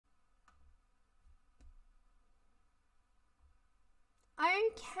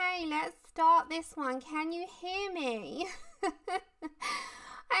Okay, let's start this one. Can you hear me?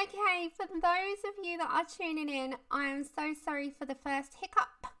 Okay, for those of you that are tuning in, I am so sorry for the first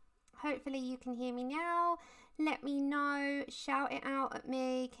hiccup. Hopefully you can hear me now. Let me know, shout it out at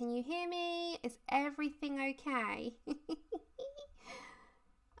me. Can you hear me? Is everything okay?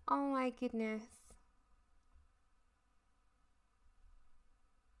 Oh my goodness.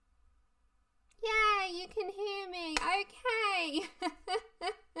 Yay, you can hear me. Okay.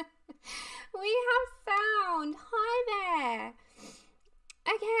 We have sound. Hi there.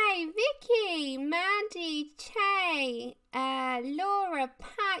 Okay, Vicky, Mandy, Che, Laura,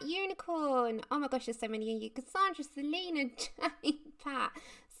 Pat, Unicorn. Oh my gosh, there's so many of you. Cassandra, Selena, Jane, Pat,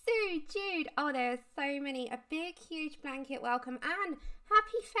 Sue, Jude. Oh, there's so many. A big, huge blanket welcome and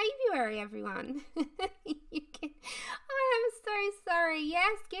happy February, everyone. I am so sorry.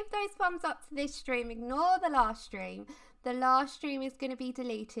 Yes, give those thumbs up to this stream. Ignore the last stream. The last stream is going to be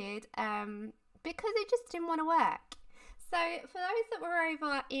deleted because it just didn't want to work. So for those that were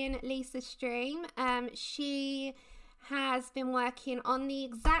over in Lisa's stream, she has been working on the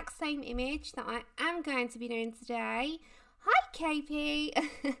exact same image that I am going to be doing today. Hi KP,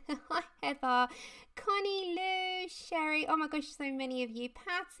 hi Heather, Connie, Lou, Sherry, oh my gosh, so many of you,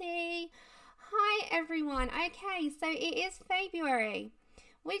 Patty, hi everyone. Okay, so it is February,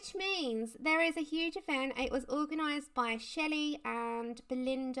 which means there is a huge event. It was organised by Shelley and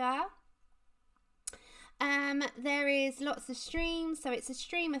Belinda. There is lots of streams, so it's a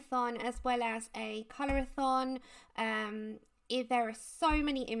streamathon as well as a colorathon. There are so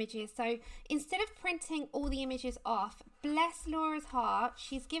many images, so instead of printing all the images off, bless Laura's heart,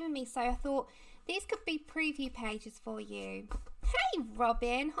 she's given me, so I thought these could be preview pages for you. Hey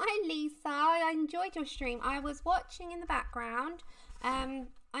Robin, hi Lisa, I enjoyed your stream. I was watching in the background. I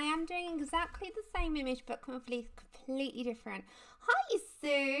am doing exactly the same image but completely different. Hi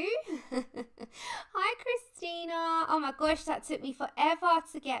Sue. Hi Christina. Oh my gosh, that took me forever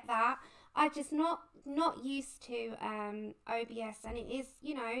to get that. I'm just not used to OBS, and it is,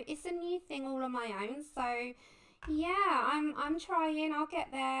 you know, it's a new thing all on my own. So yeah, I'm trying. I'll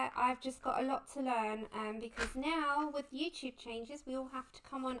get there. I've just got a lot to learn because now with YouTube changes, we all have to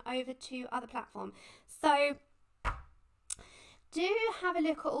come on over to other platforms. So do have a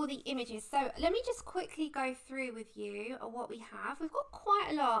look at all the images. So let me just quickly go through with you what we have. We've got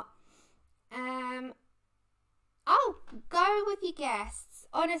quite a lot. Oh, go with your guests.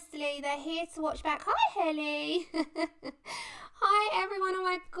 Honestly, they're here to watch back. Hi, Helly. Hi, everyone. Oh,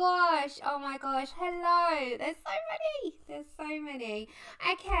 my gosh. Oh, my gosh. Hello. There's so many. There's so many.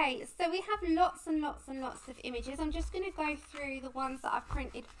 Okay, so we have lots and lots and lots of images. I'm just going to go through the ones that I've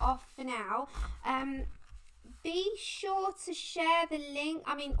printed off for now. Be sure to share the link.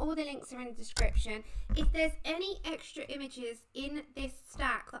 I mean, all the links are in the description. If there's any extra images in this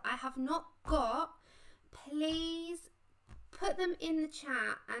stack that I have not got, please put them in the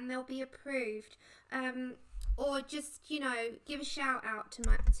chat and they'll be approved. Or just, you know, give a shout out to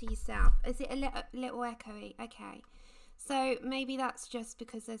yourself. Is it a little echoey? Okay. So maybe that's just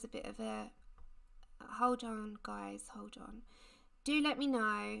because there's a bit of a... Hold on, guys. Hold on. Do let me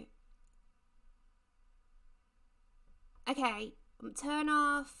know. Okay, turn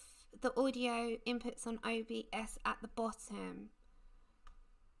off the audio inputs on OBS at the bottom.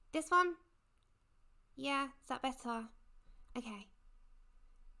 This one? Yeah, is that better? Okay.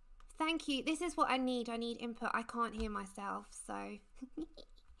 Thank you. This is what I need. I need input. I can't hear myself, so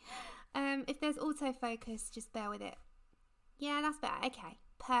if there's autofocus, just bear with it. Yeah, that's better. Okay,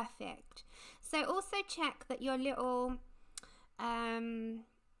 perfect. So also check that your little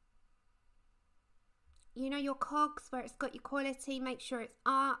you know, your cogs where it's got your quality, make sure it's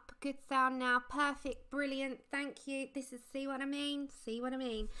up. Good sound now. Perfect. Brilliant. Thank you. This is, see what I mean? See what I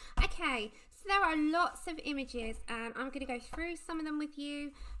mean? Okay, so there are lots of images and I'm going to go through some of them with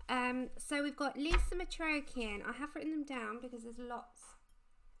you. So we've got Lisa Matrokin. I have written them down because there's lots.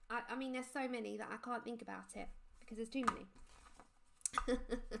 I mean, there's so many that I can't think about it because there's too many.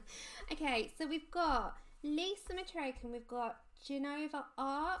 Okay, so we've got Lisa Matrokin. We've got Genova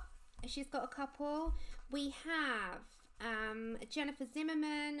Art. She's got a couple. We have Jennifer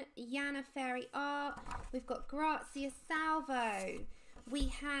Zimmerman, Yana Fairy Art. We've got Grazia Salvo. We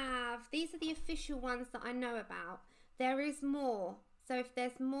have, these are the official ones that I know about. There is more. So if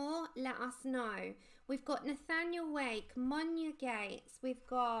there's more, let us know. We've got Nathaniel Wake, Monya Gates. We've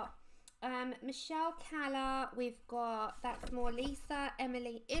got Michelle Calla. We've got, that's more Lisa,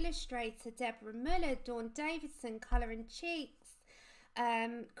 Emily Illustrator, Deborah Muller, Dawn Davidson, Colour and Cheeks.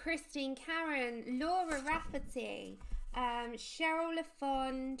 Christine Karen, Laura Rafferty, Cheryl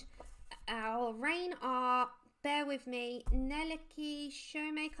LaFond, Rain Art, bear with me. Neliki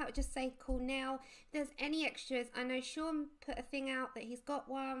Show Makeup, just say call Nell. If there's any extras, I know Sean put a thing out that he's got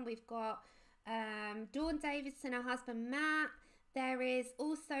one. We've got Dawn Davidson, her husband Matt. There is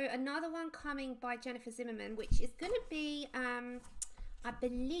also another one coming by Jennifer Zimmerman, which is going to be, I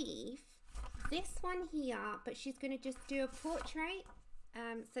believe, this one here, but she's going to just do a portrait.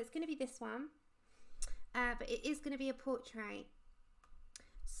 So it's going to be this one, but it is going to be a portrait.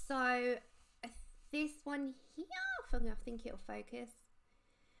 So this one here, I think it'll focus,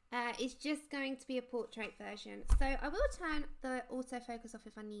 is just going to be a portrait version. So I will turn the autofocus off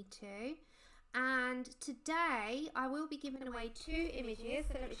if I need to. And today I will be giving away 2 images,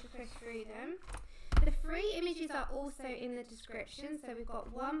 so let me just go through them. The 3 images are also in the description. So we've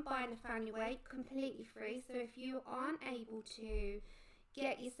got one by Nathaniel, completely free. So if you aren't able to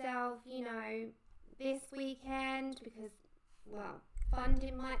get yourself, you know, this weekend because, well,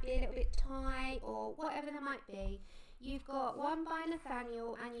 funding might be a little bit tight or whatever there might be, you've got one by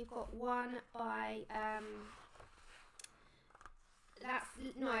Nathaniel and you've got one by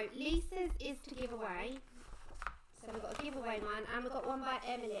Lisa's is to give away. So we've got a giveaway one and we've got one by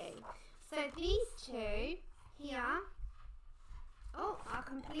Emily. So these 2 here are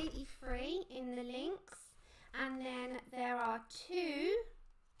completely free in the links, and then there are 2,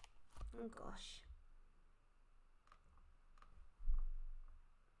 oh gosh,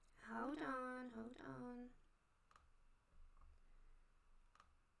 hold on.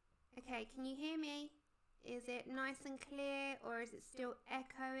 Okay, can you hear me? Is it nice and clear, or is it still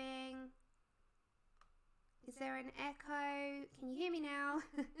echoing? Is there an echo? Can you hear me now?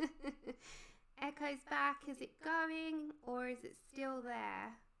 Echo's back. Is it going, or is it still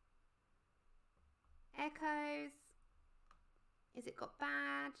there? Echoes. Is it got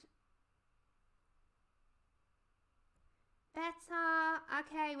bad? Better.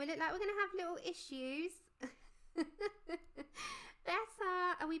 Okay, we look like we're going to have little issues.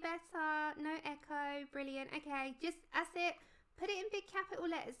 Better. Are we better? No echo. Brilliant. Okay, just that's it. Put it in big capital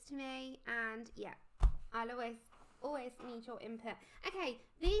letters to me, and yeah, I'll always need your input. Okay,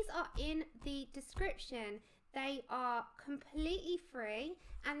 these are in the description. They are completely free,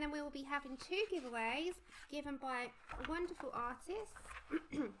 and then we will be having 2 giveaways given by wonderful artists.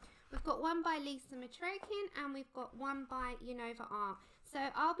 We've got one by Lisa Matrokin and we've got one by Unova Art. So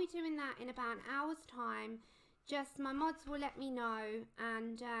I'll be doing that in about an hour's time. Just my mods will let me know,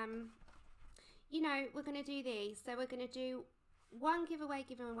 and you know, we're going to do these. So we're going to do one giveaway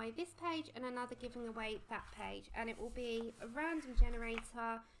giving away this page and another giving away that page, and it will be a random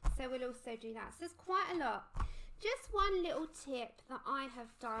generator, so we'll also do that. So there's quite a lot. Just one little tip that I have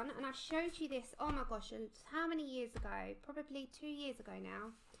done, and I showed you this, oh my gosh, how many years ago? Probably 2 years ago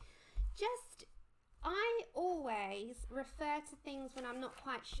now. I always refer to things when I'm not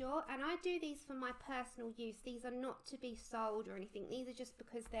quite sure, and I do these for my personal use. These are not to be sold or anything. These are just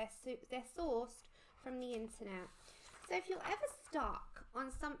because they're sourced from the internet. So if you're ever stuck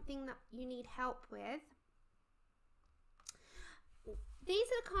on something that you need help with, these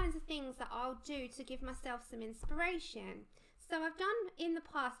are the kinds of things that I'll do to give myself some inspiration. So I've done in the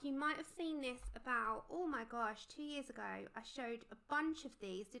past, you might have seen this about, oh my gosh, 2 years ago, I showed a bunch of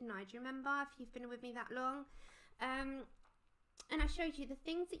these, didn't I? Do you remember, if you've been with me that long? And I showed you the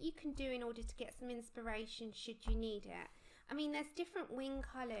things that you can do in order to get some inspiration should you need it. I mean, there's different wing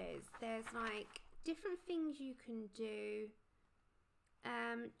colours, there's like different things you can do,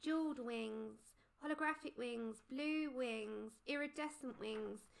 jeweled wings, holographic wings, blue wings, iridescent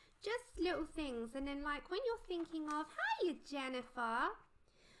wings, just little things. And then like when you're thinking of, hiya Jennifer,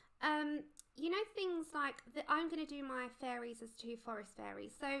 you know, things like that, I'm going to do my fairies as 2 forest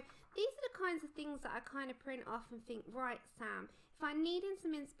fairies. So these are the kinds of things that I kind of print off and think, right Sam, if I'm needing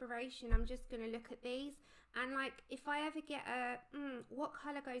some inspiration, I'm just going to look at these. And like if I ever get a, what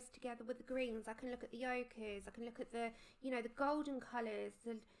colour goes together with the greens, I can look at the ochres, I can look at the, you know, the golden colours,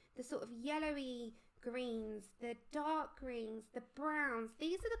 the sort of yellowy greens, the dark greens, the browns.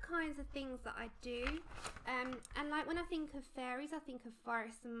 These are the kinds of things that I do. And like when I think of fairies, I think of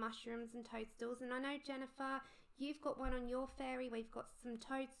forests and mushrooms and toadstools. And I know, Jennifer, you've got one on your fairy where you've got some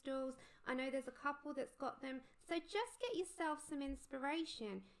toadstools. I know there's a couple that's got them. So just get yourself some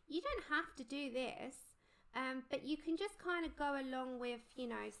inspiration. You don't have to do this, but you can just kind of go along with, you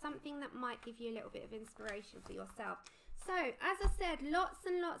know, something that might give you a little bit of inspiration for yourself. So, as I said, lots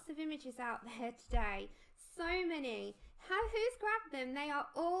and lots of images out there today. So many. Who's grabbed them? They are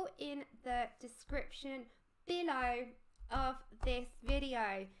all in the description below of this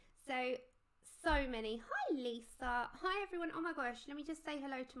video. So many. Hi, Lisa. Hi, everyone. Oh my gosh, let me just say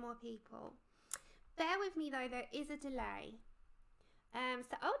hello to more people. Bear with me, though. There is a delay.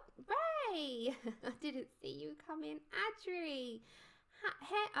 Oh, Hi. I didn't see you come in. Adri.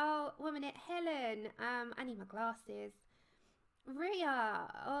 Oh, 1 minute. Helen. I need my glasses. Ria.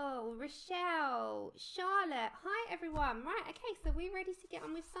 Oh, Rochelle. Charlotte. Hi, everyone. Right, okay, so we're ready to get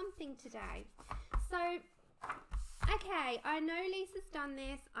on with something today. So, okay, I know Lisa's done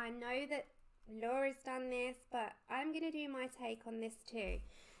this. I know that Laura's done this, but I'm going to do my take on this too.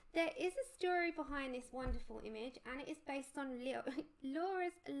 There is a story behind this wonderful image, and it is based on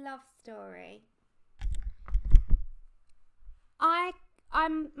Laura's love story.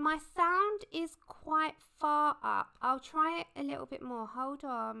 My sound is quite far up. I'll try it a little bit more. Hold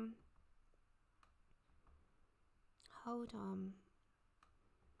on. Hold on.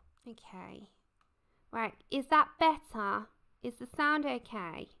 Okay. Right, is that better? Is the sound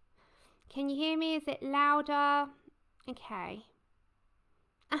okay? Can you hear me? Is it louder? Okay.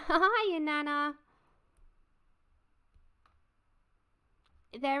 Hi, Nana.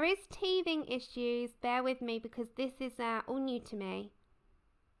 There is teething issues. Bear with me because this is all new to me.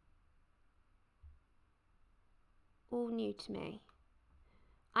 All new to me.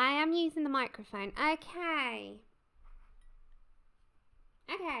 I am using the microphone. Okay.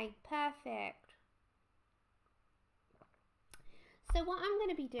 Okay, perfect. So what I'm going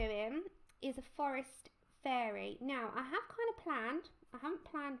to be doing is a forest fairy. Now, I have kind of planned. I haven't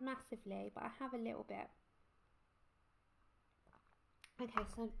planned massively, but I have a little bit. Okay,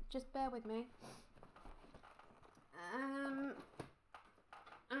 so just bear with me.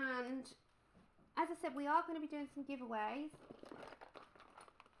 And as I said, we are going to be doing some giveaways.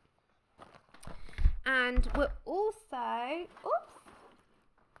 And we're also, oops,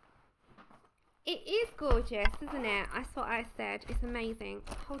 it is gorgeous, isn't it? That's what I said. It's amazing.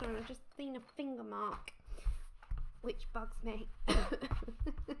 Hold on, I've just seen a finger mark, which bugs me.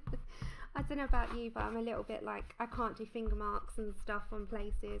 I don't know about you, but I'm a little bit like, I can't do finger marks and stuff on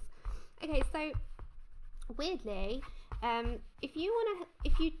places. Okay, so weirdly, if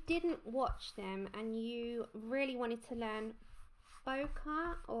you didn't watch them and you really wanted to learn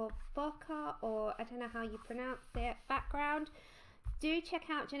bokeh or I don't know how you pronounce it, background, do check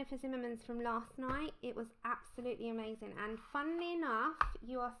out Jennifer Zimmerman's from last night. It was absolutely amazing, and funnily enough,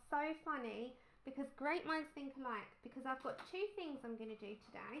 you are so funny because great minds think alike, because I've got two things I'm going to do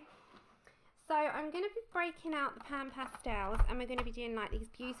today. So I'm going to be breaking out the pan pastels, and we're going to be doing like these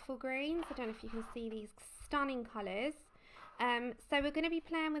beautiful greens. I don't know if you can see these stunning colours. So we're going to be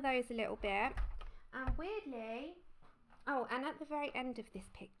playing with those a little bit, and weirdly, oh, and at the very end of this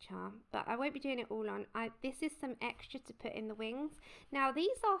picture, but I won't be doing it all on, this is some extra to put in the wings. Now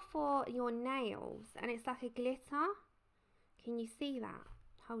these are for your nails, and it's like a glitter. Can you see that?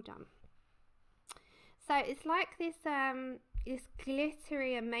 Hold on. So it's like this this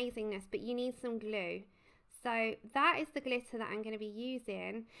glittery amazingness, but you need some glue. So that is the glitter that I'm going to be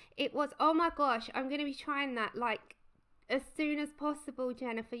using. It was, oh my gosh, I'm going to be trying that like as soon as possible,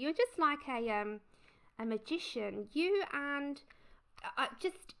 Jennifer. You're just like a magician. You and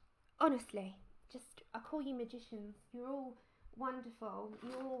just honestly, just I call you magicians. You're all wonderful.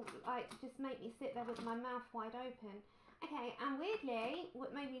 You all like just make me sit there with my mouth wide open. Okay, and weirdly,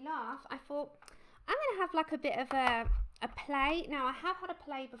 what made me laugh, I thought I'm going to have like a bit of a play. Now, I have had a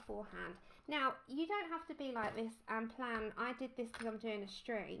play beforehand. Now, you don't have to be like this and plan. I did this because I'm doing a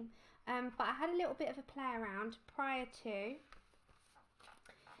stream. But I had a little bit of a play around prior to.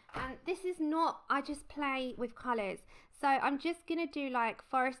 And this is not, I just play with colours. So I'm just going to do like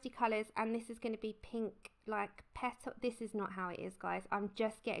foresty colours, and this is going to be pink, like petal. This is not how it is, guys. I'm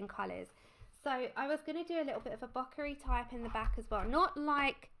just getting colours. So I was going to do a little bit of a bokeh type in the back as well. Not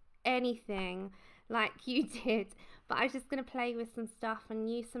like anything like you did, but I was just going to play with some stuff and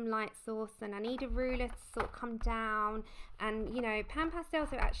use some light source, and I need a ruler to sort of come down, and you know, pan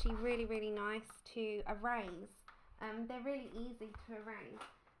pastels are actually really, really nice to erase. They're really easy to erase.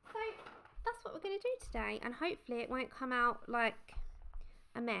 So that's what we're going to do today, and hopefully it won't come out like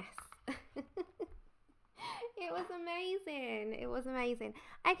a mess. It was amazing. It was amazing.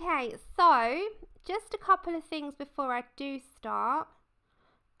 Okay, so just a couple of things before I do start.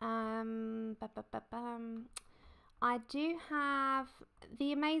 I do have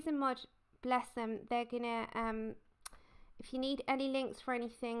the amazing mod, bless them, they're gonna if you need any links for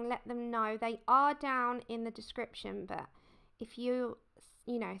anything, let them know. They are down in the description, but if you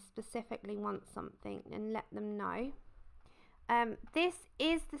know, specifically want something, then let them know. This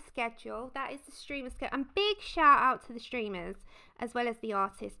is the schedule. That is the streamer schedule. And big shout out to the streamers as well as the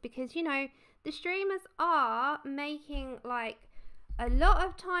artists, because you know, the streamers are making like a lot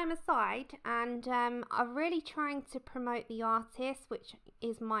of time aside, and are really trying to promote the artists, which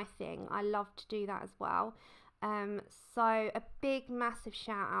is my thing. I love to do that as well. So a big massive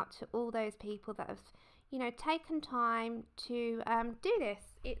shout out to all those people that have, you know, taken time to do this.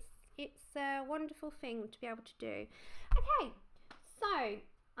 It's a wonderful thing to be able to do. Okay, so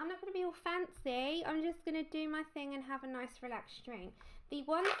I'm not going to be all fancy. I'm just going to do my thing and have a nice relaxed stream. The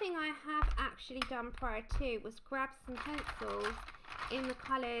one thing I have actually done prior to was grab some pencils in the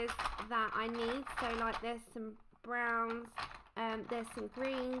colours that I need. So like there's some browns, there's some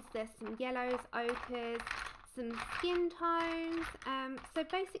greens, there's some yellows, ochres, some skin tones. So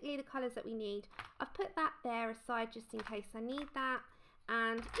basically the colours that we need. I've put that there aside just in case I need that.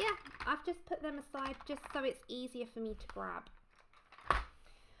 And yeah, I've just put them aside just so it's easier for me to grab.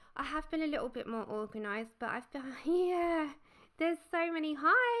 I have been a little bit more organised, but I've been, yeah, there's so many.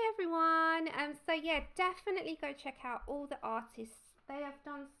 Hi everyone. So yeah, definitely go check out all the artists. They have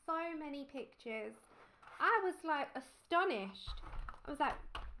done so many pictures. I was like astonished. I was like,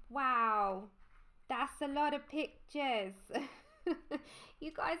 wow, that's a lot of pictures.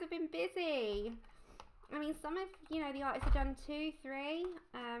 You guys have been busy. I mean, some of, you know, the artists have done 2, 3.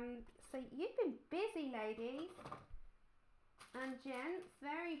 So you've been busy, ladies and gents,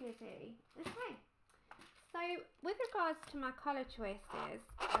 very busy. Okay, so with regards to my colour choices,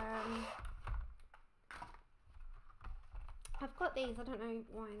 I've got these. I don't know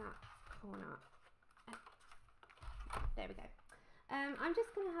why that's corner. There we go. I'm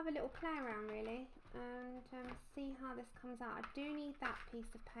just going to have a little play around really and see how this comes out. I do need that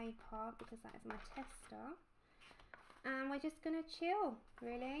piece of paper because that is my tester, and we're just going to chill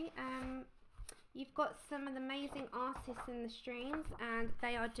really. You've got some of the amazing artists in the streams and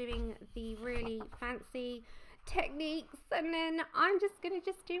they are doing the really fancy techniques, and then I'm just going to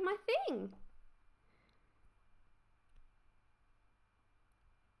just do my thing.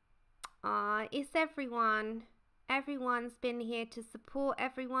 It's everyone. Everyone's been here to support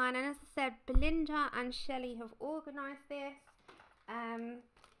everyone, and as I said, Belinda and Shelley have organised this.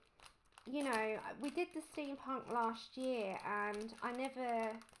 You know, we did the steampunk last year, and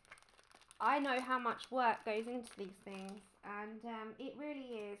I know how much work goes into these things, and it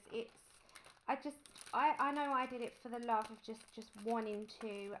really is. I know I did it for the love of just wanting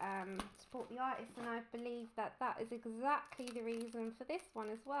to support the artists, and I believe that is exactly the reason for this one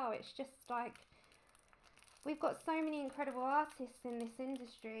as well. It's just like, we've got so many incredible artists in this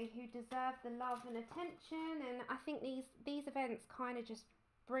industry who deserve the love and attention, and I think these events kind of just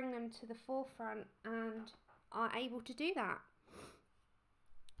bring them to the forefront and are able to do that.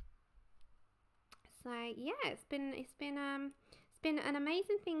 So yeah, it's been an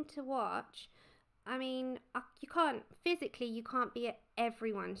amazing thing to watch. I mean, you can't be at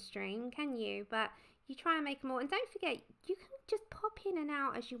everyone's stream, can you? But you try and make them all, and don't forget, you can just pop in and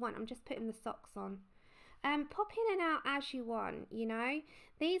out as you want. I'm just putting the socks on. Pop in and out as you want, you know.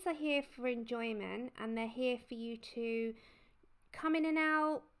 These are here for enjoyment, and they're here for you to come in and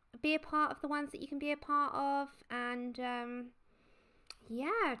out, be a part of the ones that you can be a part of, and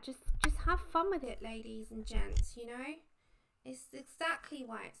yeah, just have fun with it, ladies and gents, you know. It's exactly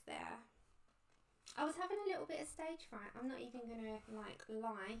why it's there. I was having a little bit of stage fright. I'm not even gonna like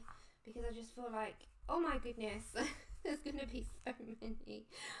lie, because I just feel like, oh my goodness, there's gonna be so many.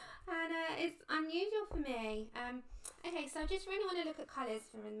 And it's unusual for me. Okay, so I just really want to look at colours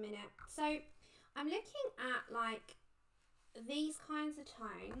for a minute. So I'm looking at like these kinds of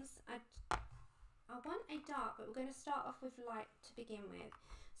tones. I want a dark, but we're going to start off with light to begin with.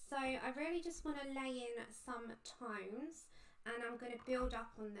 So I really just want to lay in some tones, and I'm going to build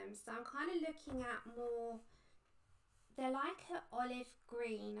up on them. So I'm kind of looking at more, they're like an olive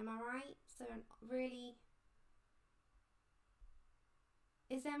green, am I right? So really,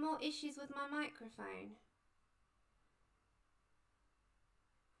 is there more issues with my microphone?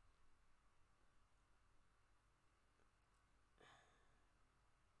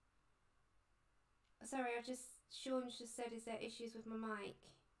 Sorry, Sean just said, is there issues with my mic?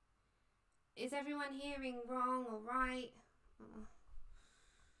 Is everyone hearing wrong or right? Oh.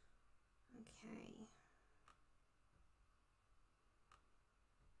 Okay.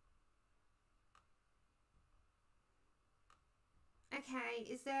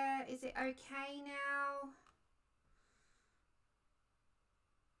 Okay, is it okay now?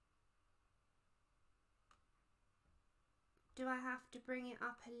 Do I have to bring it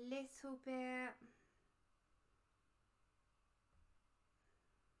up a little bit?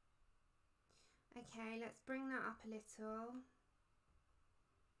 Okay, let's bring that up a little.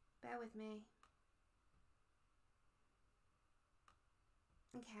 Bear with me.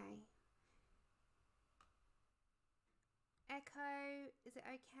 Okay. Echo, is it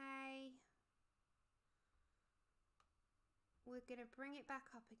okay? We're going to bring it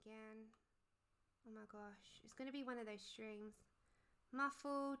back up again. Oh my gosh, it's going to be one of those streams.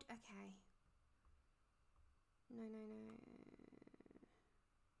 Muffled, okay. No.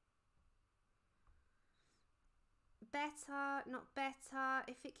 Better, not better.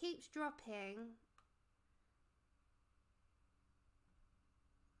 If it keeps dropping.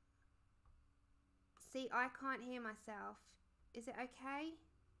 See, I can't hear myself. Is it okay?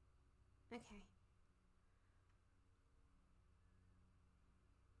 Okay.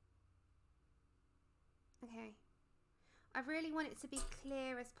 Okay. I really want it to be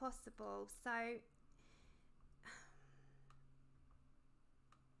clear as possible, so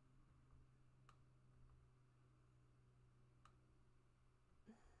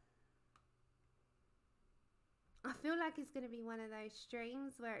I feel like it's going to be one of those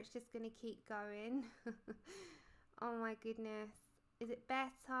streams where it's just going to keep going. Oh my goodness. Is it better?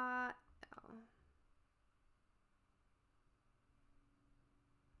 Oh.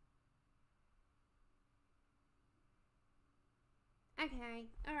 Okay,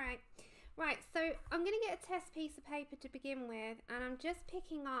 alright. Right, so I'm going to get a test piece of paper to begin with, and I'm just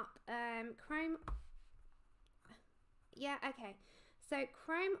picking up chrome. Yeah, okay. So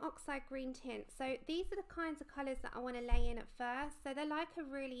chrome oxide green tint. So these are the kinds of colours that I want to lay in at first. So they're like a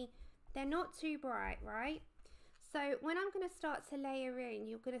really, they're not too bright, right? So when I'm going to start to layer in,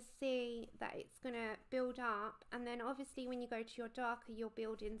 you're going to see that it's going to build up, and then obviously when you go to your darker, you'll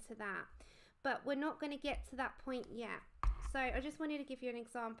build into that. But we're not going to get to that point yet. So I just wanted to give you an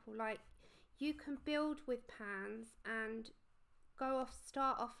example. Like, you can build with pans and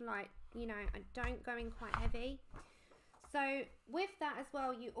start off light, you know, and don't go in quite heavy. So with that as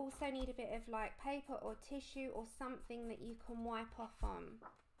well, you also need a bit of like paper or tissue or something that you can wipe off on.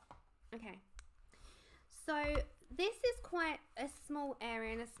 Okay. So this is quite a small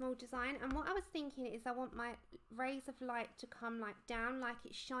area and a small design, and what I was thinking is I want my rays of light to come like down, like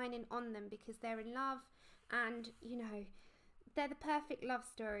it's shining on them, because they're in love, and you know, they're the perfect love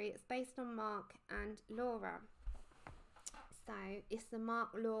story. It's based on Mark and Laura. So it's the Mark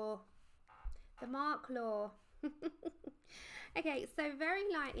Law. The Mark Law. Okay, so very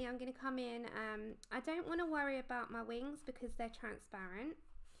lightly I'm going to come in. I don't want to worry about my wings because they're transparent.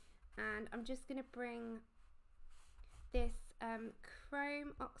 And I'm just going to bring this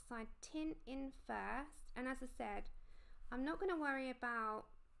chrome oxide tint in first. And as I said, I'm not going to worry about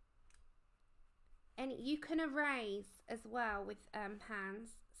any. You can erase as well with pans,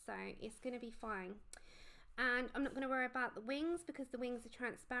 so it's going to be fine. And I'm not going to worry about the wings because the wings are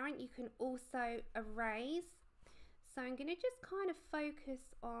transparent. You can also erase. So I'm going to just kind of focus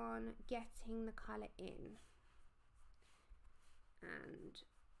on getting the colour in. And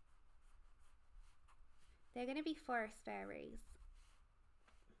they're going to be forest fairies.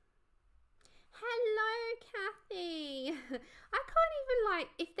 Hello, Kathy. I can't even, like,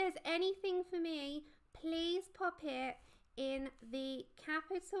 if there's anything for me, please pop it in the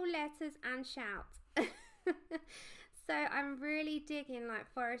capital letters and shout. So I'm really digging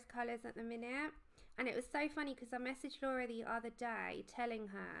like forest colours at the minute. And it was so funny because I messaged Laura the other day telling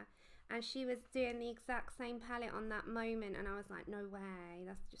her, and she was doing the exact same palette on that moment, and I was like, no way,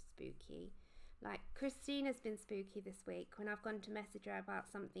 that's just spooky. Like, Christina's been spooky this week. When I've gone to message her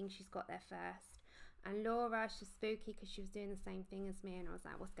about something, she's got there first. And Laura, she's spooky because she was doing the same thing as me, and I was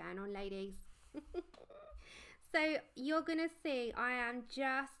like, what's going on, ladies? So you're going to see I am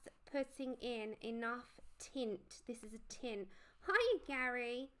just putting in enough tint. This is a tint. Hi,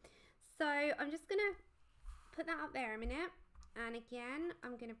 Gary. So I'm just going to put that up there a minute. And again,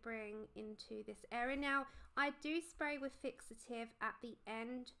 I'm going to bring into this area. Now, I do spray with fixative at the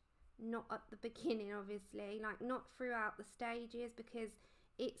end, not at the beginning, obviously. Like, not throughout the stages, because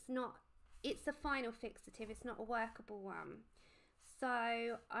it's a final fixative. It's not a workable one.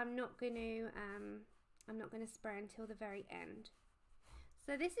 So I'm not going to spray until the very end.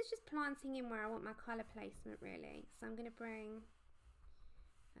 So this is just planting in where I want my colour placement, really. So I'm going to bring...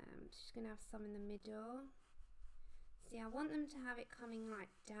 just going to have some in the middle. See, I want them to have it coming like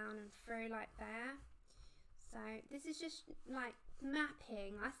down and through like there. So this is just like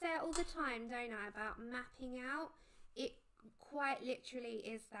mapping. I say it all the time, don't I, about mapping out. It quite literally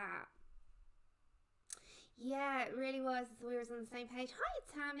is that. Yeah, it really was. We were on the same page. Hi,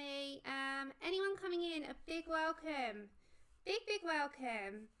 Tammy. Anyone coming in, a big welcome. Big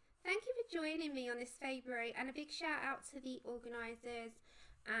welcome. Thank you for joining me on this February, and a big shout out to the organisers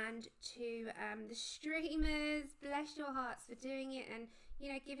and to the streamers. Bless your hearts for doing it, and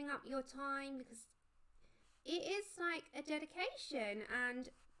you know, giving up your time, because it is like a dedication. And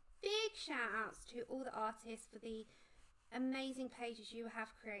big shout outs to all the artists for the amazing pages you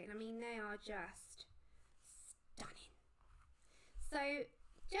have created. I mean, they are just stunning. So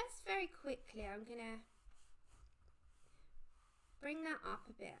just very quickly, I'm going to bring that up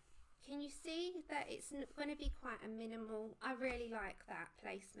a bit. Can you see that it's going to be quite a minimal? I really like that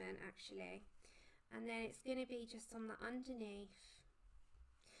placement actually. And then it's going to be just on the underneath.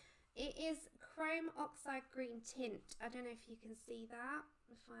 It is chrome oxide green tint. I don't know if you can see that.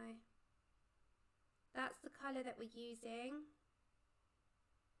 That's the colour that we're using.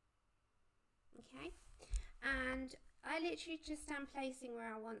 Okay, and I literally just am placing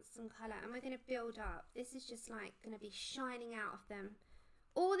where I want some colour, and we're going to build up. This is just like going to be shining out of them.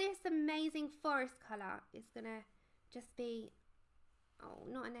 All this amazing forest colour is going to just be, oh,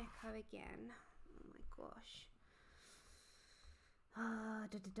 not an echo again. Oh my gosh. Ah,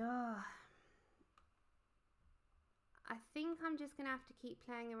 da da da. I think I'm just going to have to keep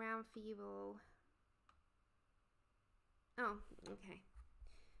playing around for you all. Oh, okay.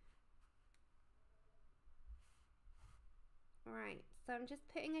 Alright, so I'm just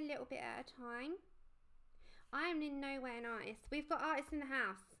putting a little bit at a time. I am in no way an artist. We've got artists in the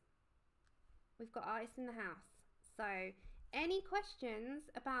house. We've got artists in the house. So, any questions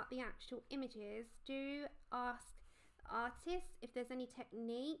about the actual images, do ask the artists. If there's any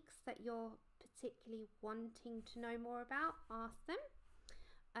techniques that you're particularly wanting to know more about, ask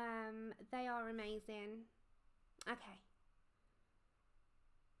them. They are amazing. Okay.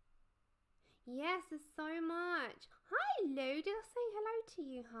 Yes, there's so much. Hi, Lou. Did I say hello to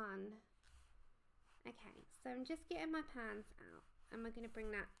you, hon? Okay, so I'm just getting my pans out, and we're going to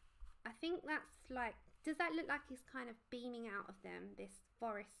bring that. I think that's like, does that look like it's kind of beaming out of them, this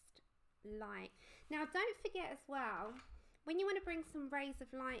forest light? Now, don't forget as well, when you want to bring some rays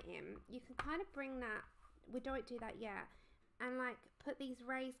of light in, you can kind of bring that, we don't do that yet, and like put these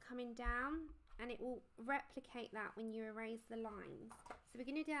rays coming down, and it will replicate that when you erase the lines. So we're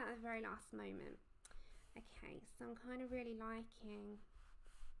going to do that at the very last moment. Okay, so I'm kind of really liking.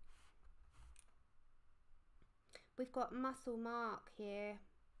 We've got Muscle Mark here.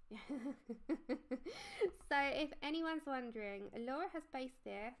 So if anyone's wondering, Laura has based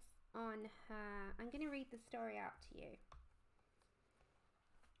this on her, I'm going to read the story out to you.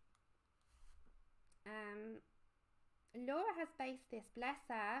 Laura has based this, bless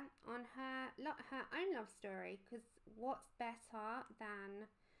her, on her own love story, because what's better than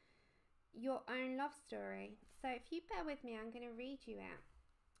your own love story? So if you bear with me, I'm going to read you it,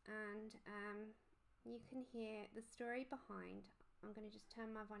 and you can hear the story behind. I'm going to just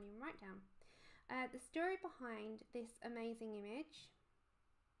turn my volume right down. The story behind this amazing image,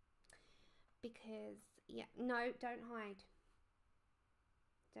 because, yeah, no, don't hide.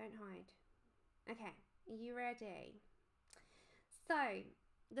 Don't hide. Okay, are you ready? So,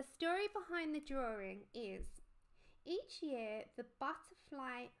 the story behind the drawing is, each year the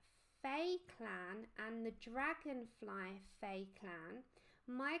butterfly Fae clan and the dragonfly Fae clan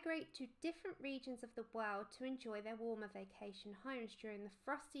migrate to different regions of the world to enjoy their warmer vacation homes during the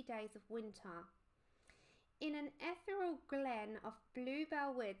frosty days of winter. In an ethereal glen of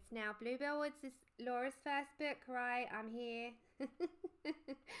Bluebell Woods. Now, Bluebell Woods is Laura's first book, right? I'm here.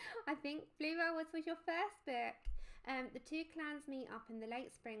 I think Bluebell Woods was your first book. The two clans meet up in the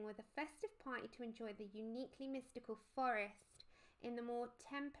late spring with a festive party to enjoy the uniquely mystical forest in the more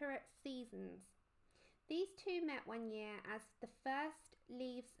temperate seasons. These two met one year as the first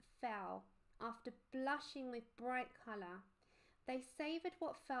leaves fell after blushing with bright colour. They savoured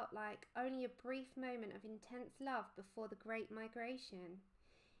what felt like only a brief moment of intense love before the great migration.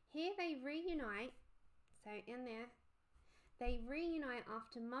 Here they reunite, so in there, they reunite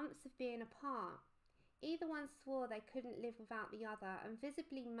after months of being apart. Either one swore they couldn't live without the other and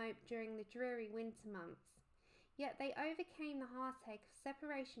visibly moped during the dreary winter months. Yet they overcame the heartache of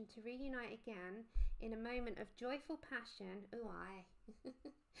separation to reunite again in a moment of joyful passion. Ooh, aye.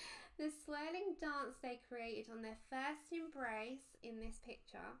 The swirling dance they created on their first embrace in this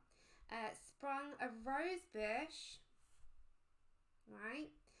picture sprung a rose bush, right,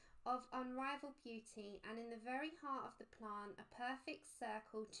 of unrivaled beauty, and in the very heart of the plant, a perfect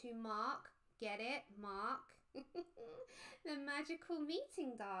circle to mark, get it, mark, the magical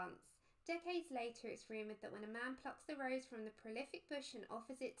meeting dance. Decades later, it's rumoured that when a man plucks the rose from the prolific bush and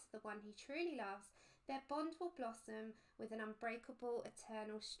offers it to the one he truly loves, their bond will blossom with an unbreakable,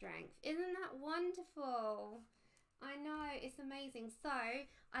 eternal strength. Isn't that wonderful? I know, it's amazing. So,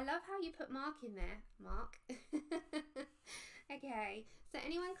 I love how you put Mark in there. Mark. Okay, so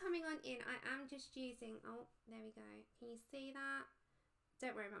anyone coming on in, I am just using, oh, there we go. Can you see that?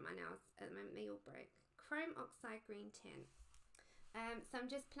 Don't worry about my nails at the moment, they all broke. Chrome oxide green tint. So I'm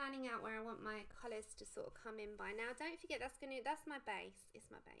just planning out where I want my colours to sort of come in by. Now, don't forget, that's my base.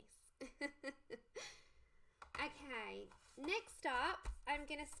 It's my base. Okay, Next up, I'm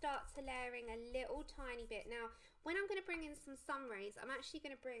going to start to layering a little tiny bit. Now, when I'm going to bring in some sun rays, I'm actually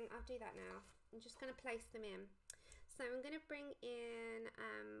going to bring, I'll do that now. I'm just going to place them in. So I'm going to bring in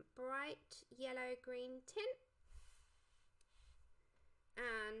bright yellow green tint.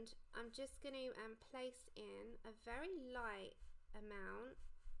 And I'm just going to place in a very light amount.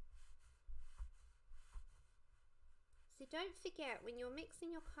 So don't forget, when you're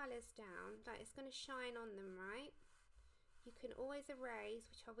mixing your colours down, that it's going to shine on them, right? You can always erase,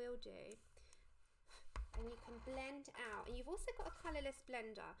 which I will do, and you can blend out. And you've also got a colourless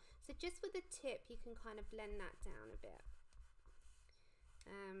blender, so just with the tip you can kind of blend that down a bit.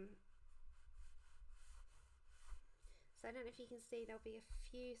 So I don't know if you can see, there'll be a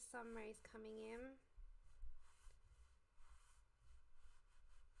few sun rays coming in.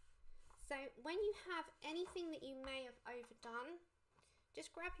 So when you have anything that you may have overdone,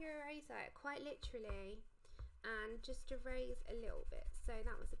 just grab your eraser, quite literally, and just erase a little bit. So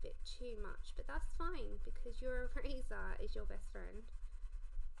that was a bit too much, but that's fine because your eraser is your best friend.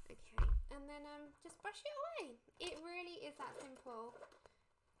 Okay, and then just brush it away. It really is that simple.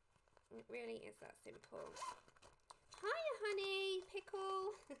 It really is that simple. Hiya, honey,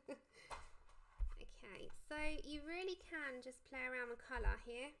 pickle. Okay, so you really can just play around with colour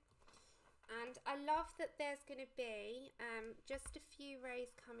here. And I love that there's going to be just a few rays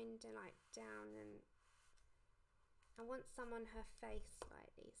coming to like down, and I want some on her face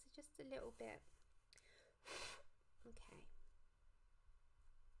slightly, so just a little bit. Okay.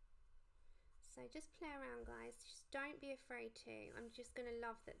 So just play around, guys. Just don't be afraid to. I'm just going to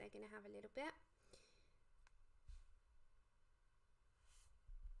love that they're going to have a little bit.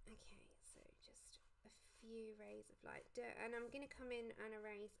 Okay, so just a few rays of light, and I'm going to come in and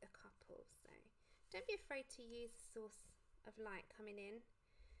erase a couple. So don't be afraid to use the source of light coming in.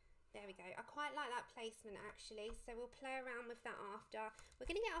 There we go. I quite like that placement actually, so we'll play around with that after. We're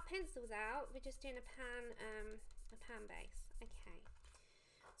going to get our pencils out. We're just doing a pan base. Okay.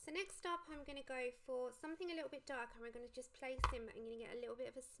 So next up, I'm going to go for something a little bit darker. I'm going to just place in, but I'm going to get a little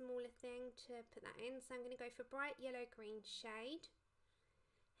bit of a smaller thing to put that in. So I'm going to go for bright yellow green shade.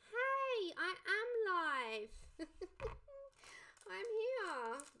 Hey, I am live. I'm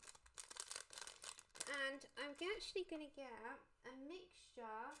here. And I'm actually going to get a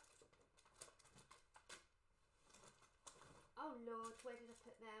mixture. Oh Lord, where did I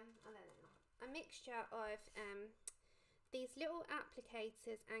put them? Oh, there they are. A mixture of these little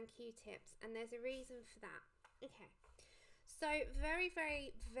applicators and Q-tips, and there's a reason for that. Okay, so very,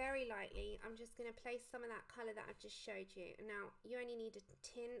 very, very lightly, I'm just going to place some of that colour that I've just showed you. Now, you only need a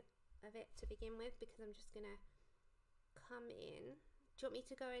tin of it to begin with because I'm just going to come in. Do you want me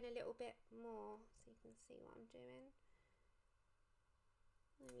to go in a little bit more so you can see what I'm doing?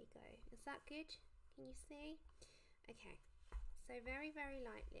 There we go. Is that good? Can you see? Okay. So very, very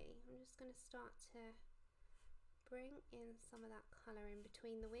lightly, I'm just going to start to bring in some of that colour in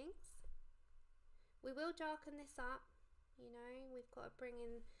between the wings. We will darken this up, you know, we've got to bring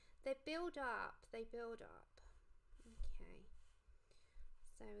in, they build up. Okay,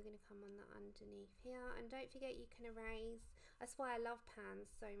 so we're going to come on that underneath here, and don't forget you can erase. That's why I love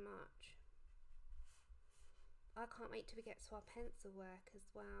pans so much. I can't wait till we get to our pencil work as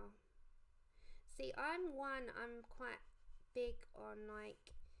well. See, I'm quite big on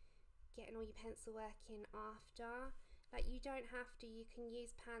like getting all your pencil work in after. Like, you don't have to, you can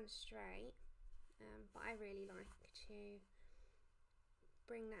use pans straight, but I really like to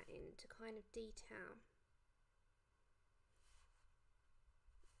bring that in to kind of detail.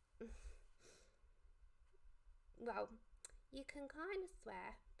 Well, you can kind of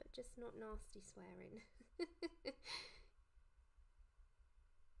swear, but just not nasty swearing.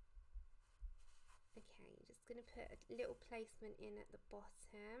 Okay, just going to put a little placement in at the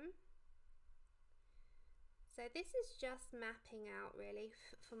bottom. So this is just mapping out really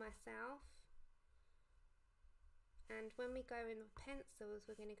for myself. And when we go in with pencils,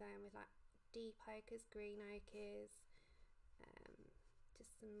 we're going to go in with like deep ochres, green ochres,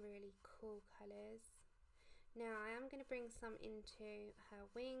 just some really cool colours. Now I am going to bring some into her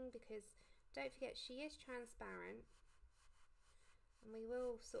wing because don't forget she is transparent, and we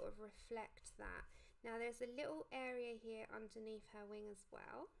will sort of reflect that. Now there's a little area here underneath her wing as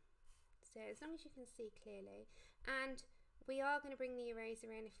well, so as long as you can see clearly, and we are going to bring the eraser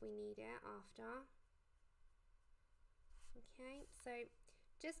in if we need it after. Okay, so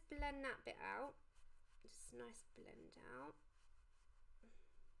just blend that bit out, just a nice blend out.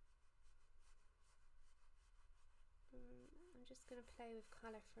 I'm just going to play with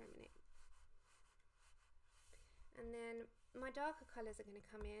colour for a minute. And then my darker colours are going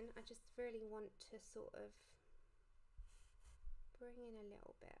to come in. I just really want to sort of bring in a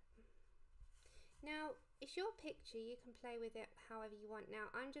little bit. Now, it's your picture, you can play with it however you want. Now,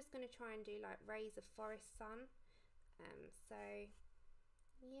 I'm just going to try and do like rays of forest sun. So,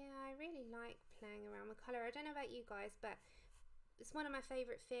 yeah, I really like playing around with colour. I don't know about you guys, but it's one of my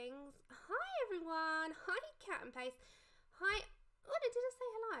favourite things. Hi, everyone. Hi, Cat and Pace. Hi. Oh, did I say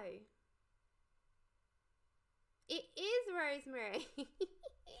hello? It is Rosemary.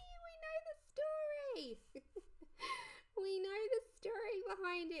 We know the story. We know the story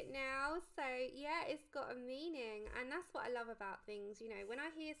behind it now. So yeah, it's got a meaning, and that's what I love about things. You know, when I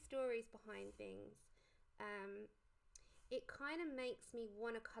hear stories behind things, it kind of makes me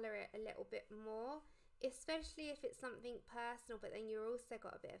want to colour it a little bit more, especially if it's something personal, but then you're also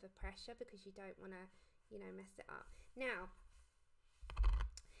got a bit of a pressure because you don't want to, you know, mess it up. Now,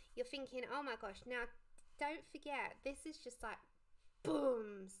 you're thinking, oh my gosh, now don't forget, this is just like,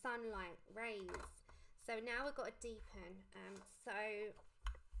 boom, sunlight, rays. So now we've got to deepen. So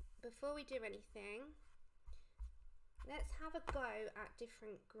before we do anything, let's have a go at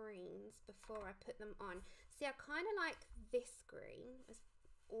different greens before I put them on. See, I kind of like this green,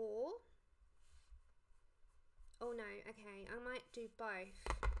 or, oh no, okay, I might do both.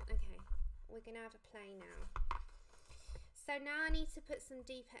 Okay, we're going to have a play now. So now I need to put some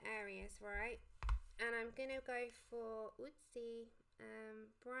deeper areas, right? And I'm going to go for, oopsie,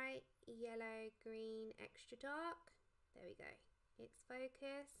 bright yellow, green, extra dark. There we go. It's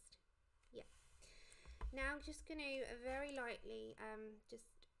focused. Yeah. Now I'm just going to very lightly,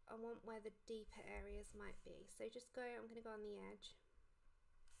 I want where the deeper areas might be. So just go, I'm going to go on the edge.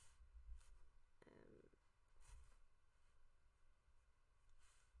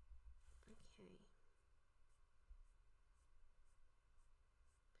 Okay.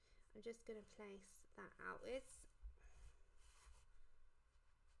 I'm just going to place that outwards.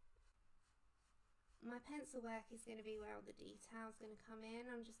 My pencil work is going to be where all the details are going to come in.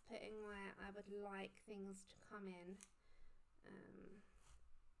 I'm just putting where I would like things to come in.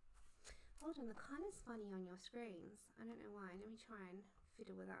 Hold on, the colour's funny on your screens. I don't know why. Let me try and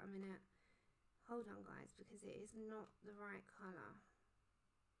fiddle with that a minute. Hold on, guys, because it is not the right colour.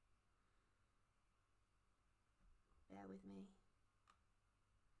 Bear with me.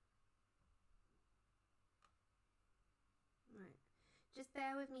 Right, just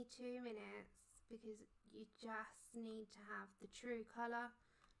bear with me 2 minutes because you just need to have the true colour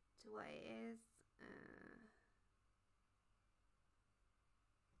to what it is.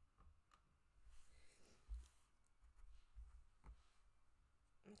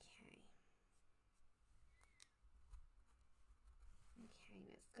 Okay. Okay,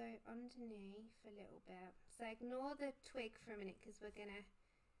 let's go underneath a little bit. So ignore the twig for a minute because we're going to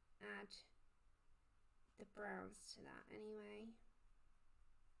add the browns to that anyway.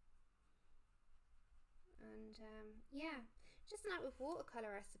 And yeah, just like with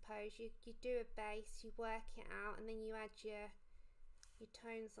watercolour, I suppose you do a base, you work it out, and then you add your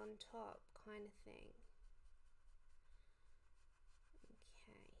tones on top, kind of thing.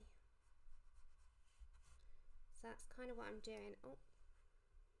 Okay, so that's kind of what I'm doing. Oh,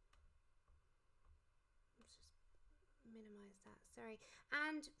 let's just minimize that, sorry.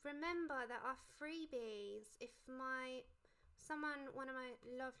 And remember that our freebies, if one of my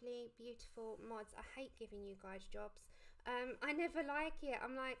lovely beautiful mods, I hate giving you guys jobs, I never like it.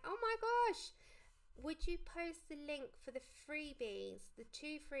 I'm like, oh my gosh, would you post the link for the freebies, the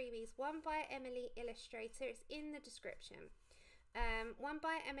 2 freebies, one by Emily Illustrator, it's in the description, one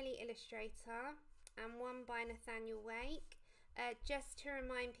by Emily Illustrator and one by Nathaniel Wake, just to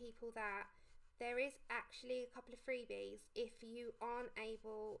remind people that there is actually a couple of freebies if you aren't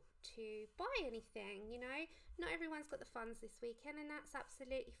able to buy anything. You know, not everyone's got the funds this weekend, and that's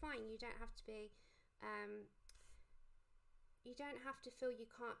absolutely fine. You don't have to be, you don't have to feel you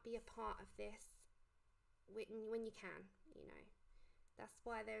can't be a part of this when you can, you know. That's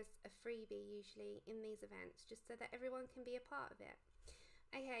why there's a freebie usually in these events, just so that everyone can be a part of it.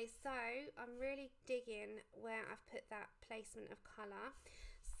 Okay, so I'm really digging where I've put that placement of colour.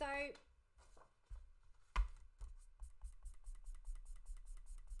 So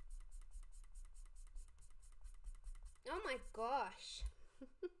oh my gosh.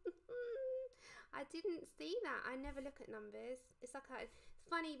 I didn't see that. I never look at numbers. It's like it's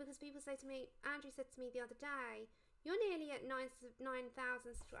funny because people say to me, Andrew said to me the other day, you're nearly at 9,000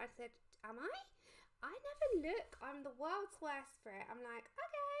 subscribers. I said, am I? I never look. I'm the world's worst for it. I'm like,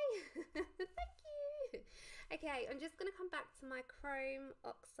 okay. Thank you. Okay, I'm just going to come back to my chrome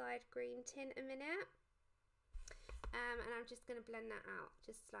oxide green tint a minute. And I'm just going to blend that out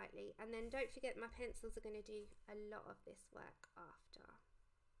just slightly. And then don't forget my pencils are going to do a lot of this work after.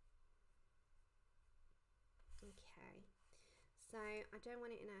 Okay, So I don't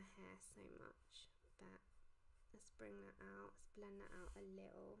want it in her hair so much, but let's bring that out, let's blend that out a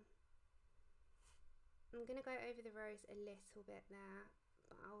little. I'm going to go over the rose a little bit there,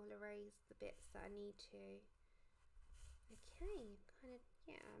 but I'll erase the bits that I need to. Okay, kind of,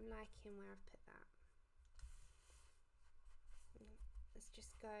 yeah, I'm liking where I've put that. Let's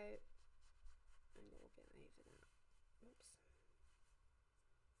just go a little bit over that. Oops.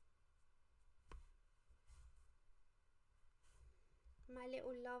 My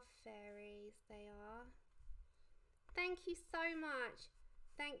little love fairies, they are. Thank you so much.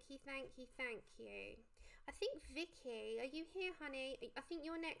 Thank you, thank you, thank you. I think Vicky, are you here, honey? I think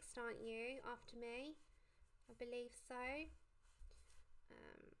you're next, aren't you? After me, I believe so.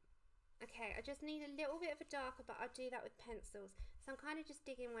 Okay, I just need a little bit of a darker, but I'll do that with pencils. So I'm kind of just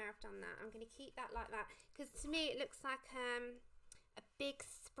digging where I've done that. I'm going to keep that like that, because to me it looks like a big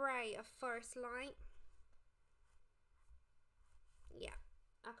spray of forest light. Yeah,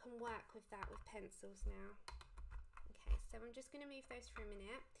 I can work with that with pencils now. Okay, so I'm just going to move those for a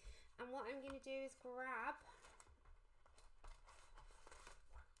minute, and what I'm going to do is grab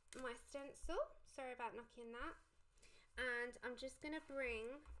my stencil. Sorry about knocking that. And I'm just going to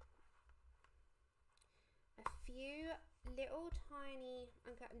bring a few little tiny,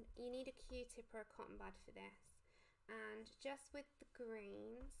 you need a Q-tip or a cotton bud for this, and just with the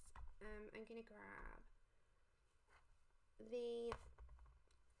greens, I'm going to grab the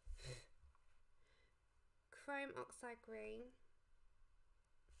chrome oxide green,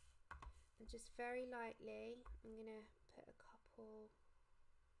 and just very lightly I'm going to put a couple,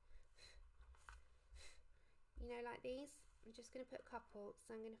 you know, like these. I'm just going to put a couple,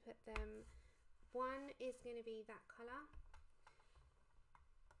 so I'm going to put them, one is going to be that colour,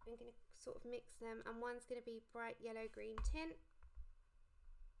 I'm going to sort of mix them, and one's going to be bright yellow green tint.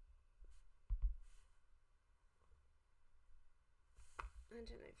 I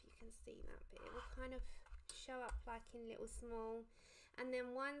don't know if you can see that, but it will kind of show up like in little small, and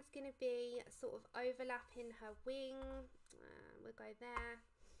then one's going to be sort of overlapping her wing, we'll go there,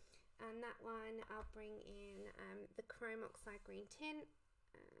 and that one I'll bring in the chrome oxide green tint.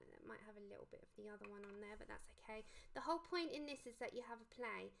 That might have a little bit of the other one on there, but that's okay. The whole point in this is that you have a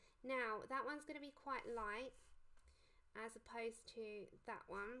play. Now that one's going to be quite light as opposed to that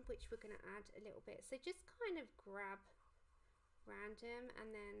one, which we're going to add a little bit, so just kind of grab random and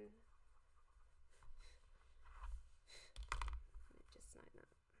then just like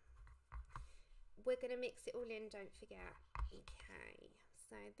that. We're going to mix it all in, don't forget. Okay,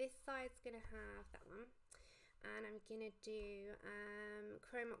 so this side's going to have that one, and I'm going to do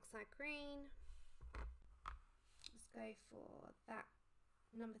chrome oxide green. Let's go for that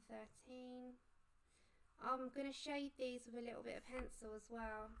number 13. I'm going to shade these with a little bit of pencil as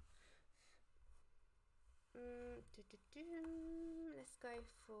well. Let's go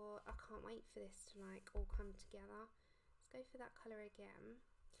for, I can't wait for this to like all come together. Let's go for that colour again,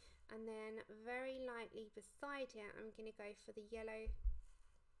 and then very lightly beside it I'm going to go for the yellow,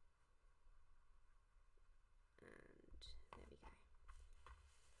 and there we go.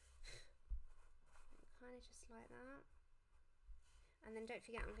 Kind of just like that, and then don't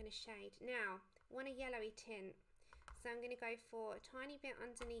forget I'm going to shade. Now I want a yellowy tint, so I'm going to go for a tiny bit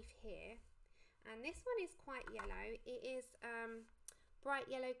underneath here. And this one is quite yellow. It is bright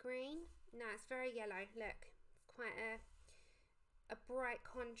yellow green. No, it's very yellow. Look, it's quite a bright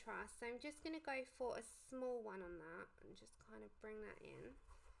contrast. So I'm just going to go for a small one on that and just kind of bring that in.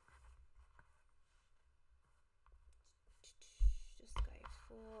 Just go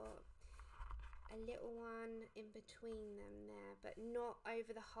for a little one in between them there, but not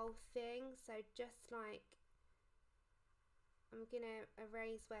over the whole thing. So just like, I'm going to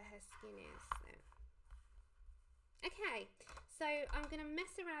erase where her skin is. There. Okay, so I'm going to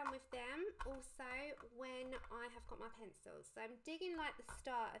mess around with them also when I have got my pencils. So I'm digging like the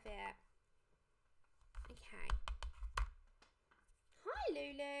start of it. Okay. Hi,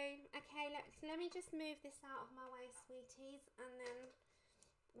 Lulu. Okay, let me just move this out of my way, sweeties, and then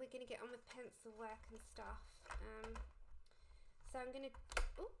we're going to get on with pencil work and stuff. So I'm going to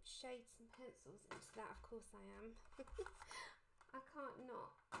shade some pencils into that. Of course I am. I can't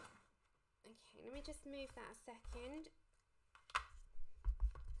not. Okay, let me just move that a second.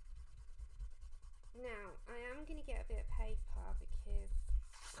 Now, I am going to get a bit of paper because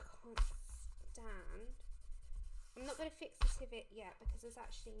I can't stand. I'm not going to fix the divot yet because there's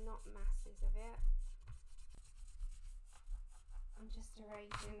actually not masses of it. I'm just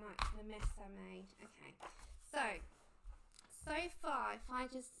erasing like the mess I made. Okay, so far, if I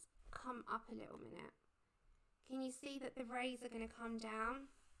just come up a little minute, can you see that the rays are going to come down?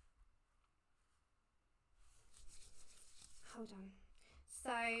 hold on.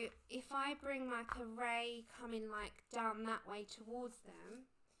 So if I bring like a ray coming like down that way towards them,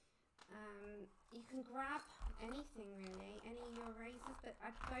 you can grab anything really, any of your erasers, but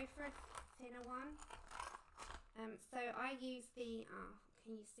I'd go for a thinner one. So I use the,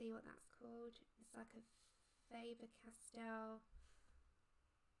 can you see what that's called? It's like a Faber-Castell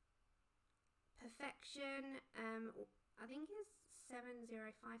Perfection, I think it's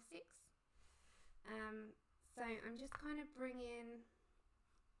 7056. So I'm just kind of bringing,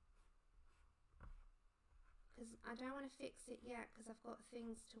 because I don't want to fix it yet because I've got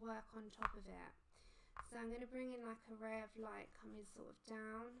things to work on top of it. So I'm going to bring in like a ray of light coming sort of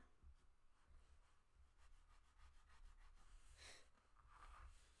down.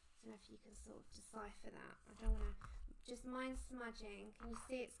 I don't know if you can sort of decipher that. I don't want to, just mine smudging. Can you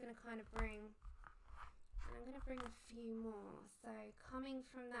see it's going to kind of bring, and I'm going to bring a few more. So coming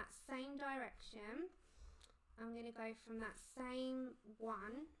from that same direction, I'm going to go from that same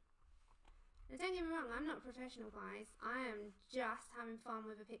one. Now don't get me wrong, I'm not a professional, guys. I am just having fun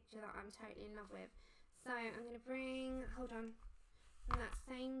with a picture that I'm totally in love with. So I'm going to bring, hold on, from that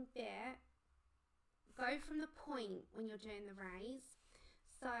same bit, go from the point when you're doing the rays.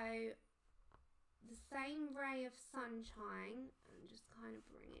 So the same ray of sunshine, and just kind of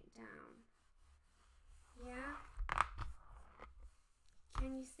bring it down. Yeah?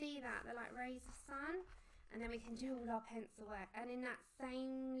 Can you see that? They're like rays of sun. And then we can do all our pencil work. And in that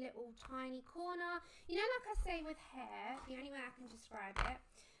same little tiny corner, you know, like I say with hair, the only way I can describe it,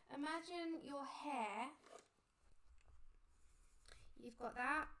 imagine your hair, you've got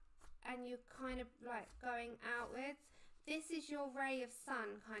that, and you're kind of like going outwards. This is your ray of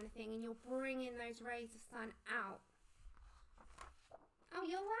sun kind of thing, and you're bringing those rays of sun out. Oh,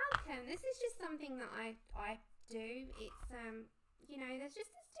 you're welcome. This is just something that I do. It's, you know, there's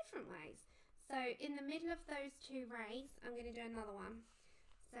different ways. So in the middle of those two rays, I'm going to do another one.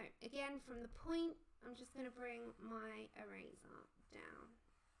 So again, from the point, I'm just going to bring my eraser down.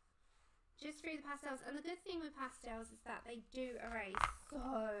 Just through the pastels. And the good thing with pastels is that they do erase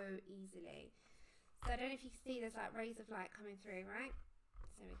so easily. So I don't know if you can see there's like rays of light coming through, right?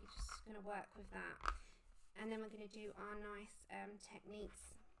 So we're just going to work with that. And then we're going to do our nice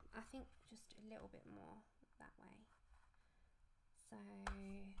techniques. I think just a little bit more that way. So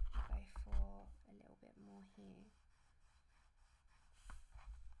go for a little bit more here.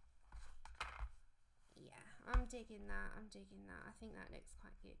 Yeah, I'm digging that, I think that looks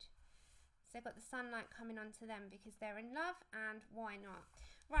quite good. So I've got the sunlight coming onto them because they're in love, and why not?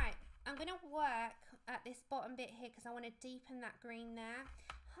 Right, I'm going to work at this bottom bit here because I want to deepen that green there.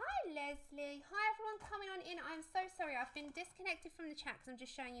 Hi Leslie, hi everyone coming on in. I'm so sorry, I've been disconnected from the chat because I'm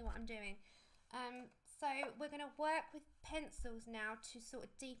just showing you what I'm doing. So we're going to work with pencils now to sort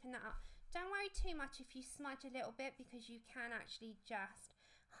of deepen that up. Don't worry too much if you smudge a little bit because you can actually just,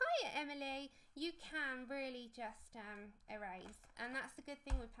 hiya Emily, you can really just erase. And that's the good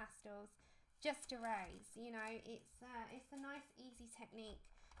thing with pastels, just erase, you know, it's a nice easy technique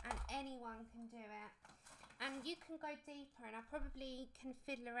and anyone can do it. And you can go deeper, and I probably can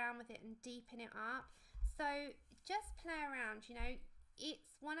fiddle around with it and deepen it up. So just play around, you know.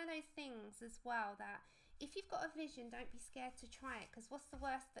 It's one of those things as well that if you've got a vision, don't be scared to try it, because what's the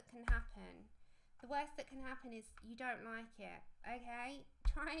worst that can happen? The worst that can happen is you don't like it, okay?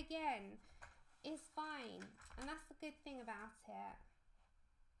 Try again. It's fine. And that's the good thing about it.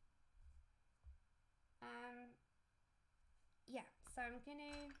 Yeah, so I'm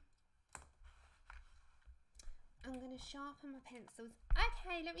gonna sharpen my pencils.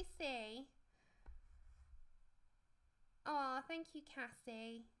 Okay, let me see. Oh, thank you,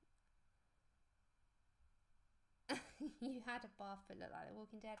 Cassie. You had a bath that looked like The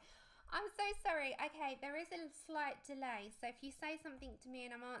Walking Dead. I'm so sorry. Okay, there is a slight delay. So if you say something to me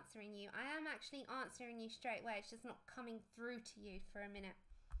and I'm answering you, I am actually answering you straight away. It's just not coming through to you for a minute.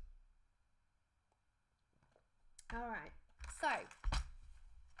 All right. So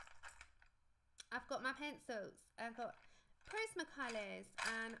I've got my pencils. I've got Prismacolors,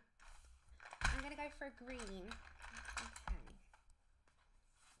 and I'm going to go for a green. Okay.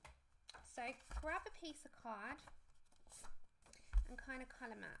 So grab a piece of card and kind of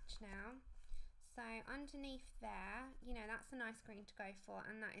colour match now. So underneath there, you know, that's a nice green to go for,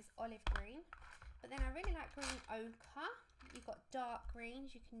 and that is olive green. But then I really like green ochre. You've got dark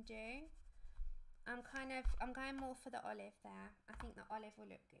greens you can do. I'm going more for the olive there. I think the olive will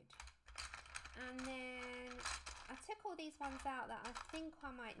look good. And then I took all these ones out that I think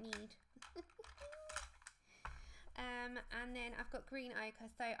I might need. And then I've got green ochre.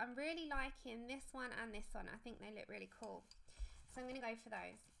 So I'm really liking this one and this one. I think they look really cool. So I'm going to go for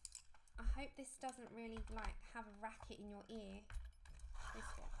those. I hope this doesn't really like have a racket in your ear. This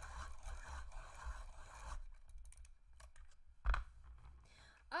bit.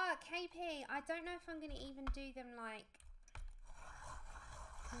 Oh, KP, I don't know if I'm going to even do them like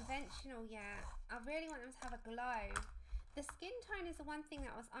conventional yet. I really want them to have a glow. The skin tone is the one thing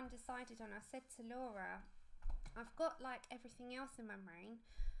that I was undecided on. I said to Laura, I've got like everything else in my brain,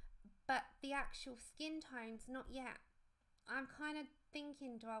 but the actual skin tones, not yet. I'm kind of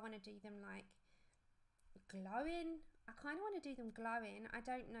thinking, do I want to do them like glowing? I kind of want to do them glowing. I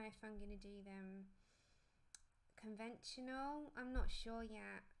don't know if I'm going to do them conventional. I'm not sure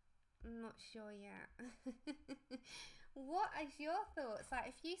yet. What is your thoughts?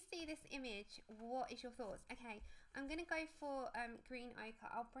 Like, if you see this image, what is your thoughts? Okay, I'm going to go for green ochre.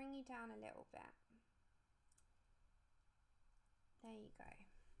 I'll bring you down a little bit. There you go.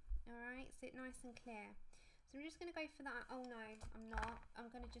 Alright, sit nice and clear. So I'm just going to go for that. Oh no, I'm not.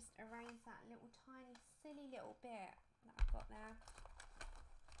 I'm going to just erase that little tiny silly little bit that I've got there.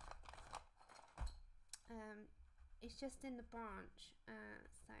 It's just in the branch,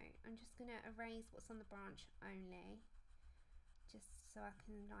 so I'm just going to erase what's on the branch only, just so I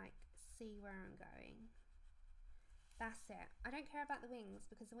can like see where I'm going. That's it. I don't care about the wings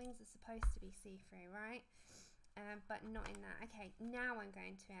because the wings are supposed to be see-through, right? But not in that. Okay, now I'm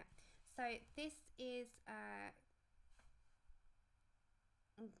going to it. So this is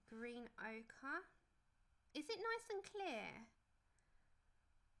green ochre. Is it nice and clear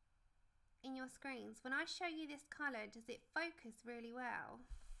in your screens? When I show you this colour, does it focus really well?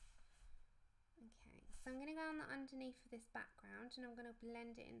 Okay, so I'm going to go on the underneath of this background and I'm going to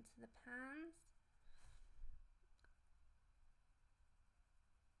blend it into the pans.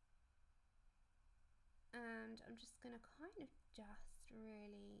 And I'm just going to kind of just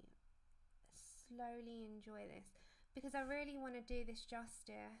really slowly enjoy this because I really want to do this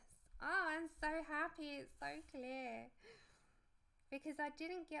justice. Oh, I'm so happy it's so clear. Because I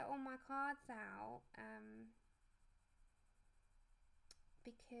didn't get all my cards out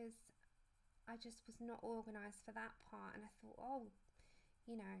because I just was not organised for that part, and I thought, oh,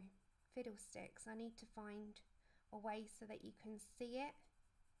 you know, fiddlesticks, I need to find a way so that you can see it,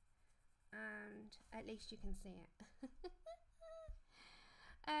 and at least you can see it.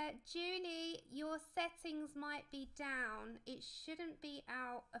 Julie, your settings might be down. It shouldn't be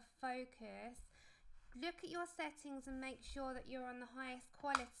out of focus. Look at your settings and make sure that you're on the highest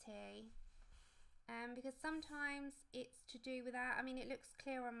quality, because sometimes it's to do with that. I mean, it looks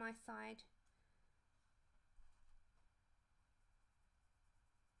clear on my side.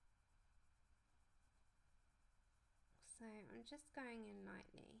 So I'm just going in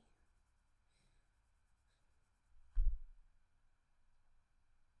lightly.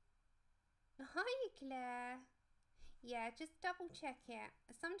 Hi Claire. Yeah, just double check it.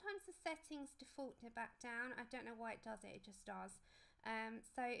 Sometimes the settings default to back down. I don't know why it does it, it just does.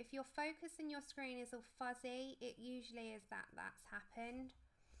 So if your focus in your screen is all fuzzy, it usually is that that's happened.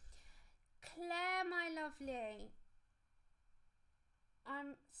 Claire, my lovely,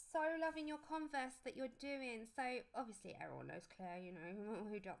 I'm so loving your Converse that you're doing. So obviously everyone knows Claire, you know,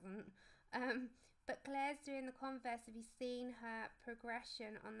 who doesn't? But Claire's doing the Converse. Have you seen her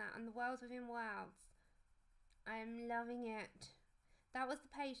progression on that, on the Worlds Within Worlds? I'm loving it. That was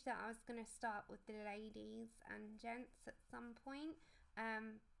the page that I was going to start with the ladies and gents at some point.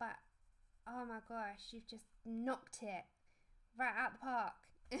 But oh my gosh, you've just knocked it right out the park.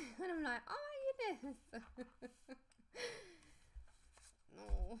 And I'm like, oh my goodness.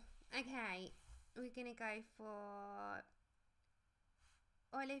 Oh. Okay, we're going to go for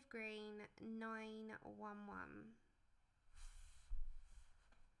olive green 911.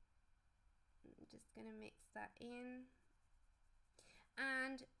 I'm just going to mix that in.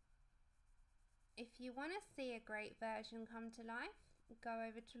 And if you want to see a great version come to life, go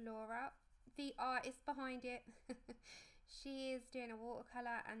over to Laura. The artist behind it. She is doing a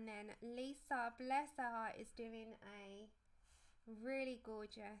watercolour, and then Lisa, bless her heart, is doing a really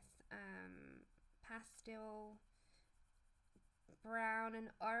gorgeous pastel brown and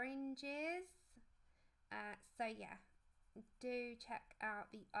oranges. So yeah, do check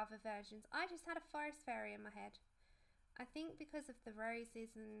out the other versions. I just had a forest fairy in my head. I think because of the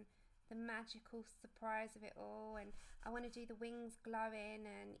roses and the magical surprise of it all, and I want to do the wings glowing,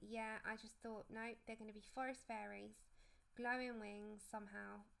 and yeah, I just thought, nope, they're going to be forest fairies, glowing wings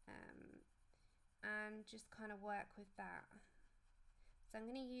somehow, and just kind of work with that. So I'm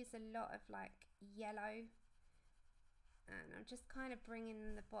going to use a lot of like yellow, and I'm just kind of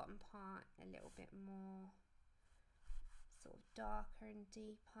bringing the bottom part a little bit more sort of darker and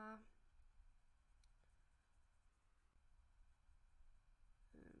deeper.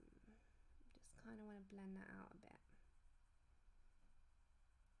 kind of want to blend that out a bit.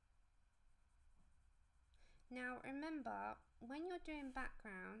 Now remember, when you're doing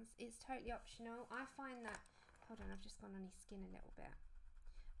backgrounds, it's totally optional. I find that, hold on, I've just gone on his skin a little bit.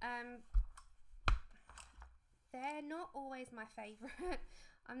 They're not always my favourite.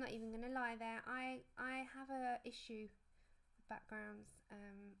 I'm not even going to lie there. I have a issue with backgrounds.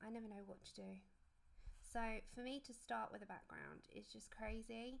 I never know what to do. So for me to start with a background is just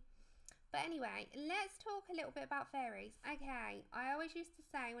crazy. But anyway, let's talk a little bit about fairies. Okay, I always used to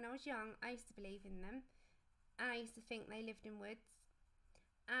say when I was young, I used to believe in them. And I used to think they lived in woods.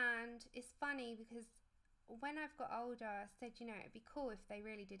 And it's funny because when I've got older, I said, you know, it'd be cool if they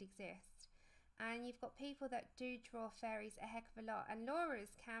really did exist. And you've got people that do draw fairies a heck of a lot. And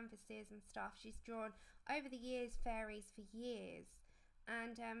Laura's canvases and stuff, she's drawn over the years fairies for years.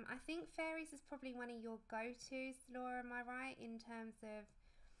 And I think fairies is probably one of your go-tos, Laura, am I right? In terms of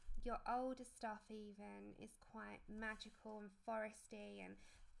your older stuff even is quite magical and foresty and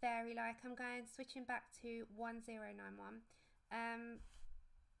fairy-like. I'm switching back to 1091.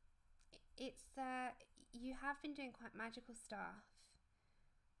 You have been doing quite magical stuff.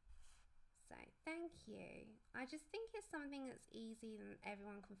 So thank you. I just think it's something that's easy and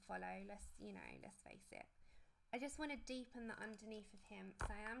everyone can follow. Let's face it. I just want to deepen the underneath of him. So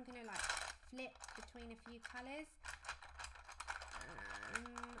I am going to like flip between a few colours.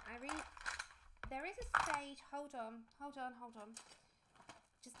 There is a stage, hold on.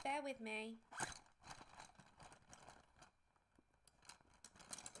 Just bear with me.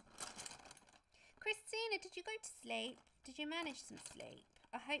 Christina, did you go to sleep? Did you manage some sleep?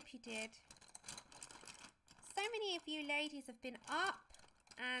 I hope you did. So many of you ladies have been up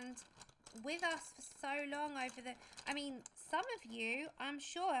and with us for so long some of you, I'm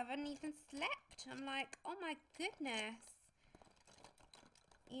sure, haven't even slept. I'm like, oh my goodness.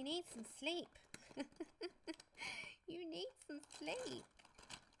 You need some sleep. You need some sleep.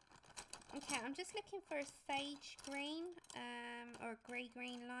 Okay, I'm just looking for a sage green or a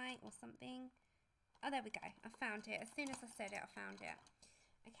grey-green light or something. Oh, there we go. I found it. As soon as I said it, I found it.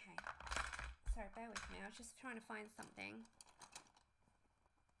 Okay. Sorry, bear with me. I was just trying to find something.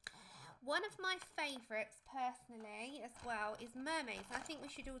 One of my favourites, personally, as well, is mermaids. I think we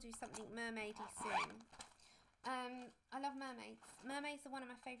should all do something mermaidy soon. I love mermaids. Mermaids are one of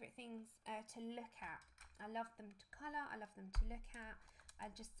my favourite things to look at. I love them to colour. I love them to look at. I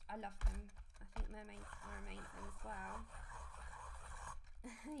love them. I think mermaids are amazing as well.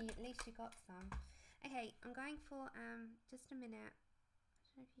 At least you got some. Okay, I'm going for just a minute.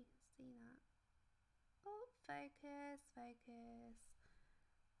 I don't know if you can see that. Oh, focus. There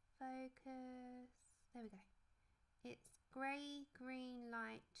we go. It's grey, green,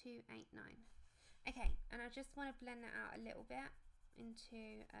 light 289. Okay, and I just want to blend that out a little bit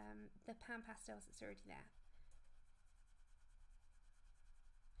into the pan pastels that's already there.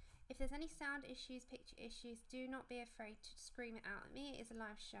 If there's any sound issues, picture issues, do not be afraid to scream it out at me. It is a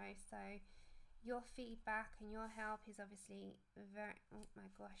live show, so your feedback and your help is obviously very... Oh my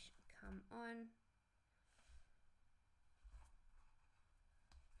gosh, come on.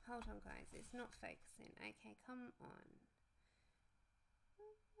 Hold on, guys, it's not focusing. Okay, come on.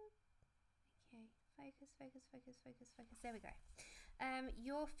 Okay, focus. There we go.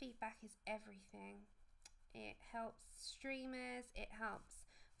 Your feedback is everything. It helps streamers, it helps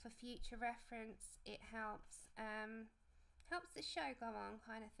for future reference, it helps the show go on,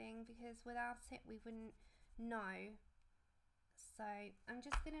 kind of thing, because without it we wouldn't know. So I'm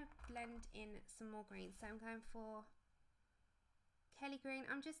just gonna blend in some more greens. So I'm going for Kelly green.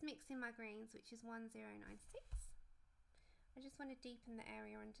 I'm just mixing my greens, which is 1096. I just want to deepen the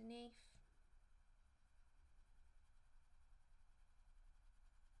area underneath.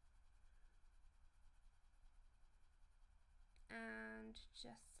 And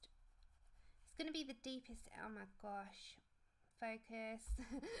just, it's going to be the deepest. Oh my gosh, focus.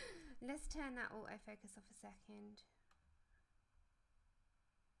 Let's turn that autofocus off a second.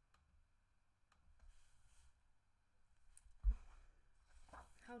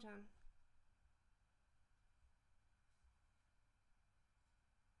 Hold on.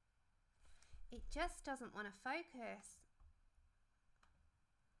 It just doesn't want to focus.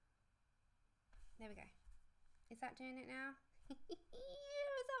 There we go. Is that doing it now? It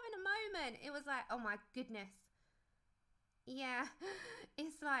was having a moment. It was like, oh my goodness. Yeah,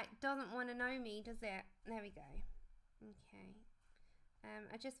 it's like, doesn't want to know me, does it? There we go. Okay.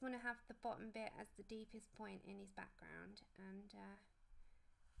 I just want to have the bottom bit as the deepest point in his background and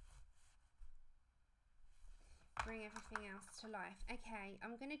bring everything else to life. Okay,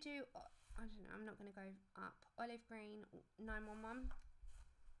 I'm going to do, I don't know, I'm not going to go up. Olive green 911.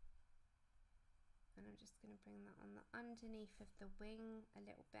 And I'm just going to bring that on the underneath of the wing a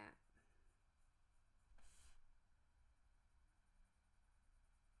little bit.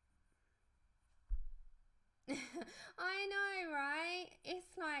 I know, right?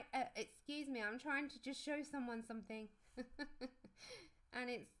 It's like, excuse me, I'm trying to just show someone something. And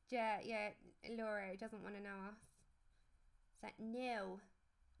it's, yeah, Laura doesn't want to know us. It's like, no,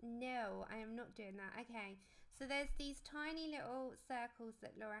 I am not doing that. Okay, so there's these tiny little circles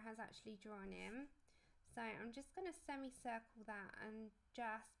that Laura has actually drawn in. So I'm just going to semicircle that and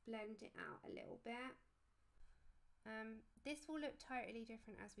just blend it out a little bit. This will look totally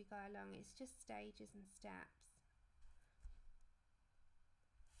different as we go along. It's just stages and steps.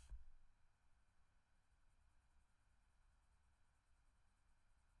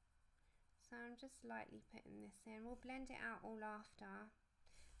 So I'm just lightly putting this in. We'll blend it out all after.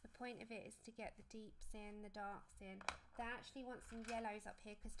 The point of it is to get the deeps in, the darks in. They actually want some yellows up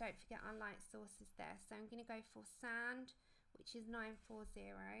here because don't forget our light source is there. So I'm going to go for sand, which is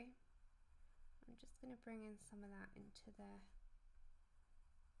 940. I'm just going to bring in some of that into the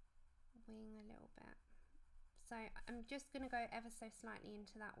wing a little bit. So I'm just going to go ever so slightly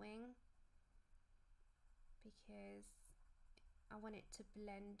into that wing because I want it to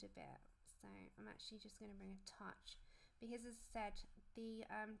blend a bit. So I'm actually just going to bring a touch because, as I said, the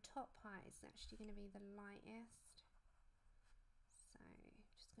top part is actually going to be the lightest. So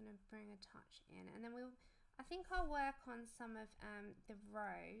just going to bring a touch in, and then I think I'll work on some of the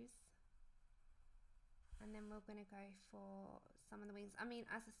rows, and then we're going to go for some of the wings. I mean,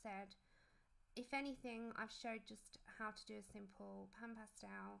 as I said, if anything, I've showed just how to do a simple pan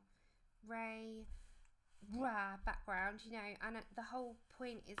pastel ray background, you know, and the whole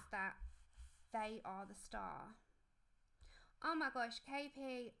point is that they are the star. Oh my gosh,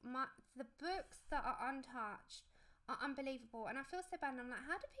 KP, the books that are untouched are unbelievable, and I feel so bad, and I'm like,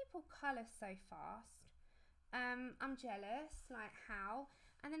 how do people colour so fast? I'm jealous, like how?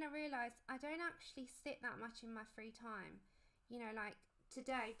 And then I realised I don't actually sit that much in my free time. You know, like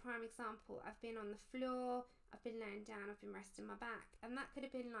today, prime example, I've been on the floor, I've been laying down, I've been resting my back, and that could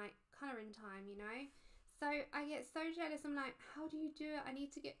have been like colouring time, you know? So I get so jealous, I'm like, how do you do it? I need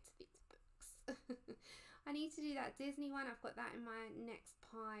to get to these books. I need to do that Disney one. I've got that in my next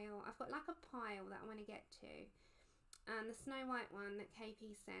pile. I've got like a pile that I want to get to. And the Snow White one that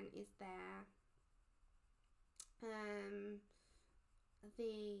KP sent is there.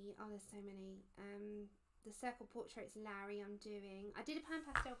 There's so many. The Circle Portraits Larry I'm doing. I did a pan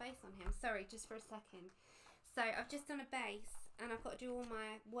pastel base on him. Sorry, just for a second. So I've just done a base and I've got to do all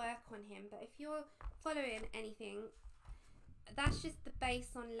my work on him. But if you're following anything, that's just the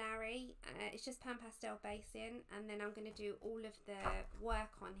base on Larry. It's just pan pastel basing, and then I'm going to do all of the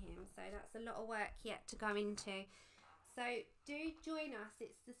work on him. So that's a lot of work yet to go into. So do join us.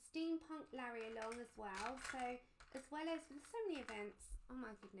 It's the Steampunk Larry along as well. So as well as there's so many events. Oh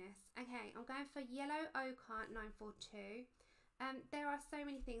my goodness. Okay, I'm going for Yellow Ochre 942. There are so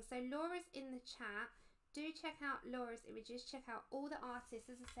many things. So Laura's in the chat. Do check out Laura's images. Check out all the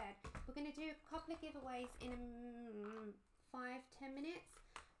artists. As I said, we're going to do a couple of giveaways in 5-10 minutes,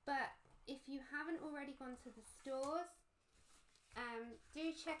 but if you haven't already gone to the stores,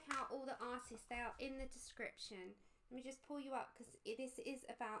 do check out all the artists. They are in the description. Let me just pull you up because this is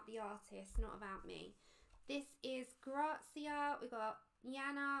about the artist, not about me. This is Grazia, we've got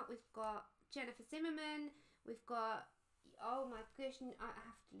Yana, we've got Jennifer Zimmerman, we've got, oh my gosh, I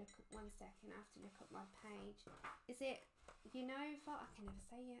have to look at, 1 second, I have to look at my page. Is it, you know, I can never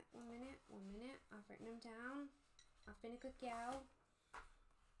say it. 1 minute, I've written them down. I've been a good girl.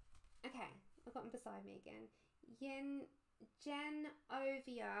 Okay, I've got them beside me again. Jen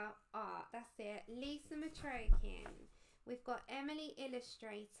Ovia Art, that's it. Lisa Matrokin. We've got Emily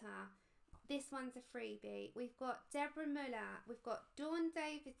Illustrator. This one's a freebie. We've got Deborah Muller. We've got Dawn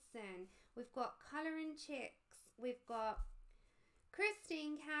Davidson. We've got Colouring Chicks. We've got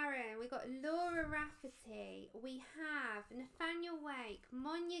Christine Karen. We've got Laura Rafferty. We have Nathaniel Wake,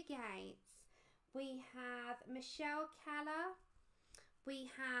 Monya Gates. We have Michelle Keller. We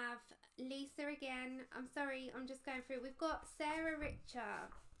have Lisa again. I'm sorry, I'm just going through. We've got Sarah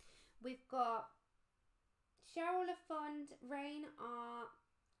Richer. We've got Cheryl LaFond, Rain Art.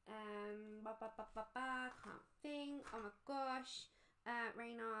 Can't think. Oh my gosh.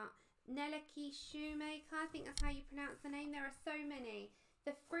 Rain Art. Nelaki Shoemaker. I think that's how you pronounce the name. There are so many.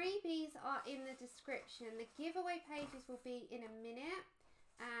 The freebies are in the description. The giveaway pages will be in a minute.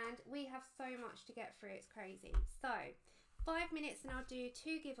 And we have so much to get through. It's crazy. So 5 minutes and I'll do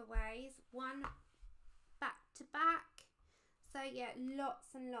 2 giveaways, 1 back to back. So yeah,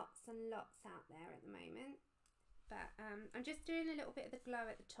 lots and lots and lots out there at the moment. but I'm just doing a little bit of the glow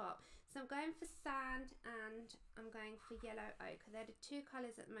at the top. So I'm going for sand and I'm going for yellow ochre. They're the two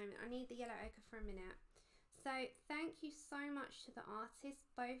colours at the moment. I need the yellow ochre for a minute. So thank you so much to the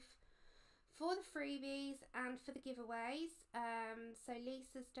artists, both for the freebies and for the giveaways. So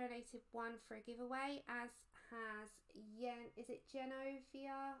Lisa's donated one for a giveaway, as has is it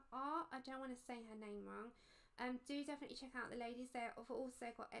Genovia Art? I don't want to say her name wrong. Do definitely check out the ladies. They've also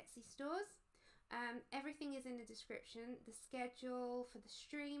got Etsy stores. Everything is in the description. The schedule for the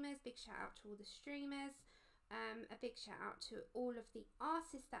streamers. Big shout out to all the streamers. A big shout out to all of the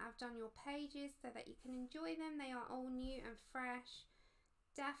artists that have done your pages so that you can enjoy them. They are all new and fresh.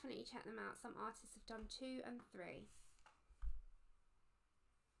 Definitely check them out. Some artists have done 2 and 3.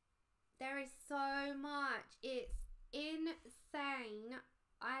 There is so much. It's insane.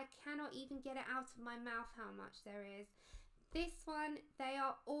 I cannot even get it out of my mouth how much there is. This one, they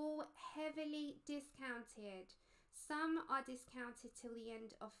are all heavily discounted. Some are discounted till the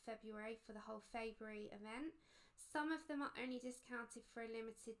end of February for the whole Faebruary event. Some of them are only discounted for a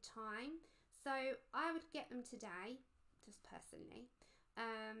limited time. So I would get them today, just personally,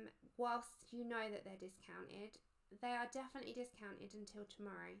 whilst you know that they're discounted. They are definitely discounted until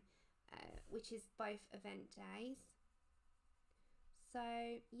tomorrow, which is both event days. So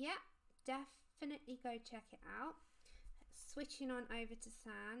yeah, definitely go check it out. Switching on over to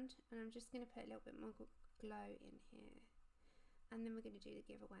sand, and I'm just going to put a little bit more glow in here, and then we're going to do the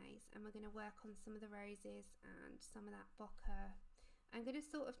giveaways, and we're going to work on some of the roses and some of that bokeh. I'm going to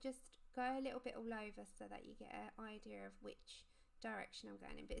sort of just go a little bit all over so that you get an idea of which direction I'm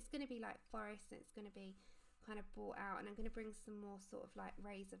going in, but it's going to be like forest, and it's going to be kind of brought out, and I'm going to bring some more sort of like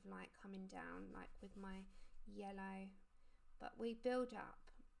rays of light coming down, like with my yellow. But we build up.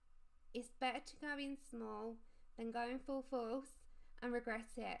 It's better to go in small than going full force and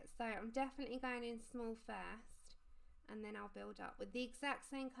regret it. So I'm definitely going in small first, and then I'll build up with the exact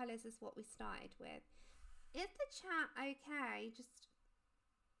same colours as what we started with. Is the chat okay?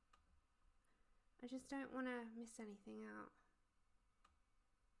 I just don't want to miss anything out.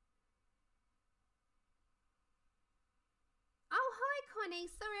 Oh, hi Connie.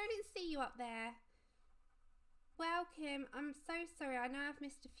 Sorry, I didn't see you up there. Welcome. I'm so sorry. I know I've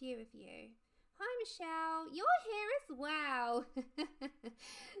missed a few of you. Hi Michelle, you're here as well.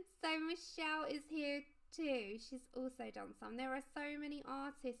 So Michelle is here too. She's also done some. There are so many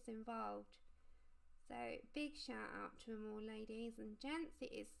artists involved. So big shout out to them all, ladies and gents.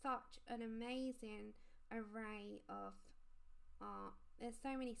 It is such an amazing array of art. There's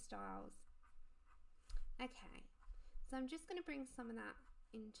so many styles. Okay, so I'm just going to bring some of that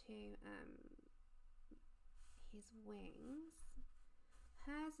into his wings.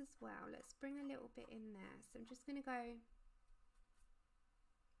 Hers as well. Let's bring a little bit in there. So I'm just going to go.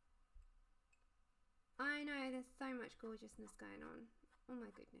 I know there's so much gorgeousness going on. Oh my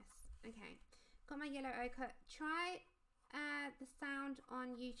goodness. Okay, got my yellow ochre. Try the sound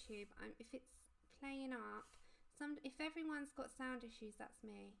on YouTube. If it's playing up, if everyone's got sound issues, that's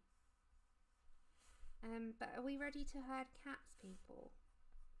me. But are we ready to herd cats, people?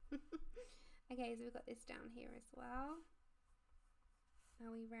 Okay, so we've got this down here as well. Are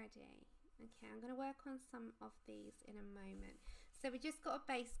we ready? Okay, I'm going to work on some of these in a moment. So we just got a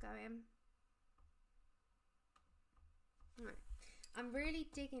base going. Right. I'm really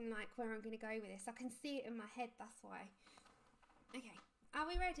digging like where I'm going to go with this. I can see it in my head, that's why. Okay, are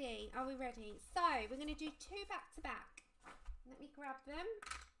we ready? Are we ready? So we're going to do 2 back to back. Let me grab them.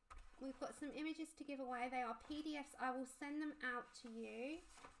 We've got some images to give away. They are PDFs. I will send them out to you.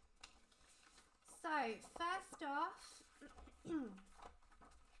 So first off,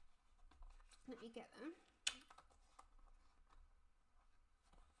 let me get them.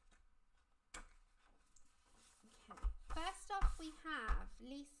 Okay. First off, we have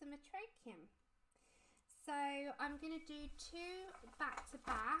Lisa Matrokin. So I'm going to do 2 back to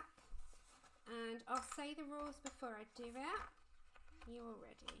back, and I'll say the rules before I do it. You all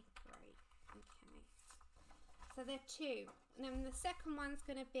ready? Great. Okay. So they're 2. And then the second one's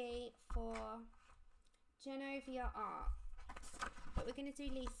going to be for Genovia Art. But we're going to do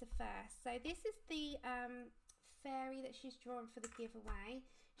Lisa first. So this is the fairy that she's drawn for the giveaway.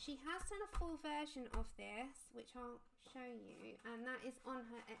 She has done a full version of this, which I'll show you. And that is on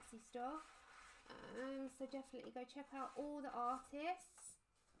her Etsy store. So definitely go check out all the artists.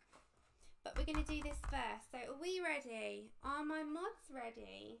 But we're going to do this first. So are we ready? Are my mods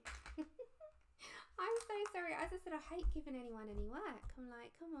ready? I'm so sorry. As I said, I hate giving anyone any work. I'm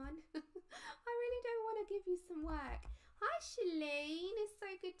like, come on. I really don't want to give you some work. Hi, Shalene. It's so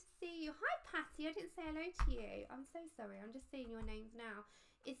good to see you. Hi, Patty. I didn't say hello to you. I'm so sorry. I'm just seeing your names now.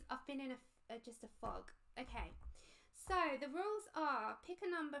 I've been in just a fog. Okay. So the rules are: pick a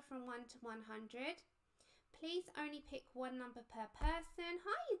number from 1 to 100. Please only pick one number per person.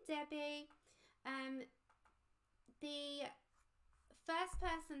 Hi, Debbie. The first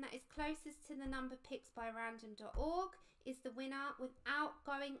person that is closest to the number picked by random.org is the winner without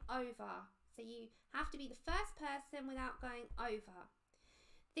going over. So you have to be the first person without going over.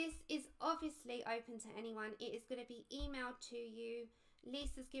 This is obviously open to anyone. It is going to be emailed to you.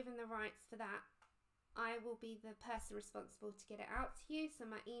 Lisa's given the rights for that. I will be the person responsible to get it out to you. So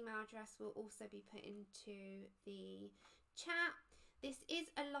my email address will also be put into the chat. This is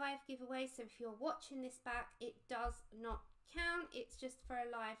a live giveaway, so if you're watching this back, it does not count. It's just for a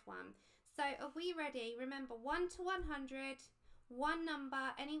live one. So are we ready? Remember, 1 to 100, one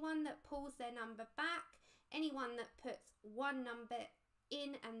number. Anyone that pulls their number back, anyone that puts one number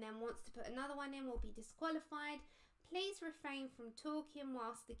in and then wants to put another one in will be disqualified. Please refrain from talking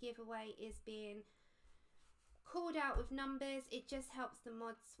whilst the giveaway is being called out with numbers. It just helps the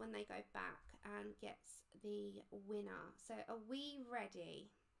mods when they go back and gets the winner. So are we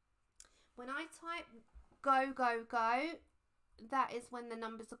ready? When I type go, go, go, that is when the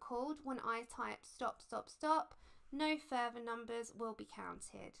numbers are called. When I type stop, stop, stop, no further numbers will be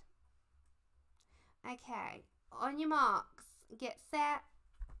counted. Okay, on your marks, get set,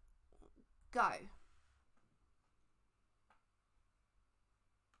 go.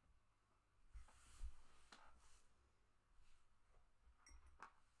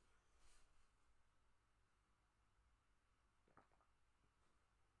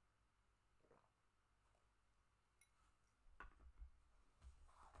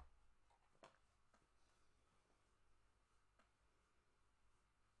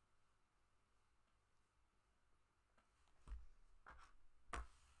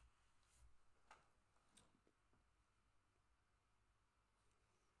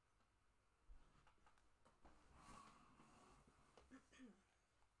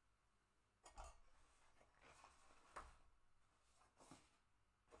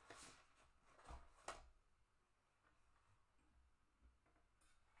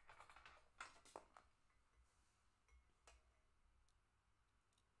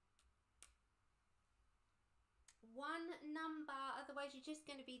 One number, otherwise you're just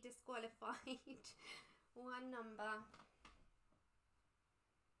going to be disqualified. One number.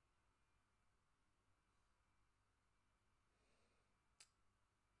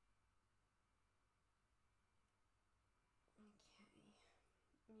 Okay,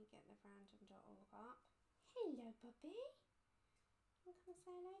 let me get the random.org up. Hello, Bobby. I'm going to say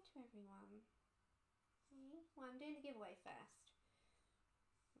hello to everyone. See? Well, I'm doing the giveaway first.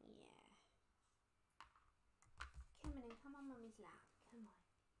 Yeah. Come on, come on Mummy's lap. Come on.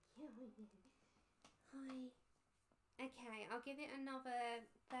 Hi. Okay, I'll give it another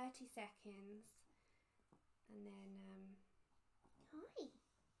 30 seconds. And then, hi.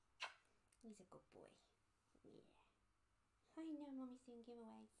 He's a good boy. Yeah. I know Mummy's doing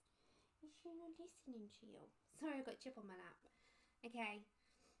giveaways. Is she not listening to you? Sorry, I got chip on my lap. Okay.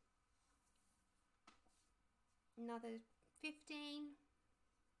 Another 15.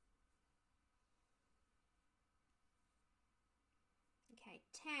 Okay,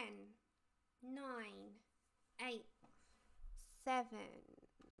 10, 9, 8, 7,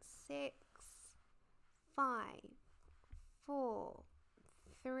 6, 5, 4,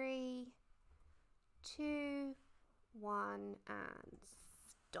 3, 2, 1, and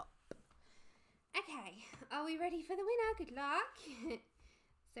stop. Okay, are we ready for the winner? Good luck.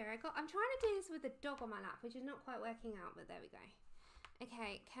 So I'm trying to do this with a dog on my lap, which is not quite working out, but there we go.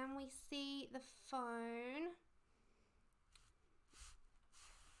 Okay, can we see the phone?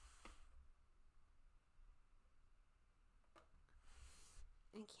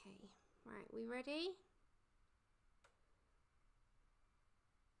 Okay, right, we ready?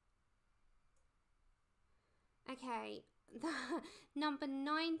 Okay, the number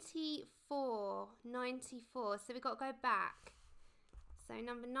 94, so we've got to go back. So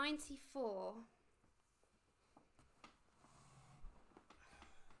number 94.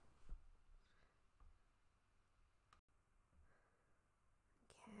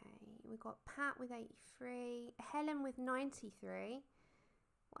 Okay, we've got Pat with 83, Helen with 93.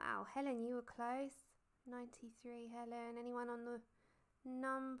 Wow, Helen, you were close. 93, Helen. Anyone on the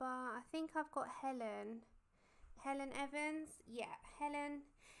number? I think I've got Helen. Helen Evans? Yeah, Helen.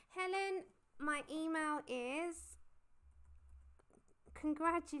 Helen, my email is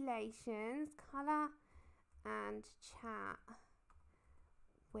congratulations, colour and chat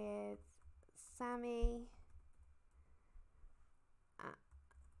with Sammie at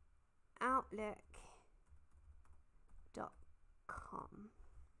outlook.com.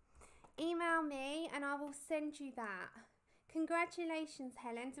 Email me and and I will send you that. Congratulations,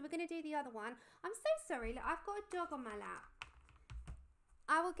 Helen. So we're going to do the other one. I'm so sorry. Look, I've got a dog on my lap.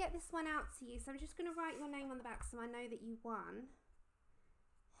 I will get this one out to you. So I'm just going to write your name on the back so I know that you won.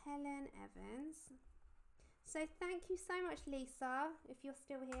 Helen Evans. So thank you so much, Lisa, if you're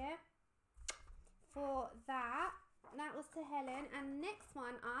still here, for that. That was to Helen. And next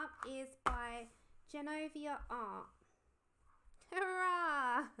one up is by Genovia Art.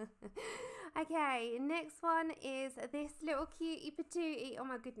 Hurrah! Okay, next one is this little cutie patootie. Oh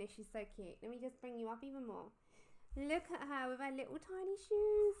my goodness, she's so cute. Let me just bring you up even more. Look at her with her little tiny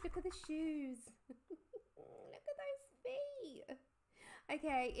shoes. Look at the shoes. Look at those feet.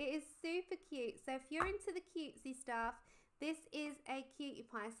 Okay, it is super cute. So if you're into the cutesy stuff, this is a cutie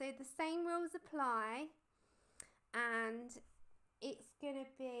pie. So the same rules apply, and it's going to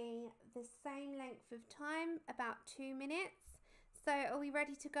be the same length of time, about 2 minutes. So are we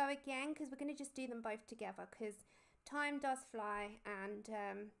ready to go again? Because we're going to just do them both together because time does fly, and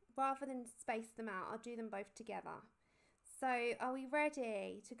rather than space them out, I'll do them both together. So are we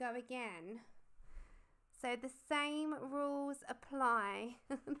ready to go again? So the same rules apply.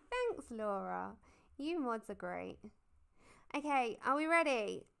 Thanks, Laura. You mods are great. Okay, are we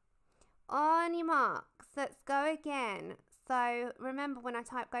ready? On your marks, let's go again. So remember, when I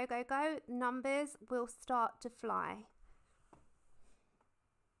type go, go, go, numbers will start to fly.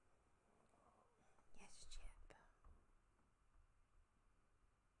 Yes, Chip.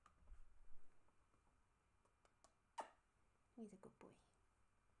 He's a good boy.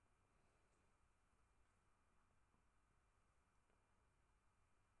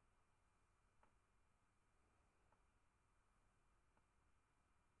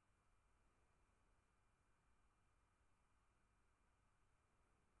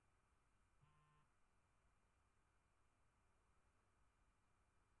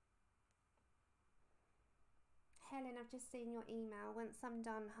 Helen, I've just seen your email. Once I'm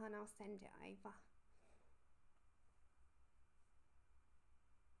done, hon, I'll send it over.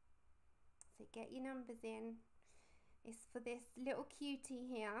 So get your numbers in. It's for this little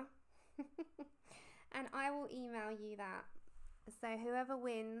cutie here. And I will email you that. So whoever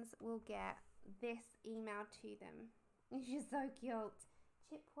wins will get this email to them. She's so cute.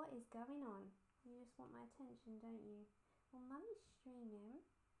 Chip, what is going on? You just want my attention, don't you? Well, Mummy's streaming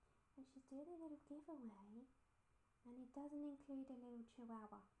and she's doing a little giveaway. And it doesn't include a little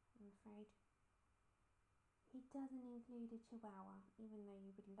chihuahua, I'm afraid. It doesn't include a chihuahua, even though you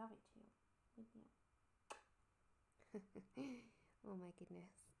would love it to, wouldn't you? Oh my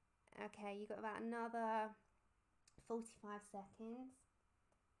goodness. Okay, you got about another 45 seconds.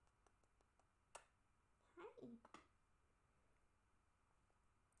 Hey.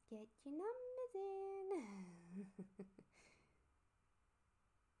 Get your numbers in.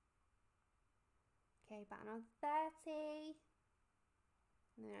 Okay, about another 30.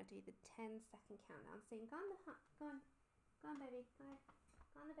 And then I'll do the 10-second countdown. So you can go on the go on, baby. Go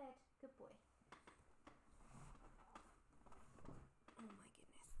on the bed. Good boy. Oh my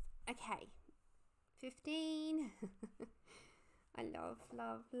goodness. Okay. 15. I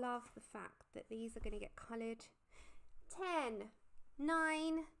love the fact that these are going to get coloured. 10,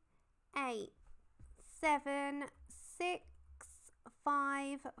 9, 8, 7, 6,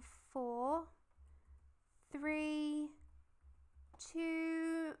 5, 4, 3,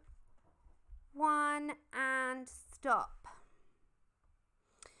 2, 1, and stop.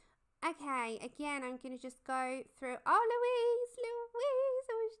 Okay, again, I'm going to just go through. Oh, Louise,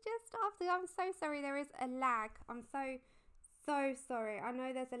 I was just after. I'm so sorry, there is a lag. I'm so sorry. I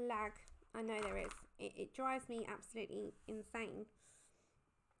know there's a lag. I know there is. It drives me absolutely insane.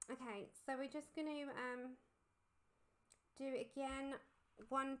 Okay, so we're just going to do it again,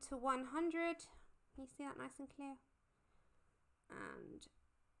 1 to 100. Can you see that nice and clear? And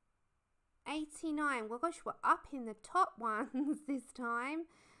 89. Well, gosh, we're up in the top ones this time.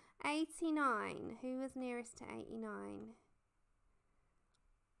 89. Who was nearest to 89?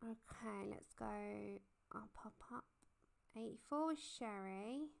 Okay, let's go. I'll pop up. 84 was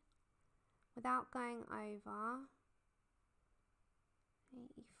Sherry. Without going over.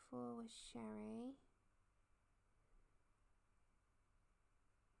 84 was Sherry.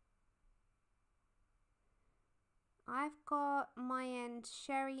 I've got my end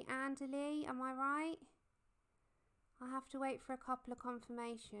Sherry and Ali, am I right? I have to wait for a couple of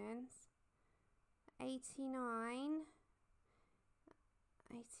confirmations. 89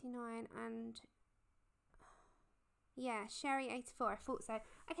 and yeah, Sherry 84, I thought so.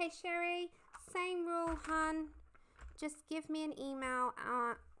 Okay, Sherry, same rule, hun. Just give me an email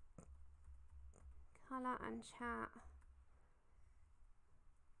at colour and chat.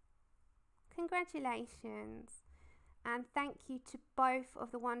 Congratulations. And thank you to both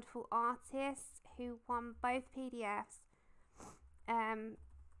of the wonderful artists who won both PDFs.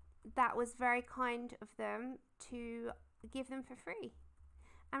 That was very kind of them to give them for free.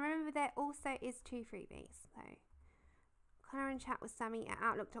 And remember, there also is 2 freebies. So, colour and chat with Sammie at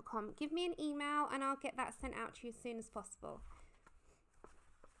outlook.com. Give me an email and I'll get that sent out to you as soon as possible.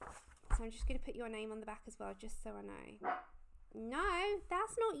 So I'm just going to put your name on the back as well, just so I know. No,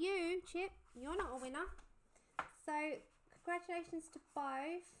 that's not you, Chip. You're not a winner. So, congratulations to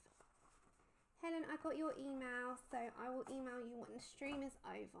both. Helen, I got your email, so I will email you when the stream is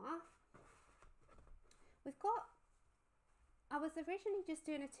over. We've got... I was originally just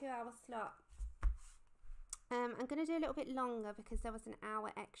doing a 2-hour slot. I'm going to do a little bit longer because there was an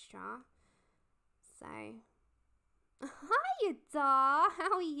hour extra. So, hiya, Dar.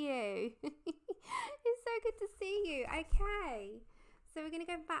 How are you? It's so good to see you. Okay, so we're going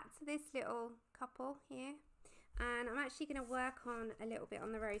to go back to this little couple here. And I'm actually going to work on a little bit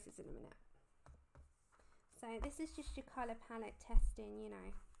on the roses in a minute. So this is just your colour palette testing, you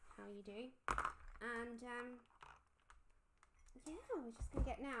know, how you do. And yeah, we're just going to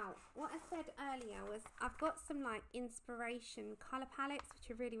get now. What I said earlier was I've got some like inspiration colour palettes, which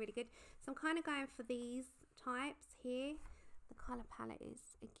are really, really good. So I'm kind of going for these types here. The colour palette is,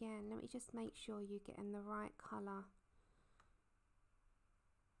 again, let me just make sure you're getting the right colour.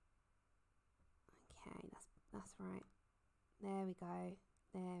 Okay, that's right. There we go.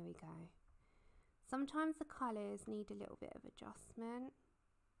 There we go. Sometimes the colours need a little bit of adjustment.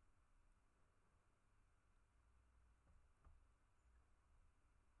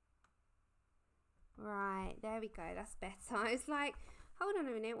 Right, there we go. That's better. I was like, hold on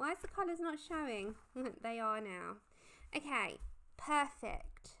a minute. Why is the colours not showing? They are now. Okay,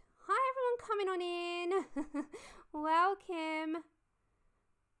 perfect. Hi, everyone coming on in. Welcome.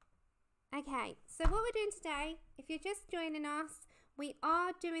 Okay, so what we're doing today, if you're just joining us, we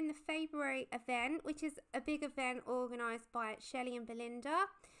are doing the Faebruary event, which is a big event organised by Shelley and Belinda.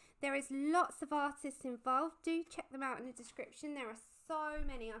 There is lots of artists involved. Do check them out in the description. There are so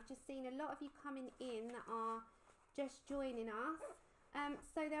many. I've just seen a lot of you coming in that are just joining us.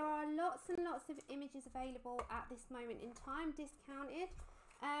 So there are lots and lots of images available at this moment in time, discounted.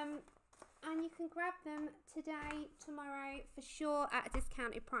 And you can grab them today, tomorrow, for sure at a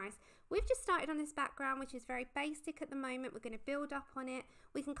discounted price. We've just started on this background, which is very basic at the moment. We're going to build up on it.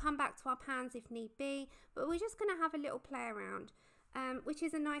 We can come back to our pans if need be, but we're just going to have a little play around, which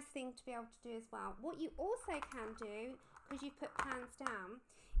is a nice thing to be able to do as well. What you also can do, because you put pans down,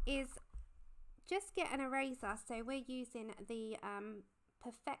 is just get an eraser. So we're using the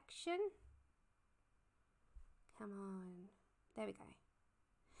Perfection. Come on. There we go.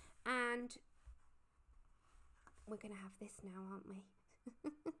 And we're going to have this now, aren't we?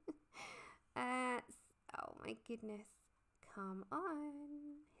 Oh my goodness. Come on.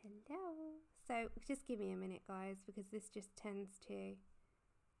 Hello. So just give me a minute, guys, because this just tends to...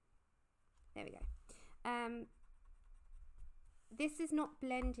 There we go. This is not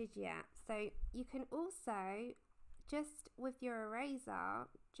blended yet. So you can also, just with your eraser,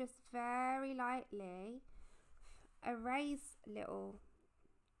 just very lightly erase little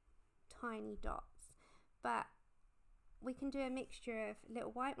tiny dots, but we can do a mixture of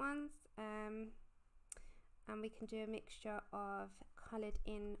little white ones and we can do a mixture of coloured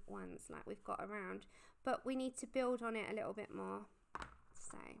in ones like we've got around, but we need to build on it a little bit more.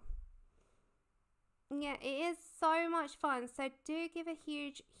 So yeah, it is so much fun. So do give a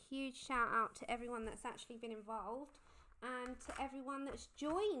huge shout out to everyone that's actually been involved and to everyone that's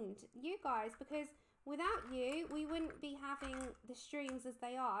joined, you guys, because without you, we wouldn't be having the streams as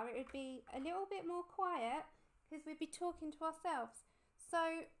they are. It would be a little bit more quiet because we'd be talking to ourselves. So,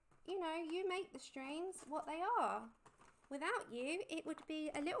 you know, you make the streams what they are. Without you, it would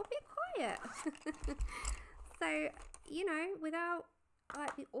be a little bit quiet. So, you know, without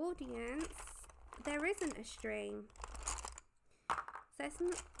like the audience, there isn't a stream. So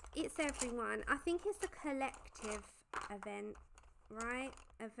it's everyone. I think it's a collective event, right?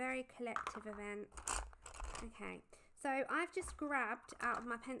 A very collective event. Okay, so I've just grabbed out of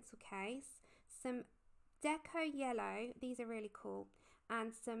my pencil case some Deco Yellow. These are really cool.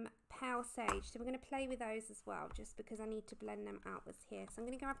 And some Pale Sage. So we're going to play with those as well, just because I need to blend them outwards here. So I'm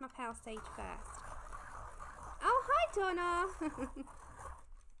going to grab my Pale Sage first. Oh, hi, Donna.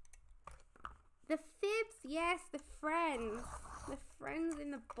 The fibs, yes, the friends. The friends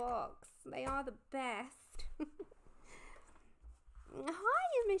in the box. They are the best.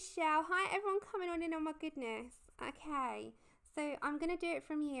 Hi, Michelle. Hi, everyone coming on in. Oh, my goodness. Okay, so I'm going to do it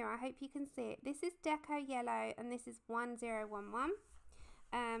from here. I hope you can see it. This is Deco Yellow, and this is 1011.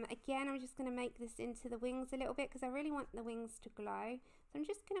 Again, I'm just going to make this into the wings a little bit because I really want the wings to glow. So I'm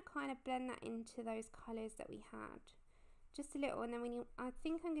just going to kind of blend that into those colours that we had. Just a little, and then I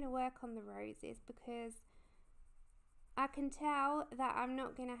think I'm going to work on the roses because I can tell that I'm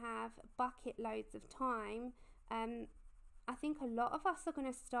not going to have bucket loads of time. I think a lot of us are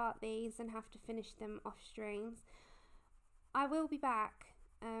going to start these and have to finish them off streams. I will be back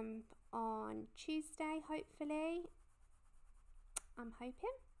on Tuesday, hopefully. I'm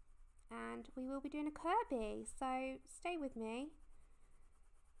hoping. And we will be doing a Kirby, so stay with me.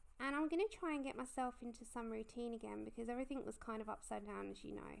 And I'm going to try and get myself into some routine again because everything was kind of upside down, as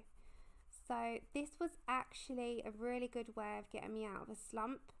you know. So this was actually a really good way of getting me out of a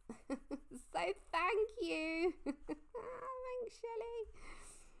slump. So thank you. Thanks, Shelley.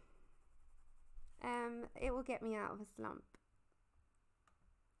 It will get me out of a slump.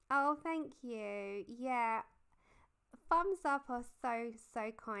 Oh, thank you. Yeah. Thumbs up are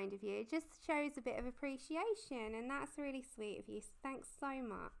so kind of you. It just shows a bit of appreciation, and that's really sweet of you. Thanks so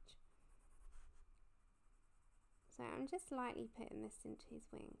much. So I'm just lightly putting this into his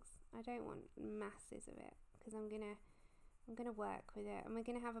wings. I don't want masses of it because I'm gonna work with it, and we're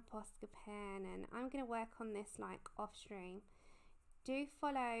gonna have a Posca pen, and I'm gonna work on this like off stream. Do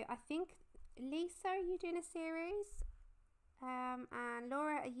follow. I think Lisa, are you doing a series? And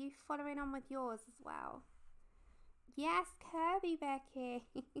Laura, are you following on with yours as well? Yes, Kirby, Becky.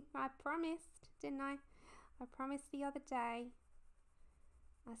 I promised, didn't I? I promised the other day.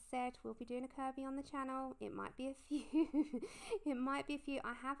 I said we'll be doing a Kirby on the channel. It might be a few. It might be a few.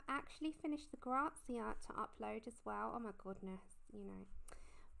 I have actually finished the Grazia to upload as well. Oh my goodness, you know.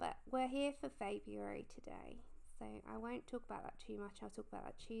 But we're here for February today, so I won't talk about that too much. I'll talk about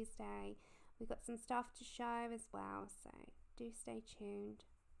that Tuesday. We've got some stuff to show as well, so do stay tuned.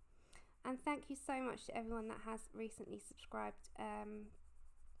 And thank you so much to everyone that has recently subscribed.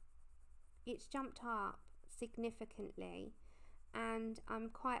 It's jumped up significantly and I'm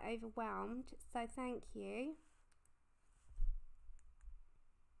quite overwhelmed, so thank you.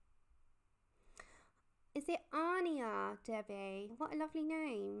 Is it Anya, Debbie? What a lovely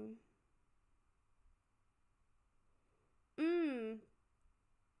name.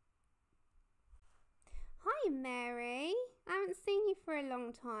 Hi, Mary. I haven't seen you for a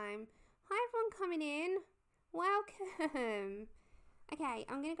long time. Hi, everyone coming in. Welcome. Okay,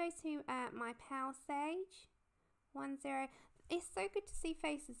 I'm going to go to my Pal Sage 10. It's so good to see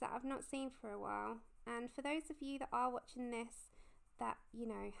faces that I've not seen for a while. And for those of you that are watching this that, you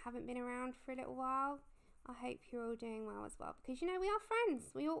know, haven't been around for a little while, I hope you're all doing well as well. Because, you know, we are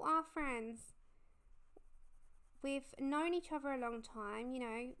friends. We all are friends. We've known each other a long time. You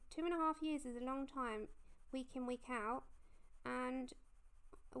know, 2.5 years is a long time, week in, week out. And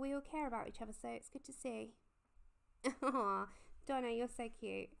we all care about each other, so it's good to see. Aw, Donna, you're so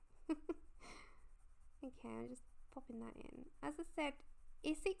cute. Okay, I'm just popping that in. As I said,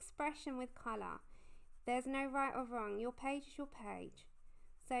 it's expression with colour. There's no right or wrong. Your page is your page.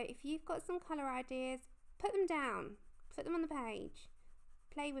 So if you've got some colour ideas, put them down. Put them on the page.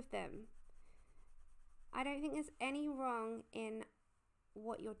 Play with them. I don't think there's any wrong in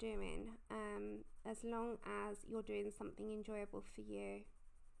what you're doing, as long as you're doing something enjoyable for you.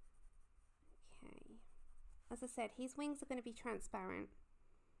 Okay. As I said, his wings are going to be transparent.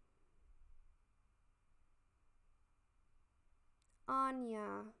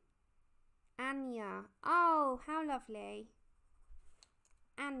 Anya. Oh, how lovely.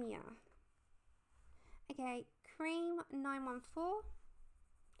 Anya. Okay, cream 914.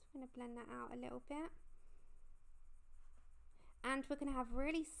 Just going to blend that out a little bit. And we're going to have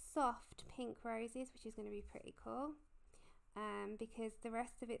really soft pink roses, which is going to be pretty cool. Because the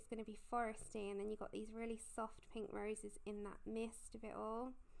rest of it's going to be foresty, and then you've got these really soft pink roses in that mist of it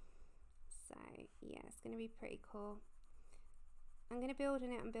all. So yeah, it's going to be pretty cool. I'm going to build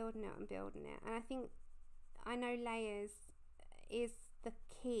on it and building it and building it, and I think I know layers is the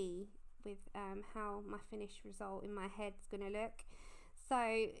key with how my finished result in my head's going to look.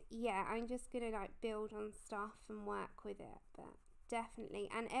 So yeah, I'm just going to like build on stuff and work with it, but definitely.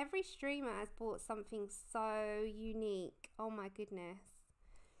 And every streamer has bought something so unique. Oh my goodness.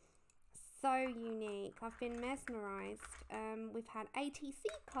 So unique. I've been mesmerized. We've had ATC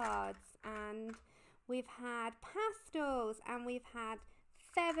cards, and we've had pastels, and we've had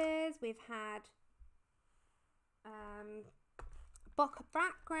feathers, we've had bokeh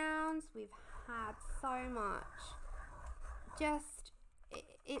backgrounds, we've had so much. Just,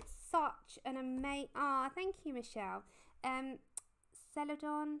 it's such an amazing, thank you, Michelle.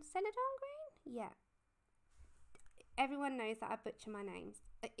 Celadon green? Yeah. Everyone knows that I butcher my names.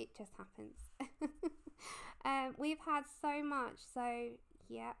 It just happens. We've had so much, so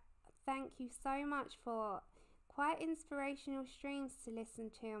Yeah, thank you so much for quite inspirational streams to listen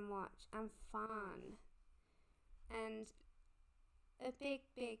to and watch, and fun. And a big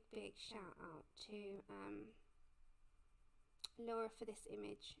shout out to Laura for this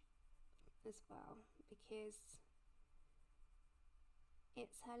image as well, because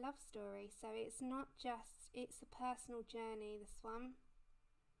it's her love story, so it's not just, it's a personal journey, this one.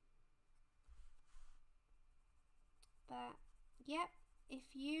 But yep,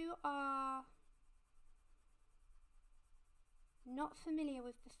 if you are not familiar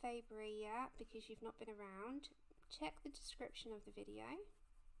with the Faebruary yet because you've not been around, check the description of the video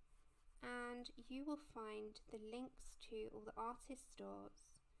and you will find the links to all the artist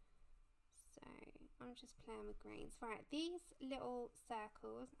stores. So I'm just playing with greens. Right, these little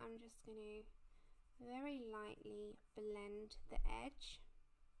circles, I'm just going to very lightly blend the edge.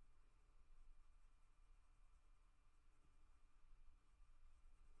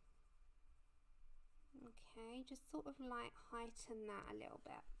 Okay, just sort of like heighten that a little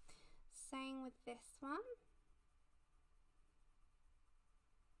bit. Same with this one.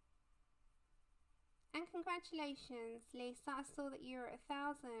 And congratulations, Lisa, I saw that you were at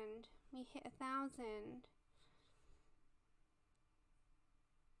 1,000. We hit 1,000.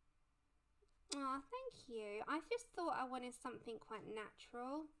 Oh, thank you. I just thought I wanted something quite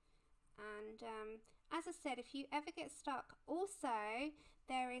natural. And as I said, if you ever get stuck, also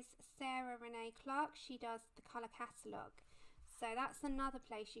there is Sarah Renee Clark. She does the colour catalogue. So that's another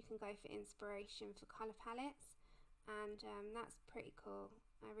place you can go for inspiration for colour palettes. And that's pretty cool.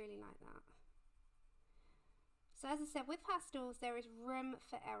 I really like that. So as I said, with pastels, there is room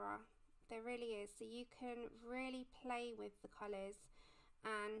for error. There really is. So you can really play with the colours,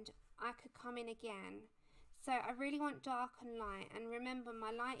 and I could come in again. So I really want dark and light, and remember my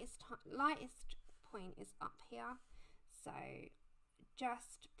lightest point is up here. So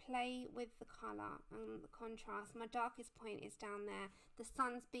just play with the colour and the contrast. My darkest point is down there. The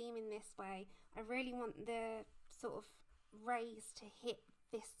sun's beaming this way. I really want the sort of rays to hit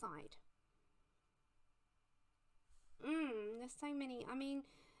this side. There's so many. I mean,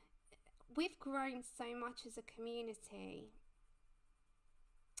 we've grown so much as a community.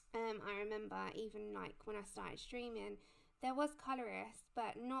 I remember even like when I started streaming, there was colorists,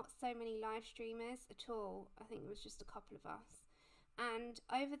 but not so many live streamers at all. I think it was just a couple of us. And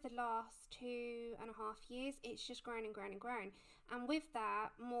over the last 2.5 years, it's just grown and grown and grown. And with that,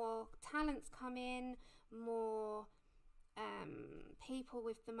 more talents come in, more people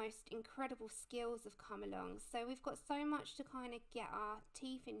with the most incredible skills have come along. So we've got so much to kind of get our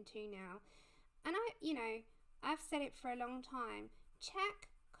teeth into now. And I've said it for a long time. Check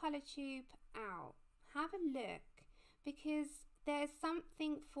ColourTube out. Have a look, because there's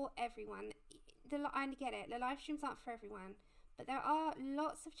something for everyone. I get it. The live streams aren't for everyone, but there are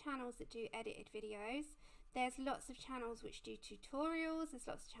lots of channels that do edited videos. There's lots of channels which do tutorials. There's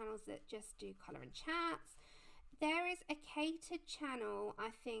lots of channels that just do colour and chats. There is a catered channel, I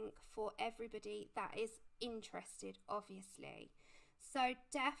think, for everybody that is interested, obviously. So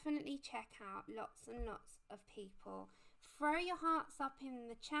definitely check out lots and lots of people. Throw your hearts up in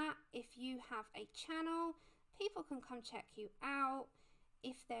the chat if you have a channel. People can come check you out.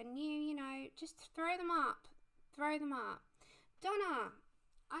 If they're new, just throw them up. Throw them up. Donna,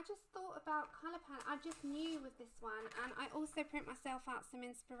 I just thought about colour palette. I just knew with this one, and I also print myself out some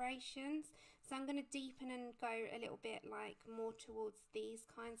inspirations. So I'm going to deepen and go a little bit like more towards these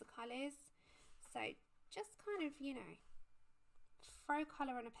kinds of colours. So just kind of, throw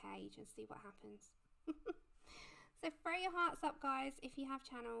colour on a page and see what happens. So throw your hearts up, guys, if you have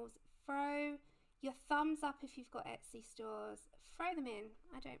channels. Throw your thumbs up if you've got Etsy stores. Throw them in.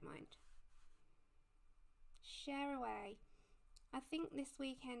 I don't mind. Share away. I think this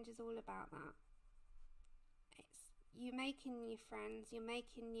weekend is all about that. It's you making new friends, you're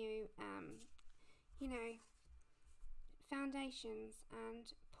making new, foundations, and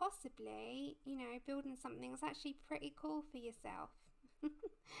possibly, building something that's actually pretty cool for yourself. Throw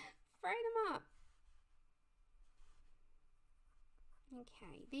them up.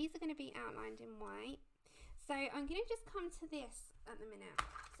 Okay, these are going to be outlined in white. So I'm going to just come to this at the minute.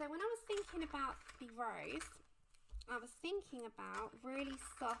 So when I was thinking about the rose, I was thinking about really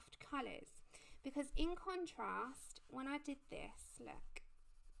soft colours, because in contrast, when I did this, look,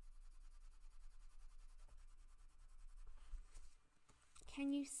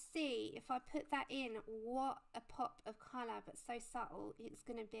 can you see if I put that in, what a pop of colour, but so subtle it's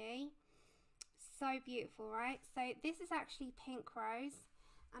going to be? So beautiful, right? So this is actually pink rose,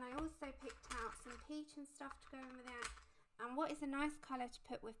 and I also picked out some peach and stuff to go in with it. And what is a nice colour to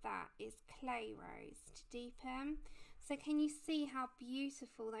put with that is clay rose to deepen. So can you see how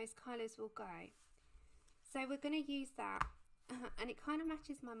beautiful those colours will go? So we're going to use that, and it kind of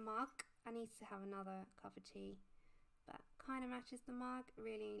matches my mug. I need to have another cup of tea, but kind of matches the mug.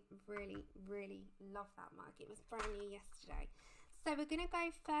 Really, really, really love that mug. It was brand new yesterday. So we're going to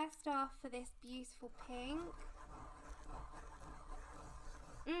go first off for this beautiful pink.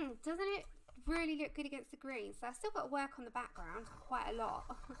 Doesn't it really look good against the green? So I've still got to work on the background quite a lot.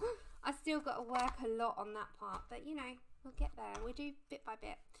 I've still got to work a lot on that part, but you know, we'll get there. We'll do bit by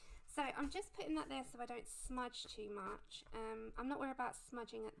bit. So I'm just putting that there so I don't smudge too much. I'm not worried about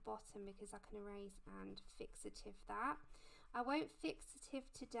smudging at the bottom because I can erase and fixative that. I won't fixative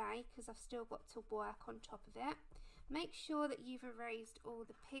today because I've still got to work on top of it. Make sure that you've erased all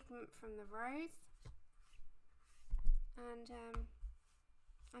the pigment from the rose. And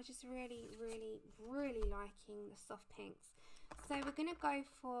I just really, really, really liking the soft pinks. So we're going to go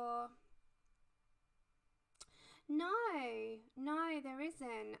for... No, there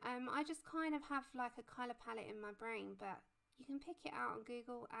isn't. I just kind of have like a colour palette in my brain, but you can pick it out on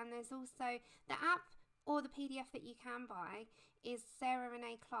Google, and there's also the app or the PDF that you can buy is Sarah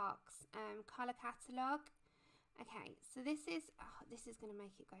Renee Clark's colour catalogue. Okay, so this is going to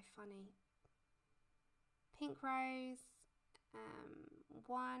make it go funny. Pink Rose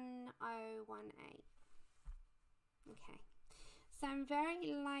 1018. Okay. So I'm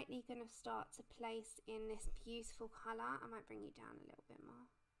very lightly going to start to place in this beautiful colour. I might bring you down a little bit more.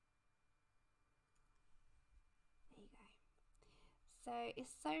 There you go. So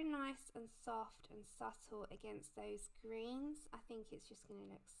it's so nice and soft and subtle against those greens. I think it's just going to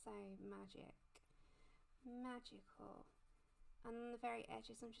look so magical. And on the very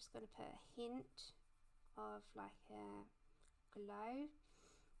edges I'm just going to put a hint of like a glow.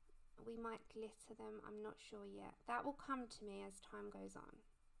 We might glitter them, I'm not sure yet. That will come to me as time goes on.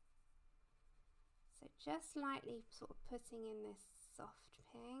 So just lightly sort of putting in this soft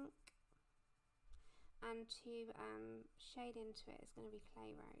pink. And to shade into it is going to be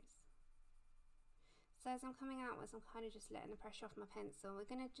Clay Rose. So as I'm coming outwards, I'm kind of just letting the pressure off my pencil. We're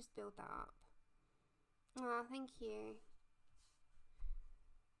going to just build that up. Oh, thank you.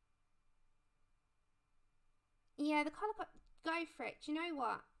 Yeah, the colour, go for it. Do you know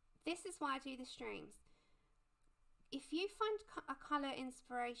what? This is why I do the streams. If you find a colour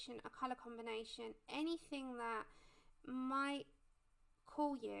inspiration, a colour combination, anything that might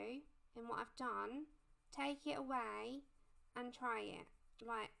call you in what I've done, take it away and try it.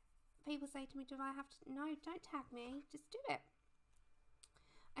 Like, people say to me, do I have to? No, don't tag me, just do it.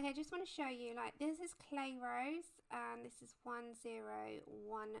 Okay, just want to show you, like, this is Clay Rose and this is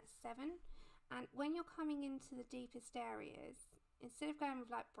 1017. And when you're coming into the deepest areas, instead of going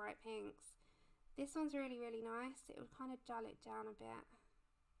with like bright pinks, this one's really, really nice. It would kind of dull it down a bit.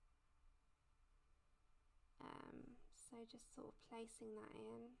 So just sort of placing that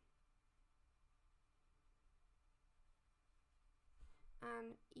in.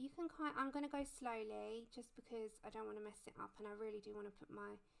 And you can I'm going to go slowly just because I don't want to mess it up, and I really do want to put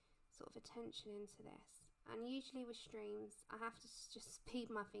my sort of attention into this. And usually with streams, I have to just speed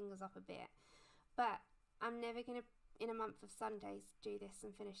my fingers up a bit. But I'm never going to, in a month of Sundays, do this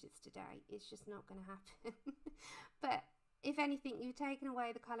and finish this today. It's just not going to happen. But if anything, you've taken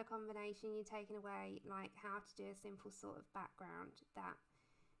away the colour combination, you've taken away like how to do a simple sort of background that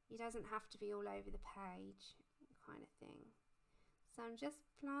it doesn't have to be all over the page kind of thing. So I'm just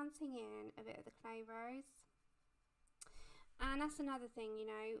planting in a bit of the Clay Rose. And that's another thing, you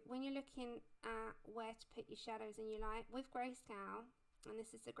know, when you're looking at where to put your shadows in your light, with grayscale, and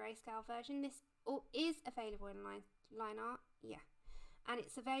this is the grayscale version, this is available in line art, yeah. And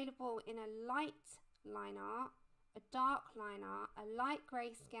it's available in a light line art, a dark line art, a light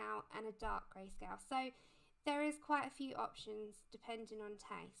grayscale, and a dark grayscale. So there is quite a few options depending on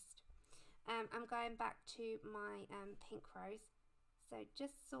taste. I'm going back to my pink rose. So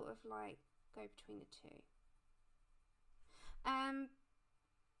just sort of like go between the two.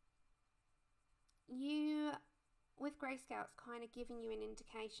 With grayscale, it's kind of giving you an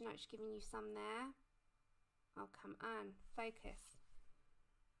indication, actually giving you some there. Oh, come on, focus.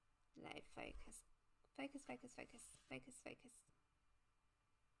 Let it focus. Focus, focus, focus, focus, focus.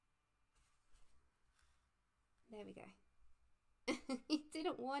 There we go. He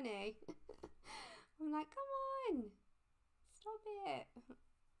didn't want to. I'm like, come on, stop it.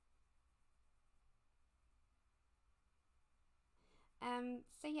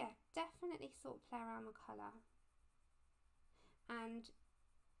 So yeah, definitely sort of play around with colour. And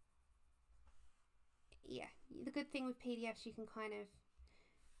yeah, the good thing with PDFs, you can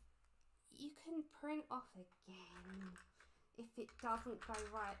print off again. if it doesn't go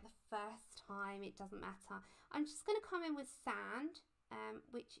right the first time, it doesn't matter. I'm just going to come in with sand,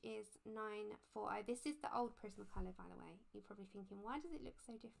 which is 940. This is the old Prismacolor, by the way. You're probably thinking, why does it look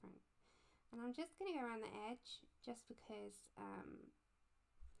so different? And I'm just going to go around the edge just because,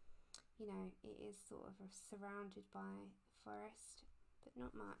 you know, it is sort of surrounded by forest, but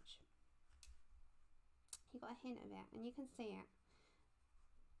not much. You got a hint of it, and you can see it.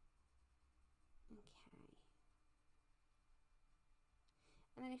 Okay.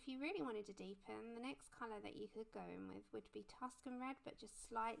 And then if you really wanted to deepen, the next colour that you could go in with would be Tuscan Red, but just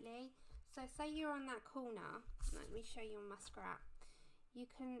slightly. So say you're on that corner, let me show you on my scrap. You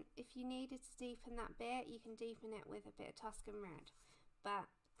can, if you needed to deepen that bit, you can deepen it with a bit of Tuscan Red, but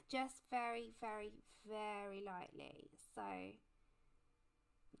just very, very, very lightly. So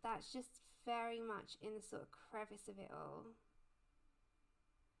that's just very much in the sort of crevice of it all.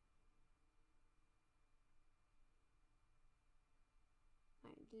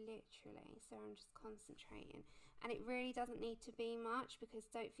 Like literally, so I'm just concentrating, and it really doesn't need to be much because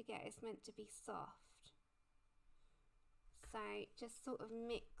don't forget it's meant to be soft. So just sort of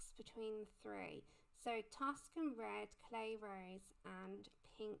mix between the three. So Tuscan Red, Clay Rose and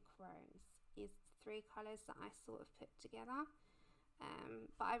Pink Rose is the three colours that I sort of put together.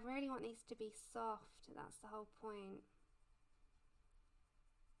 But I really want these to be soft, that's the whole point.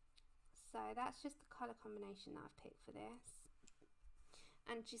 So that's just the colour combination that I've picked for this.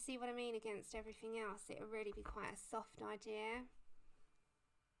 And do you see what I mean? Against everything else, it'll really be quite a soft idea.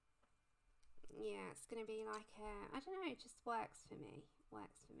 Yeah, it's going to be like a, I don't know, it just works for me.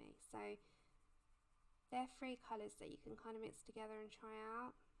 Works for me. So they're three colours that you can kind of mix together and try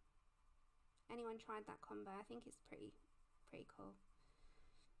out. Anyone tried that combo? I think it's pretty cool.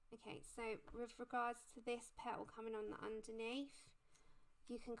 Okay, so with regards to this petal coming on the underneath,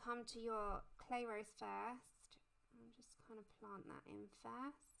 you can come to your Clay Rose first. I'll just kind of plant that in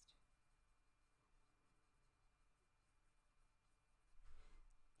first.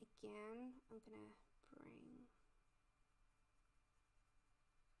 Again, I'm going to bring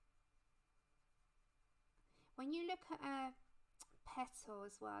when you look at a petal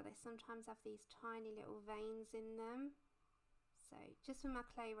as well, they sometimes have these tiny little veins in them. So just with my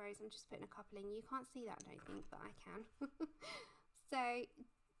Clay Rose, I'm just putting a couple in. You can't see that, I don't think, but I can. So,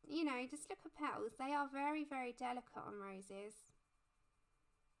 you know, just look at petals. They are very, very delicate on roses.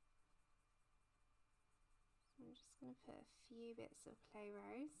 So I'm just going to put a few bits of Clay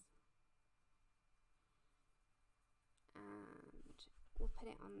Rose. And we'll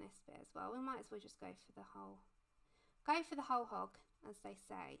put it on this bit as well. We might as well just go for the whole hog, as they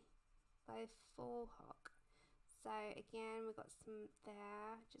say. Go full hog. So again, we've got some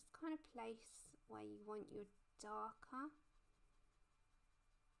there. Just kind of place where you want your darker.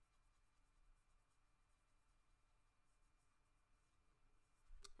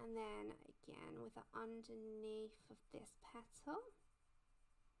 And then again with the underneath of this petal.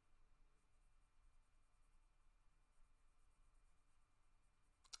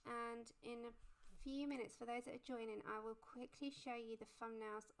 And in a few minutes, for those that are joining, I will quickly show you the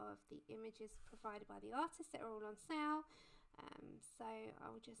thumbnails of the images provided by the artists that are all on sale. So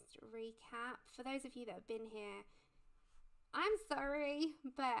I'll just recap. For those of you that have been here, I'm sorry,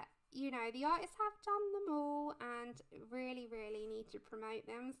 but you know, the artists have done them all and really, really need to promote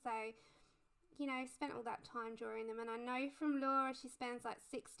them. So, you know, spent all that time drawing them, and I know from Laura she spends like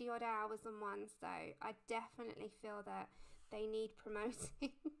 60 odd hours on one, so I definitely feel that they need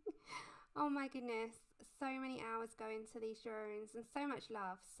promoting. Oh my goodness, so many hours go into these drawings and so much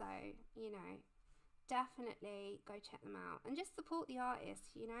love. So, you know, definitely go check them out and just support the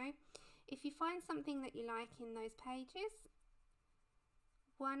artists. You know, if you find something that you like in those pages,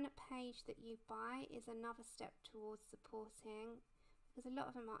 one page that you buy is another step towards supporting, because a lot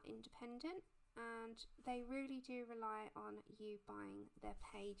of them are independent and they really do rely on you buying their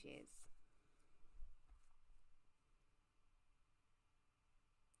pages.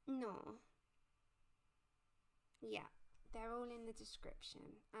 No. Yeah, they're all in the description,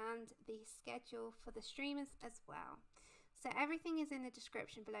 and the schedule for the streamers as well. So everything is in the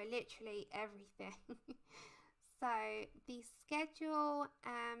description below, literally everything. So the schedule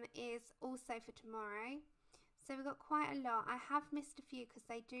is also for tomorrow. So we've got quite a lot. I have missed a few because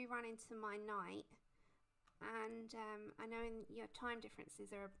they do run into my night. And I know in your time differences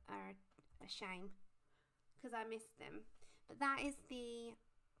are a shame because I missed them. But that is the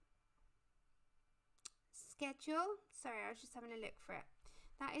schedule. Sorry, I was just having a look for it.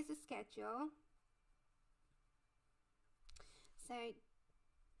 That is the schedule. So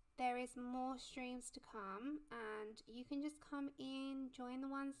there is more streams to come, and you can just come in, join the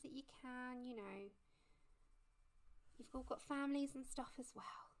ones that you can, you know. You've all got families and stuff as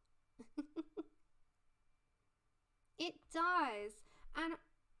well. It does. And,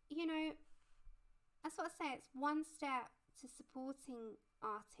 you know, that's what I say. It's one step to supporting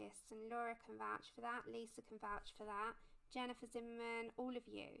artists, and Laura can vouch for that. Lisa can vouch for that. Jennifer Zimmerman, all of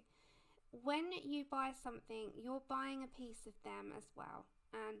you. When you buy something, you're buying a piece of them as well.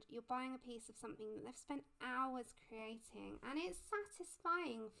 And you're buying a piece of something that they've spent hours creating. And it's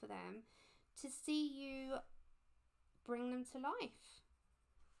satisfying for them to see you bring them to life.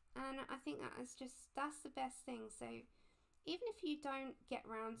 And I think that's the best thing. So even if you don't get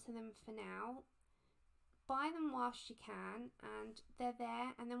round to them for now, buy them whilst you can, and they're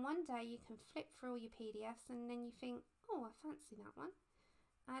there, and then one day you can flip through all your PDFs and then you think, oh, I fancy that one,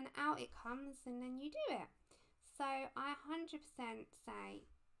 and out it comes, and then you do it. So I 100% say,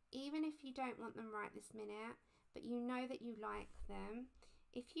 even if you don't want them right this minute, but you know that you like them,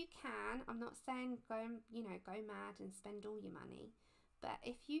 if you can, I'm not saying go mad and spend all your money, but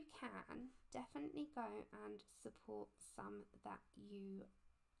if you can, definitely go and support some that you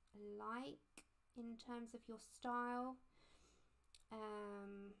like in terms of your style.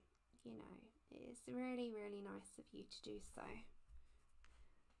 You know, it's really, really nice of you to do so.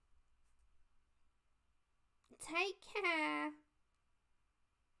 Take care.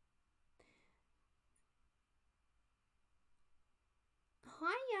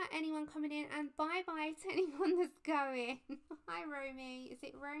 Hiya, anyone coming in, and bye bye to anyone that's going. Hi Romy, is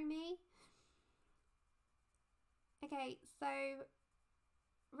it Romy? Okay, so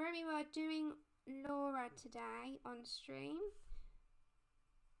Romy, we're doing Laura today on stream,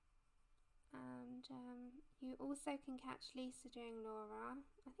 and you also can catch Lisa doing Laura.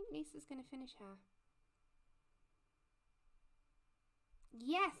 I think Lisa's going to finish her.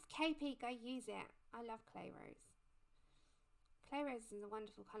 Yes, KP, go use it. I love Clay Rose. Clay Rose is a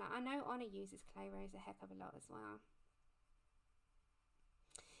wonderful colour. I know Honor uses Clay Rose a heck of a lot as well.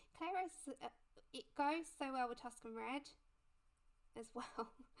 Clay Rose, it goes so well with Tuscan Red as well.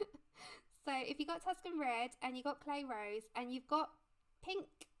 So if you got Tuscan Red and you got Clay Rose and you've got pink,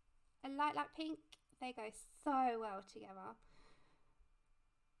 a light pink, they go so well together.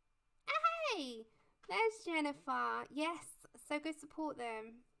 Hey, there's Jennifer. Yes, so go support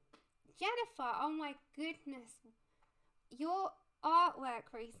them. Jennifer, oh my goodness, your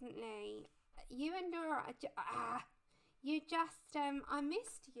artwork recently, you and Laura, you just, I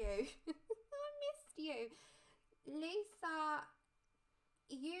missed you. I missed you. Lisa,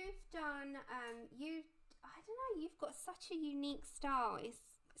 you've done, I don't know, you've got such a unique style. It's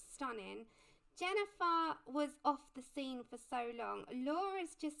stunning. Jennifer was off the scene for so long.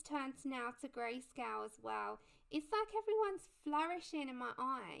 Laura's just turned now to grayscale as well. It's like everyone's flourishing in my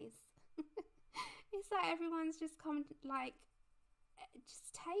eyes. It's like everyone's just come, like,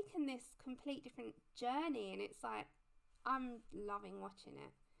 just taken this complete different journey, and it's like, I'm loving watching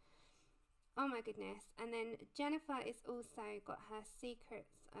it. Oh my goodness. And then Jennifer is also got her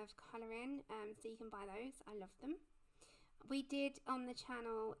secrets of colouring, so you can buy those. I love them. We did on the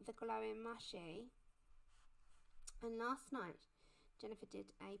channel the glowing mushy, and last night Jennifer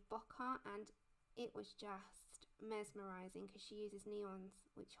did a bokeh, and it was just mesmerising because she uses neons,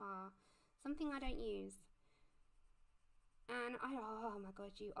 which are something I don't use. And oh my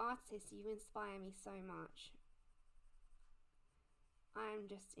god, you artists, you inspire me so much. I'm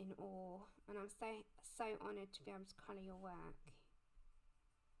just in awe, and I'm so honoured to be able to colour your work.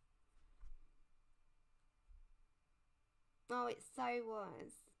 Oh, it so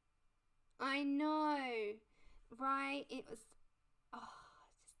was. I know, right? It was, oh,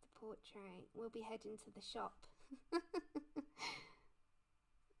 just the portrait. We'll be heading to the shop.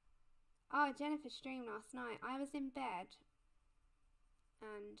 Oh, Jennifer streamed last night. I was in bed,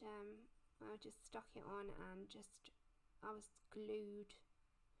 and I just stuck it on, and just, I was glued.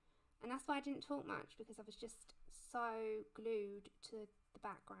 And that's why I didn't talk much, because I was just so glued to the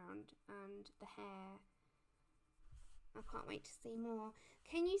background and the hair. I can't wait to see more.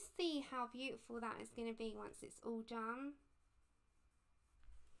 Can you see how beautiful that is going to be once it's all done?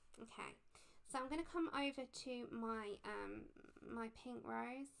 Okay, so I'm going to come over to my my pink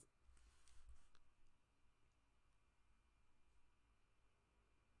rose.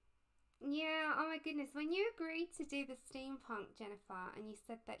 Yeah, oh my goodness, when you agreed to do the steampunk, Jennifer, and you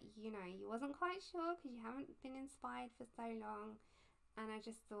said that, you know, you wasn't quite sure because you haven't been inspired for so long, and I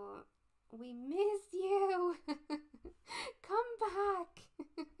just thought, we miss you. Come back.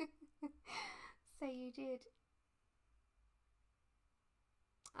 So you did.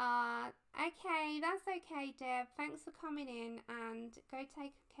 Okay, that's okay, Deb. Thanks for coming in, and go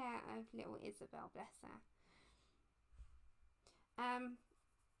take care of little Isabel, bless her.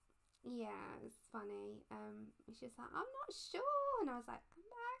 Yeah, it was funny. She's like, I'm not sure, and I was like, come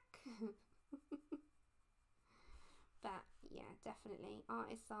back. But yeah, definitely,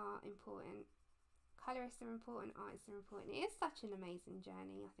 artists are important. Colorists are important, artists are important. It is such an amazing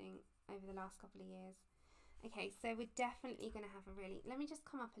journey, I think, over the last couple of years. Okay, so we're definitely going to have a really... Let me just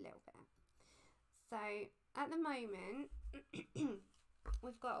come up a little bit. So, at the moment,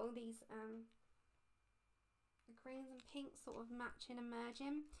 we've got all these greens and pinks sort of matching and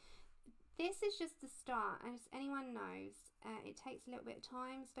merging. This is just the start, and as anyone knows, it takes a little bit of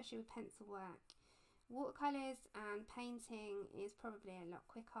time, especially with pencil work. Watercolours and painting is probably a lot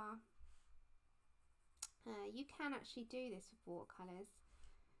quicker. You can actually do this with watercolours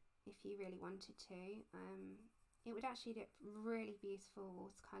if you really wanted to. It would actually look really beautiful,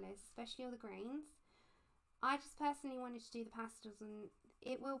 watercolours, especially all the greens. I just personally wanted to do the pastels, and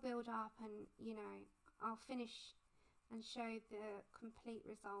it will build up, and you know, I'll finish and show the complete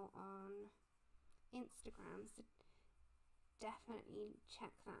result on Instagram, so definitely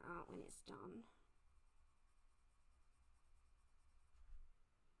check that out when it's done.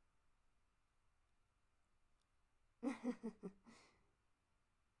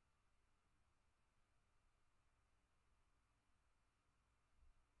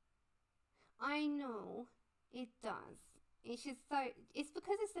 I know it does. It's just so, it's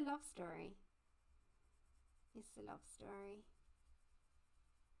because it's a love story. It's a love story.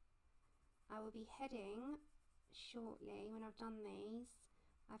 I will be heading shortly when I've done these.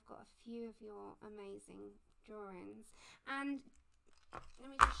 I've got a few of your amazing drawings, and let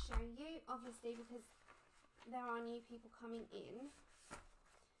me just show you, obviously, because there are new people coming in,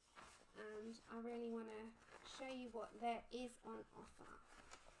 and I really want to show you what there is on offer.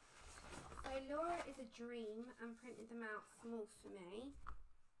 So Laura is a dream and printed them out small for me.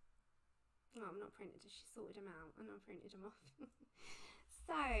 Oh, I'm not printed, she sorted them out and I printed them off.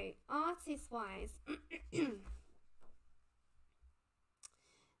 So, artist wise,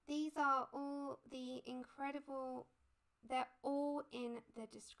 these are all the incredible, they're all in the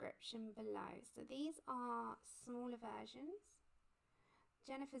description below. So these are smaller versions.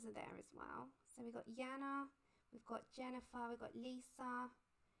 Jennifer's are there as well. So we've got Yana, we've got Jennifer, we've got Lisa,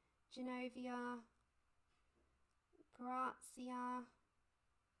 Genovia, Grazia.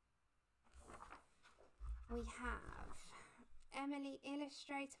 We have Emily,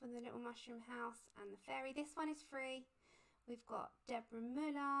 Illustrator with the Little Mushroom House and the Fairy. This one is free. We've got Deborah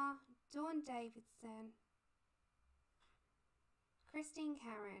Muller, Dawn Davidson, Christine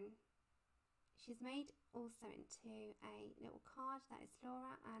Karen. She's made also into a little card. That is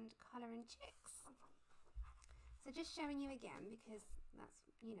Laura, and Colouring Chicks. So just showing you again, because that's,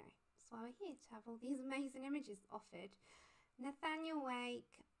 you know, that's why we're here, to have all these amazing images offered. Nathaniel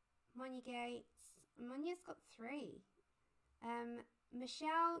Wake, Monya Gates. Monya's got 3.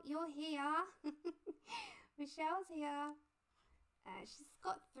 Michelle, you're here. Michelle's here. She's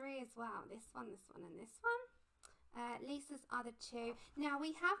got 3 as well. This one, and this one. Lisa's other 2. Now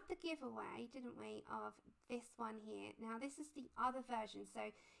we have the giveaway, didn't we, of this one here. Now this is the other version, so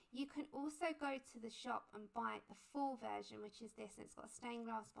you can also go to the shop and buy the full version, which is this, and it's got stained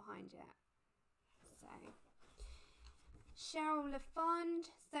glass behind it. So Cheryl LaFond.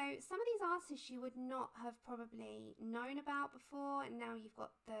 So some of these artists you would not have probably known about before, and now you've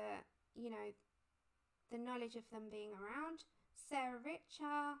got the, you know, the knowledge of them being around. Sarah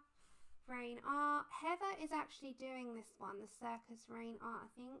Richer, Rain Art. Heather is actually doing this one, the Circus Rain Art, I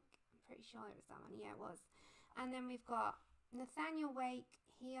think. I'm pretty sure it was that one. Yeah, it was. And then we've got Nathaniel Wake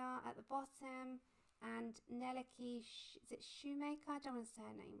here at the bottom, and Neliki, is it Shoemaker? I don't want to say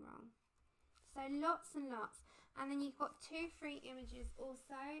her name wrong. So lots and lots. And then you've got 2 free images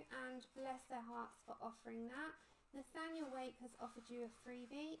also, and bless their hearts for offering that. Nathaniel Wake has offered you a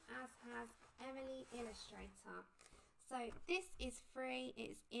freebie, as has Emily Illustrator. So this is free,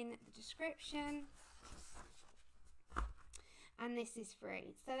 it's in the description, and this is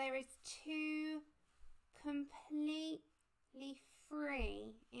free. So there is 2 completely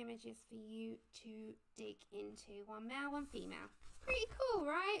free images for you to dig into. One male, one female. Pretty cool,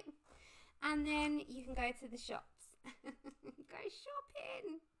 right? And then you can go to the shops. Go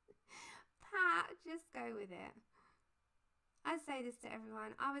shopping. Pat, just go with it. I say this to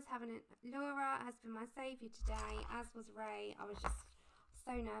everyone. I was having it. Laura has been my saviour today, as was Ray. I was just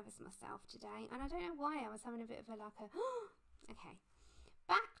so nervous myself today, and I don't know why. I was having a bit of a okay.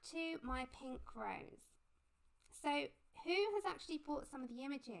 Back to my pink rose. So who has actually bought some of the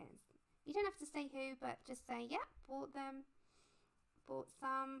images? You don't have to say who, but just say, yeah, bought them. Bought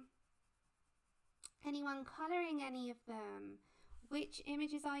some. Anyone colouring any of them? Which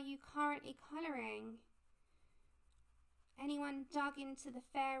images are you currently colouring? Anyone dug into the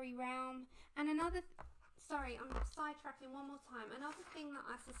fairy realm? And another, sorry, I'm sidetracking one more time. Another thing that,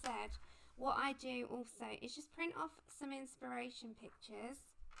 as I said, what I do also is just print off some inspiration pictures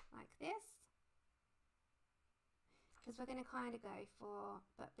like this. Because we're going to kind of go for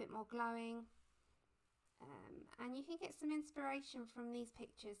a bit more glowing. And you can get some inspiration from these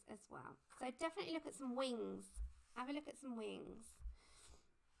pictures as well. So definitely look at some wings. Have a look at some wings.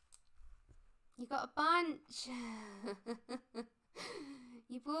 You got a bunch.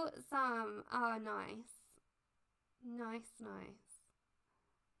 You bought some. Oh, nice. Nice, nice.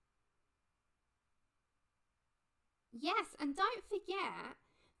 Yes, and don't forget,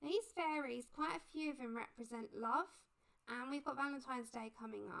 these fairies, quite a few of them represent love. And we've got Valentine's Day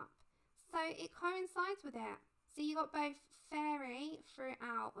coming up. So it coincides with it. So you got both fairy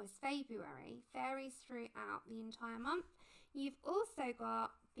throughout, or it's February, fairies throughout the entire month. You've also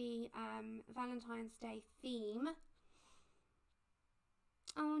got the Valentine's Day theme.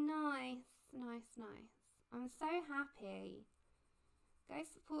 Oh, nice, nice, nice. I'm so happy. Go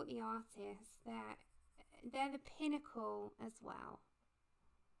support the artists. They're the pinnacle as well.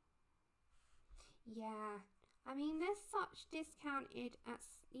 Yeah. I mean, they're such discounted,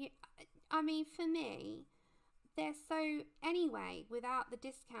 I mean, for me, they're so, anyway, without the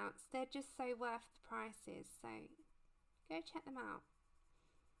discounts, they're just so worth the prices. So, go check them out.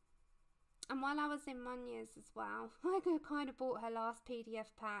 And while I was in Munya's as well, I kind of bought her last PDF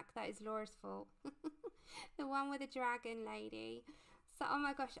pack. That is Laura's fault. The one with the dragon lady. So, oh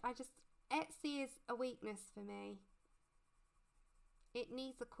my gosh, Etsy is a weakness for me. It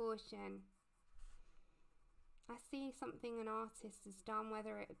needs a caution. I see something an artist has done,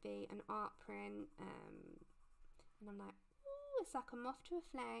 whether it be an art print, and I'm like, ooh, it's like a moth to a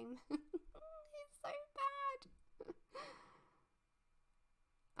flame. It's so bad.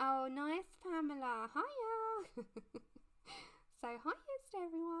 Oh, nice, Pamela. Hiya. So, hiya to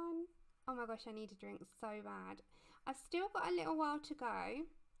everyone. Oh my gosh, I need a drink so bad. I've still got a little while to go.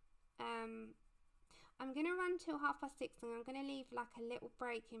 I'm going to run till 6:30 and I'm going to leave like a little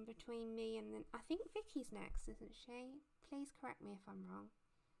break in between me and then I think Vicky's next, isn't she? Please correct me if I'm wrong.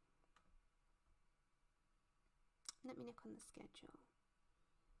 Let me look on the schedule.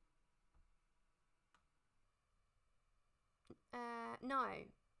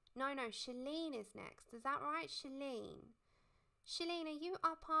 No, Shalene is next. Is that right, Shalene? Shalene, are you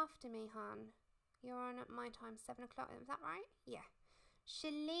up after me, hon? You're on at my time, 7 o'clock. Is that right? Yeah.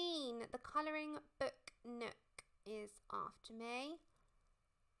 Shalene, the colouring book nook, is after me.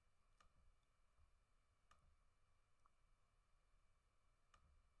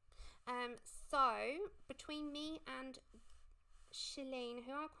 So between me and Shalene,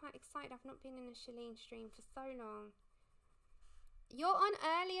 who I'm quite excited, I've not been in a Shalene stream for so long. You're on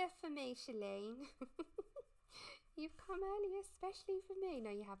earlier for me, Shalene. You've come earlier especially for me.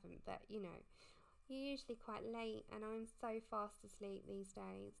 No, you haven't, but you know, you're usually quite late and I'm so fast asleep these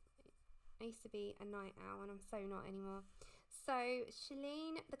days. I used to be a night owl and I'm so not anymore. So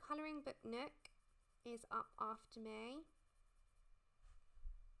Shalene, the colouring book nook, is up after me.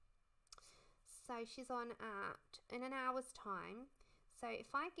 So she's on in an hour's time. So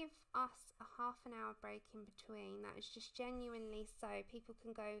if I give us a half an hour break in between, that is just genuinely so people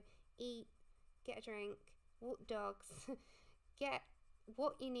can go eat, get a drink, walk dogs, get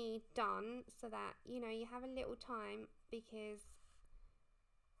what you need done so that, you know, you have a little time because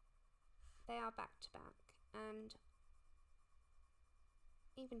they are back to back and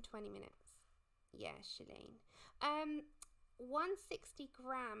even 20 minutes. Yeah, Shalene. 160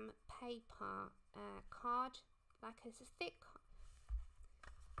 gram paper card, like it's a thick,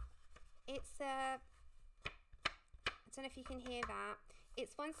 it's a, I don't know if you can hear that,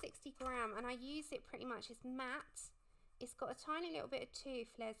 it's 160 gram and I use it pretty much, it's matte, it's got a tiny little bit of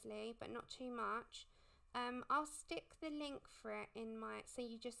tooth, Leslie, but not too much. I'll stick the link for it in my, so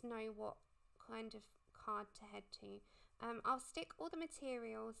you just know what kind of card to head to. I'll stick all the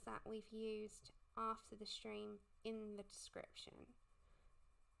materials that we've used after the stream in the description,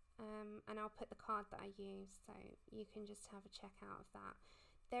 and I'll put the card that I use so you can just have a check out of that.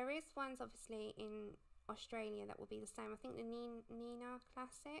 There is ones obviously in Australia that will be the same. I think the Nina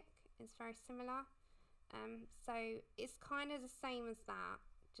Classic is very similar, so it's kind of the same as that,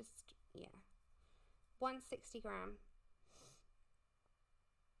 just yeah, 160 gram.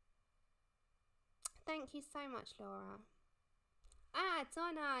 Thank you so much, Laura. Ah,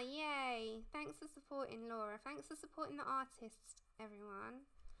 Donna, yay. Thanks for supporting, Laura. Thanks for supporting the artists, everyone.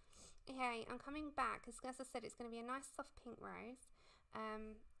 Okay, I'm coming back, because as I said, it's going to be a nice soft pink rose.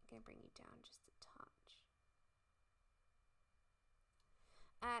 I'm going to bring you down just a touch.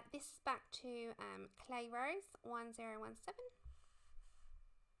 This is back to Clay Rose 1017.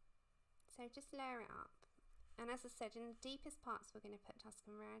 So just layer it up. And as I said, in the deepest parts we're going to put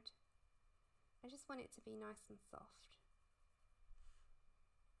Tuscan Red. I just want it to be nice and soft.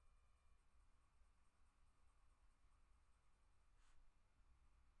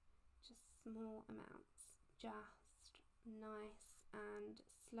 Just small amounts. Just nice and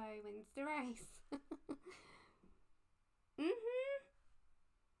slow wins the race.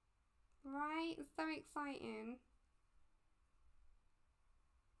 Right, it's so exciting.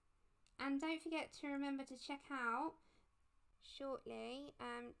 And don't forget to remember to check out shortly.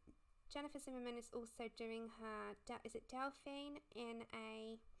 Jennifer Zimmerman is also doing her, is it Delphine, in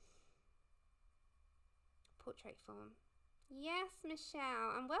a portrait form. Yes,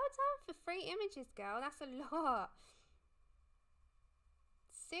 Michelle, and well done for 3 images, girl. That's a lot.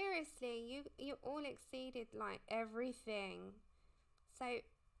 Seriously, you all exceeded like everything. So,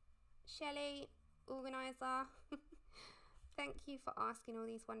 Shelley, organizer, thank you for asking all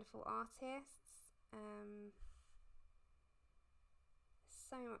these wonderful artists.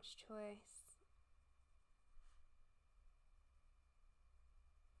 So much choice.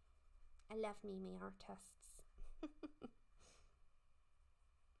 I love me artists.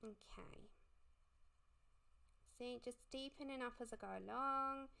 Okay. See, just deepening up as I go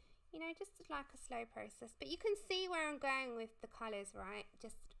along. You know, just like a slow process. But you can see where I'm going with the colours, right?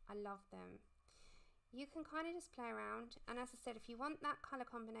 Just, I love them. You can kind of just play around. And as I said, if you want that colour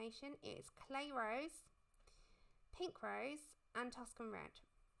combination, it is Clay Rose, Pink Rose, and Tuscan Red.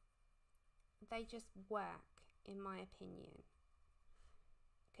 They just work, in my opinion.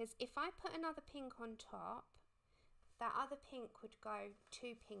 Because if I put another pink on top, that other pink would go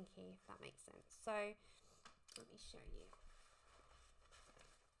too pinky, if that makes sense. So, let me show you.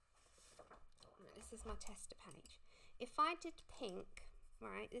 This is my tester page. If I did pink,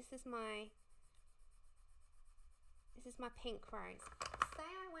 right, this is my pink rose. Say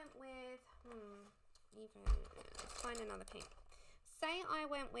I went with, let's find another pink. Say I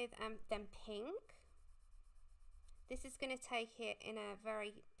went with then pink. This is going to take it in a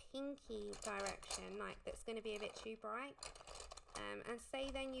very pinky direction, like that's going to be a bit too bright. And say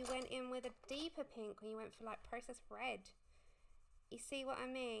then you went in with a deeper pink, or you went for like processed red. You see what I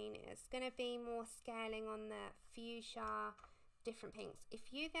mean? It's going to be more scaling on the fuchsia, different pinks.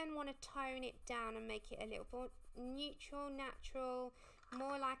 If you then want to tone it down and make it a little more neutral, natural,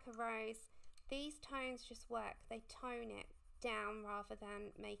 more like a rose, these tones just work. They tone it down rather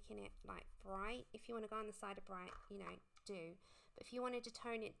than making it like bright. If you want to go on the side of bright, you know, do. But if you wanted to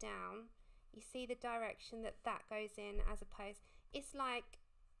tone it down, you see the direction that that goes in, as opposed, it's like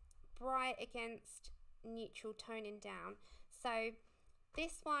bright against neutral, toning down. So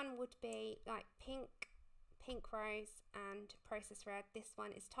this one would be like pink rose and processed red. This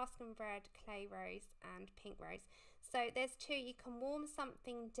one is Tuscan Red, Clay Rose, and Pink Rose. So there's 2. You can warm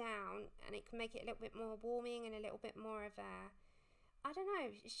something down and it can make it a little bit more warming and a little bit more of a, I don't know,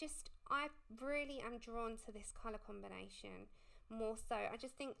 it's just, I really am drawn to this colour combination more so. I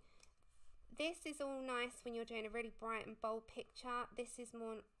just think this is all nice when you're doing a really bright and bold picture. This is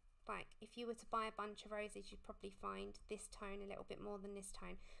more like, if you were to buy a bunch of roses, you'd probably find this tone a little bit more than this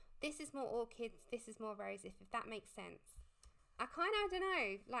tone. This is more orchids, this is more roses, if that makes sense. I kind of, I don't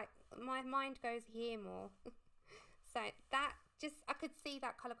know, like my mind goes here more. So that just, I could see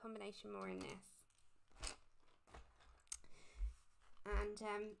that colour combination more in this. And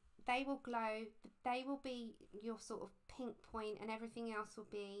they will glow, they will be your sort of pink point, and everything else will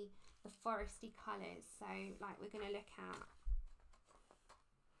be the foresty colours. So like we're going to look at,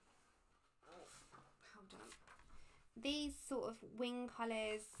 hold on, these sort of wing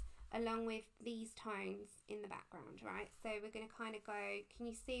colours along with these tones in the background, right? So we're going to kind of go, can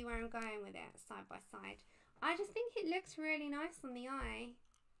you see where I'm going with it, side by side? I just think it looks really nice on the eye.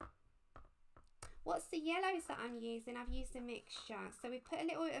 What's the yellows that I'm using? I've used a mixture. So we put a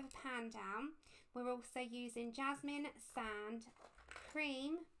little bit of a pan down. We're also using jasmine, sand,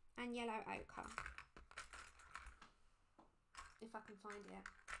 cream, and yellow ochre. If I can find it.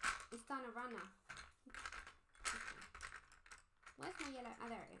 It's done a runner. Okay. Where's my yellow? Oh,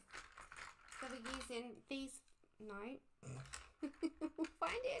 there it is. So we're using these, no. We'll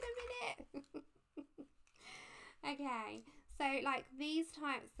find it in a minute. Okay, so like these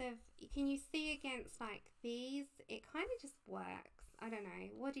types of, can you see against like these? It kind of just works. I don't know.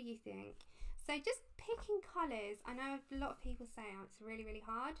 What do you think? So just picking colours. I know a lot of people say, oh, it's really, really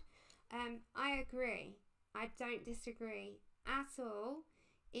hard. I agree. I don't disagree at all.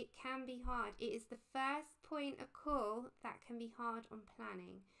 It can be hard. It is the first point of call that can be hard on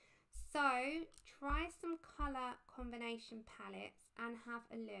planning. So try some colour combination palettes and have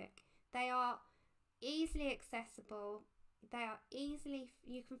a look. They are easily accessible. They are easily,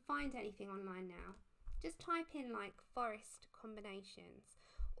 you can find anything online now. Just type in like forest combinations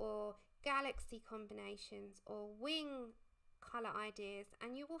or galaxy combinations or wing colour ideas,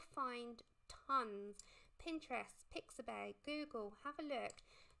 and you will find tons. Pinterest, Pixabay, Google, have a look.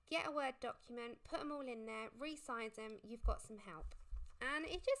 Get a Word document, put them all in there, resize them, you've got some help. And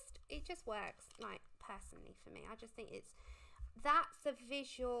it just works, like, personally for me. I just think that's a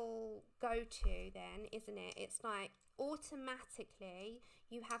visual go-to then, isn't it? It's like automatically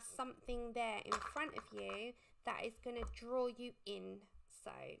you have something there in front of you that is going to draw you in.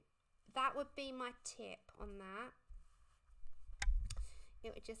 So that would be my tip on that.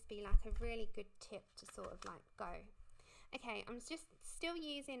 It would just be like a really good tip to sort of like go. Okay, I'm just still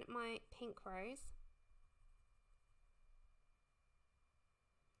using my pink rose.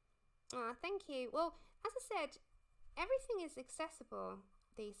 Oh, thank you. Well, as I said, everything is accessible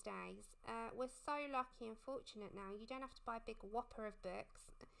these days. We're so lucky and fortunate now. You don't have to buy a big whopper of books.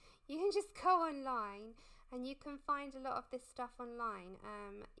 You can just go online and you can find a lot of this stuff online.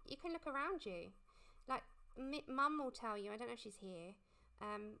 You can look around you. Like Mum will tell you, I don't know if she's here,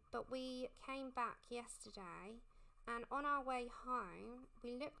 but we came back yesterday, and on our way home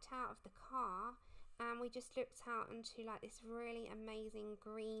we looked out of the car and we just looked out into like this really amazing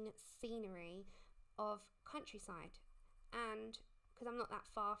green scenery of countryside. And because I'm not that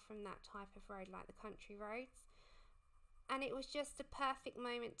far from that type of road, like the country roads, and it was just a perfect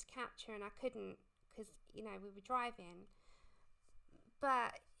moment to capture, and I couldn't because, you know, we were driving.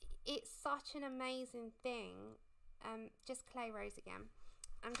 But it's such an amazing thing. Just clay rose again.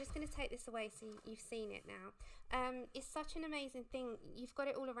 I'm just going to take this away so you've seen it now. It's such an amazing thing. You've got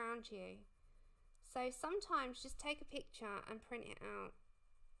it all around you. So sometimes just take a picture and print it out.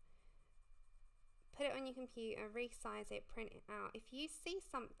 Put it on your computer, resize it, print it out. If you see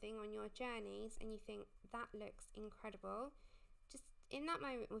something on your journeys and you think that looks incredible, just in that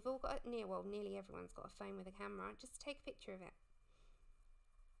moment, we've all got nearly everyone's got a phone with a camera. Just take a picture of it.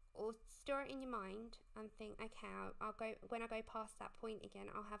 Or store it in your mind and think, okay, I'll go, when I go past that point again,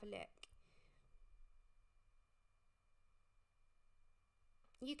 I'll have a look.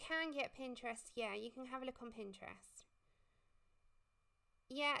 You can get Pinterest, yeah, you can have a look on Pinterest.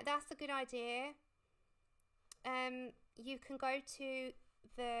 Yeah, that's a good idea. You can go to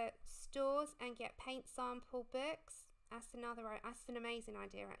the stores and get paint sample books. That's an amazing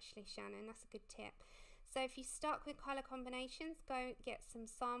idea actually, Shannon, that's a good tip. So if you're stuck with colour combinations, go get some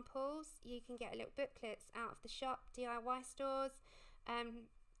samples. You can get little booklets out of the shop, DIY stores.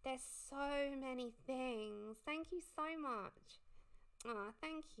 There's so many things. Thank you so much. Oh,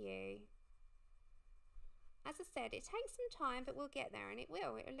 thank you. As I said, it takes some time, but we'll get there, and it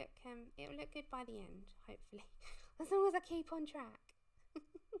will. It'll look good by the end, hopefully, as long as I keep on track.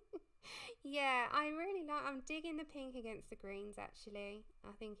 Yeah, I'm digging the pink against the greens. Actually,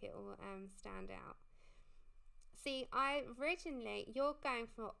 I think it will stand out. See, you're going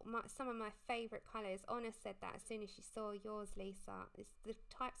for some of my favourite colours. Honor said that as soon as she saw yours, Lisa. It's the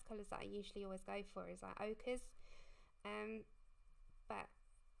types of colours that I usually always go for is like ochres. But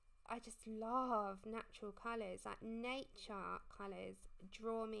I just love natural colours. Like nature colours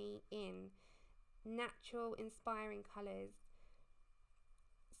draw me in. Natural, inspiring colours.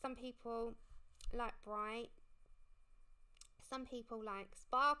 Some people like bright. Some people like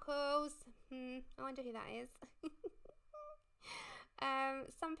sparkles. I wonder who that is.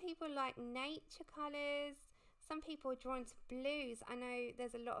 Some people like nature colours. Some people are drawn to blues. I know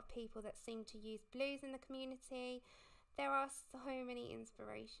there's a lot of people that seem to use blues in the community. There are so many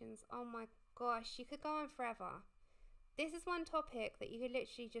inspirations. Oh my gosh, you could go on forever. This is one topic that you could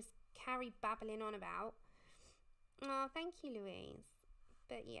literally just carry babbling on about. Oh, thank you, Louise.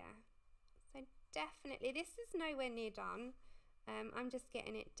 But yeah, so definitely, this is nowhere near done. I'm just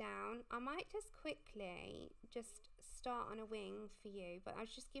getting it down. I might just quickly just start on a wing for you, but I was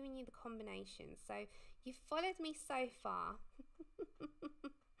just giving you the combination. So you've followed me so far.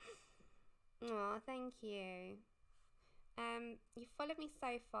 Oh, thank you. You followed me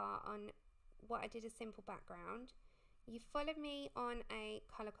so far on what I did a simple background. You followed me on a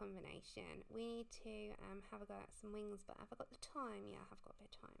colour combination. We need to have a go at some wings, but have I got the time? Yeah, I've got a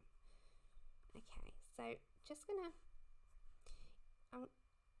bit of time. Okay, so just gonna,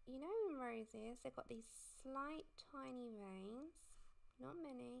 you know in roses, they've got these slight tiny veins. Not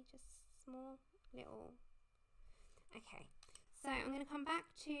many, just small little. Okay, so I'm gonna come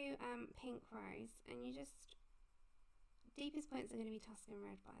back to pink rose, and you just, deepest points are gonna be Tuscan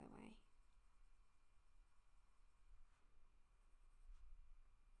red, by the way.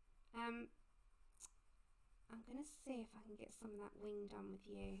 I'm going to see if I can get some of that wing done with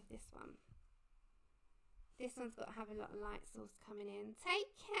you. This one. This one's got to have a lot of light source coming in.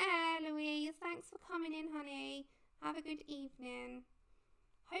 Take care, Louise. Thanks for coming in, honey. Have a good evening.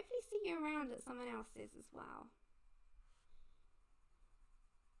 Hopefully see you around at someone else's as well.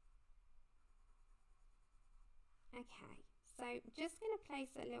 Okay, so just going to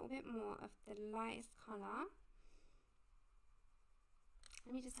place a little bit more of the lightest colour.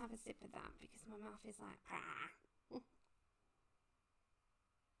 Let me just have a sip of that because my mouth is like, ah.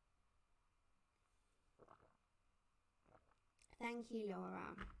 Thank you,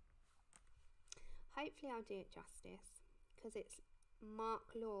 Laura. Hopefully I'll do it justice because it's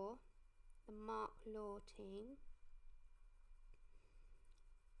Mark Law, the Mark Law team.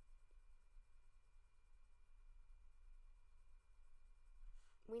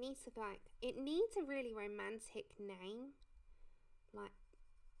 We need to it needs a really romantic name, like,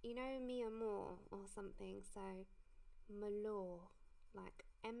 you know, Mia Moore or something. So Malore, like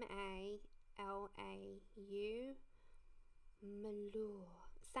M-A-L-A-U, Malure.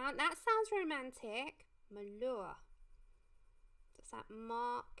 That sounds romantic. Malure. It's like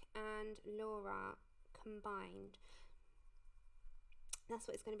Mark and Laura combined. That's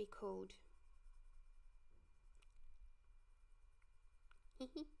what it's going to be called.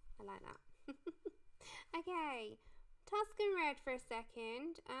 I like that. Okay, Tuscan Red for a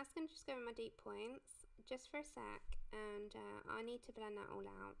second. I'm going to just go with my deep points just for a sec, and I need to blend that all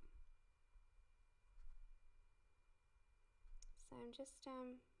out. So I'm just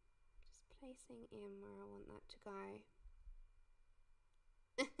placing in where I want that to go.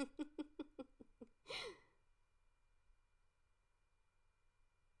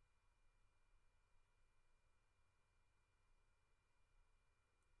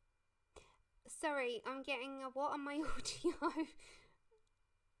 Sorry, I'm getting a what on my audio?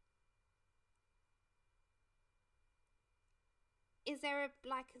 Is there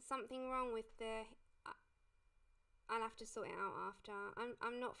something wrong with the... I'll have to sort it out after.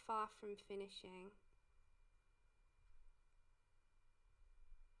 I'm not far from finishing.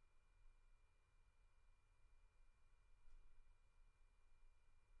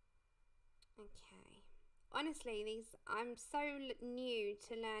 Okay. Honestly, I'm so new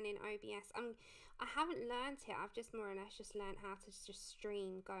to learning OBS. I haven't learnt it. I've just more or less just learned how to just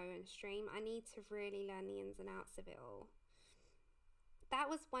go and stream. I need to really learn the ins and outs of it all. That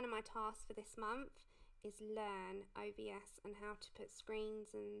was one of my tasks for this month, is learn OBS and how to put screens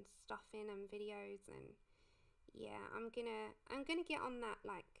and stuff in and videos, and yeah, I'm gonna get on that.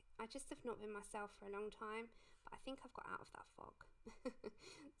 Like, I just have not been myself for a long time, but I think I've got out of that fog.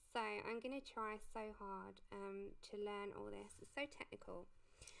 So I'm gonna try so hard to learn all this. It's so technical.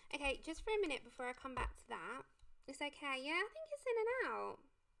 Okay, just for a minute before I come back to that. It's okay. Yeah, I think it's in and out.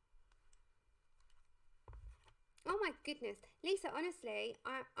 Oh my goodness, Lisa, honestly,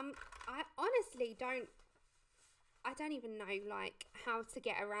 I honestly don't even know like how to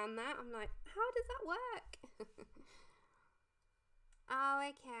get around that. I'm like, how does that work? Oh,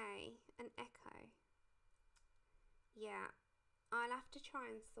 okay, an echo. Yeah, I'll have to try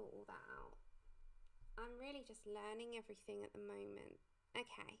and sort all that out. I'm really just learning everything at the moment.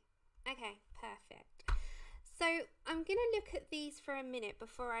 Okay, perfect. So I'm gonna look at these for a minute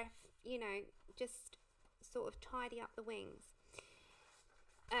before I, just sort of tidy up the wings,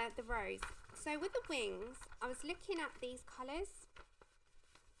 the rows. So with the wings, I was looking at these colours.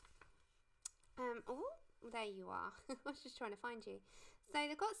 Oh, there you are. I was just trying to find you. So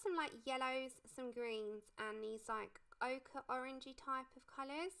they've got some like yellows, some greens, and these like ochre orangey type of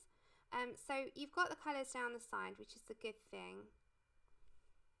colours. So you've got the colours down the side, which is a good thing.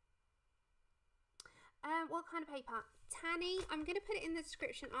 What kind of paper? Tanny. I'm going to put it in the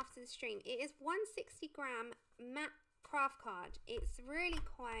description after the stream. It is 160 gram matte craft card. It's really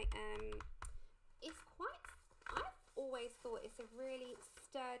quite, I've always thought it's a really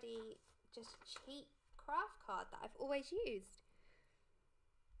sturdy, just cheap craft card that I've always used.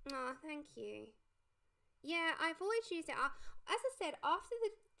 Oh, thank you. Yeah, I've always used it. As I said, after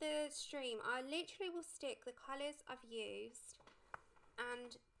the stream, I literally will stick the colours I've used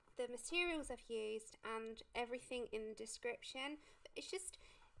and the materials I've used and everything in the description. But it's just,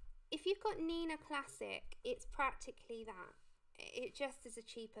 if you've got Nina Classic, it's practically that. It just is a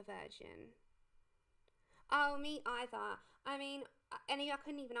cheaper version. Oh, me either. I mean, I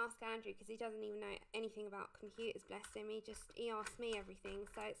couldn't even ask Andrew because he doesn't even know anything about computers, bless him. He asked me everything.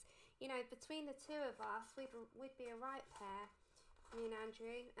 So it's, between the two of us, we'd be a right pair, me and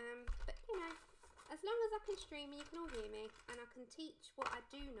Andrew. But as long as I can stream and you can all hear me and I can teach what I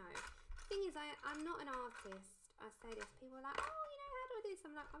do know. The thing is, I'm not an artist. I say this, people are like, oh, how do I do this?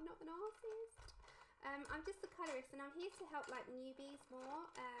 I'm like, I'm not an artist. I'm just a colourist, and I'm here to help like newbies more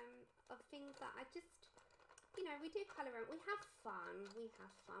of things that I just, you know, we do colour and we have fun.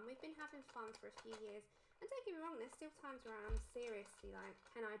 We've been having fun for a few years, and don't get me wrong, there's still times where I'm seriously like,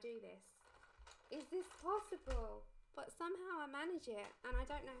 can I do this? Is this possible? But somehow I manage it, and I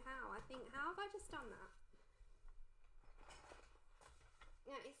don't know how. I think, how have I just done that?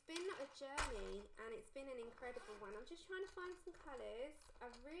 Yeah, it's been a journey, and it's been an incredible one. I'm just trying to find some colours. I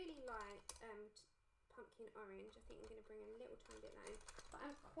really like pumpkin orange. I think I'm going to bring a little tiny bit of that in. But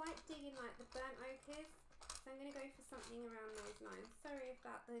I'm quite digging like the burnt ochres, so I'm going to go for something around those lines. Sorry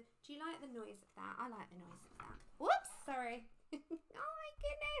about the... Do you like the noise of that? I like the noise of that. Whoops! Sorry. Oh my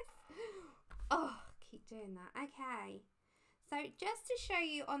goodness. Oh, keep doing that. Okay. So just to show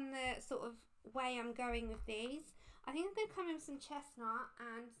you on the sort of way I'm going with these, I think I'm going to come in with some chestnut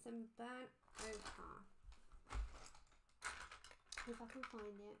and some burnt ochre. If I can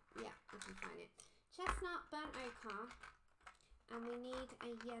find it. Yeah, I can find it. Chestnut, burnt ochre, and we need a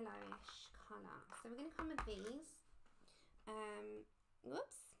yellowish colour. So we're going to come with these.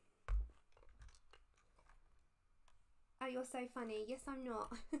 Whoops. Oh, you're so funny. Yes, I'm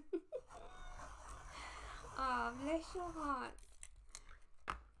not. Oh, bless your heart.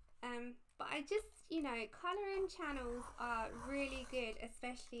 But I just, you know, colouring channels are really good,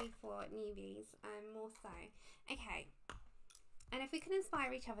 especially for newbies, more so. Okay. And if we can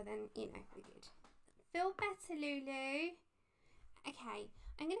inspire each other, then, you know, we're good. Feel better, Lulu. Okay.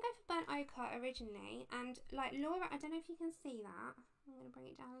 I'm going to go for burnt ochre originally. And, like, Laura, I don't know if you can see that. I'm going to bring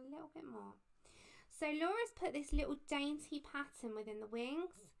it down a little bit more. So Laura's put this little dainty pattern within the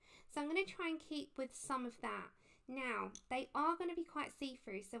wings. So I'm going to try and keep with some of that. Now, they are going to be quite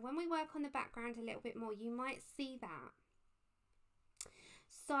see-through. So when we work on the background a little bit more, you might see that.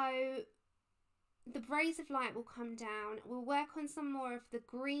 So the rays of light will come down. We'll work on some more of the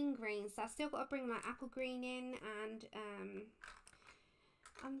green. So I've still got to bring my apple green in, and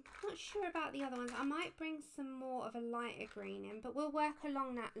I'm not sure about the other ones. I might bring some more of a lighter green in, but we'll work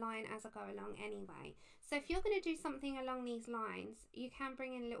along that line as I go along anyway. So if you're going to do something along these lines, you can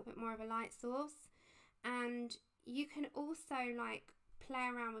bring in a little bit more of a light source, and you can also like play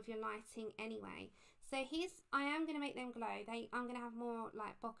around with your lighting anyway. So I am going to make them glow. I'm going to have more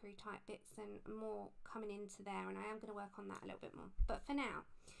like bokeh type bits and more coming into there, and I am going to work on that a little bit more. But for now,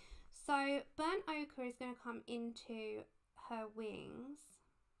 so burnt ochre is going to come into her wings.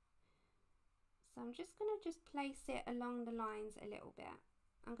 So I'm just going to place it along the lines a little bit.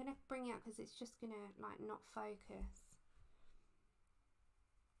 I'm going to bring it out because it's just going to like not focus.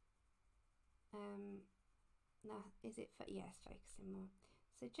 No, is it? Yeah, it's focusing more.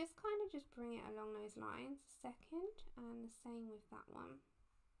 So just kind of just bring it along those lines a second, and the same with that one.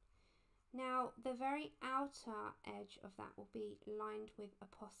 Now the very outer edge of that will be lined with a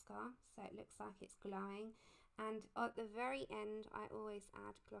Posca, so it looks like it's glowing. And at the very end, I always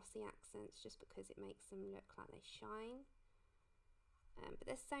add glossy accents just because it makes them look like they shine. But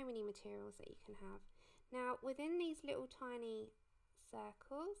there's so many materials that you can have. Now within these little tiny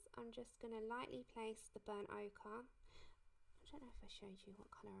circles, I'm just going to lightly place the burnt ochre. I don't know if I showed you what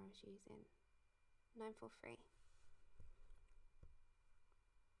colour I was using. 943.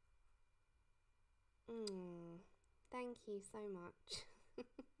 Thank you so much.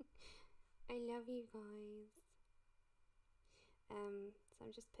 I love you guys. So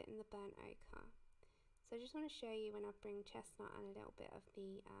I'm just putting the burnt ochre. So I just want to show you when I bring chestnut and a little bit of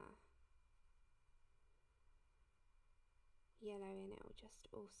the yellow in, it will just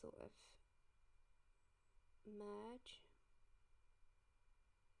all sort of merge.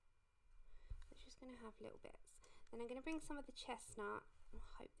 It's just going to have little bits. Then I'm going to bring some of the chestnut. I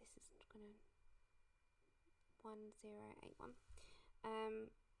hope this isn't going to 1081. I'm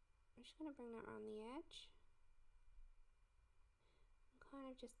just going to bring that around the edge and kind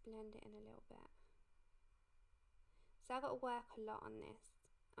of just blend it in a little bit. So I've got to work a lot on this.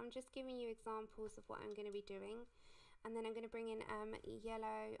 I'm just giving you examples of what I'm going to be doing, and then I'm going to bring in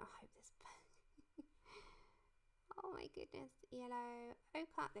yellow. I hope this. Oh my goodness, yellow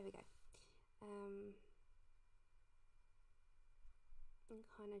ochre. There we go. And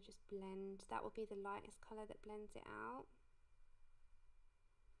kind of just blend. That will be the lightest colour that blends it out.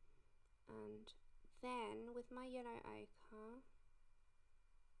 And then with my yellow ochre,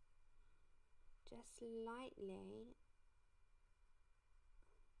 just lightly,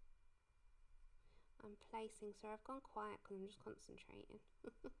 I'm placing. So I've gone quiet because I'm just concentrating.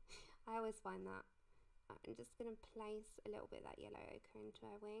 I always find that. I'm just going to place a little bit of that yellow ochre into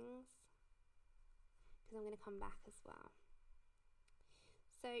her wings, because I'm going to come back as well.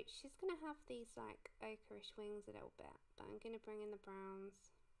 So she's going to have these like ochreish wings a little bit, but I'm going to bring in the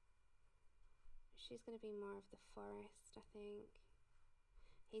browns. she's going to be more of the forest, I think.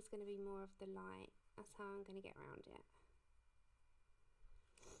 He's going to be more of the light. That's how I'm going to get around it.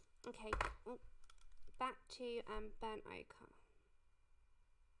 Okay, back to burnt ochre.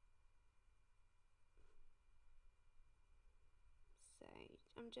 So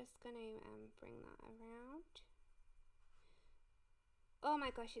I'm just going to bring that around. Oh my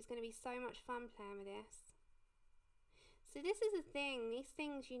gosh, it's going to be so much fun playing with this. So this is the thing, these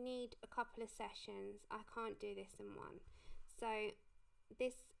things you need a couple of sessions. I can't do this in one. So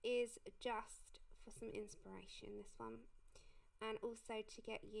this is just for some inspiration, this one. And also to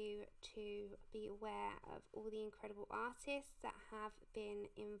get you to be aware of all the incredible artists that have been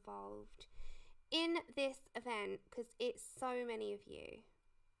involved in this event, because it's so many of you.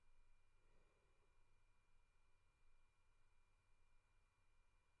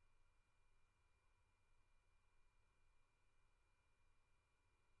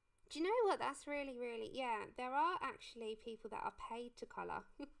 Do you know what? That's really, yeah, there are actually people that are paid to colour.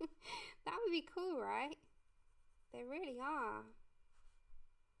 That would be cool, right? There really are.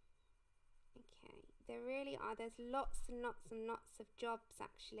 Okay, there really are. There's lots and lots and lots of jobs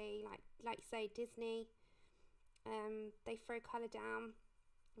actually, like you say, Disney. They throw colour down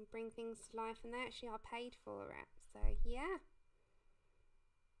and bring things to life, and they actually are paid for it. So yeah.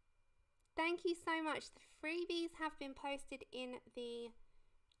 Thank you so much. The freebies have been posted in the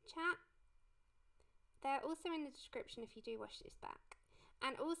chat. They're also in the description if you do watch this back.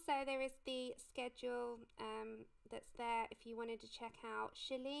 And also there is the schedule that's there if you wanted to check out.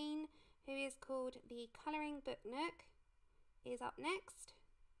 Shalene, who is called the Colouring Book Nook, is up next.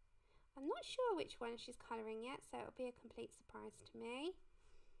 I'm not sure which one she's colouring yet, so it'll be a complete surprise to me.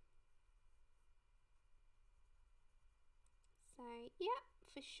 So yeah,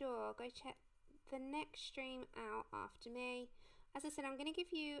 for sure, go check the next stream out after me. As I said, I'm going to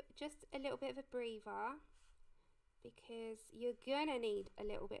give you just a little bit of a breather, because you're gonna need a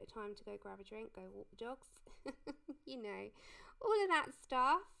little bit of time to go grab a drink, go walk the dogs, you know, all of that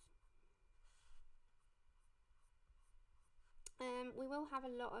stuff. We will have a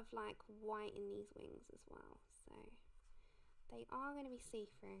lot of like white in these wings as well, so they are going to be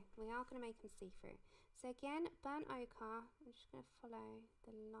see-through. We are going to make them see-through. So again, burnt ochre, I'm just going to follow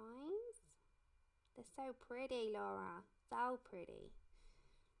the lines. They're so pretty, Laura, so pretty.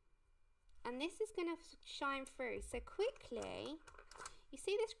 And this is going to shine through. So quickly, you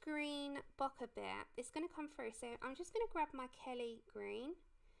see this green bokeh bit? It's going to come through. So I'm just going to grab my Kelly green,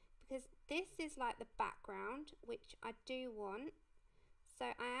 because this is like the background, which I do want. So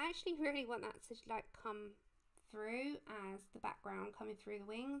I actually really want that to like come through as the background coming through the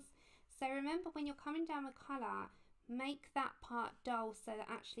wings. So remember, when you're coming down with colour, make that part dull so that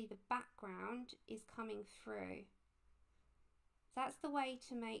actually the background is coming through. That's the way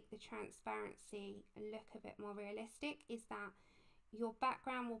to make the transparency look a bit more realistic, is that your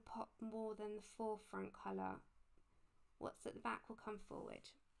background will pop more than the forefront colour. What's at the back will come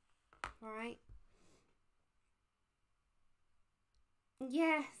forward. All right?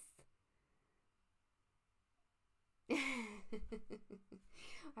 Yes.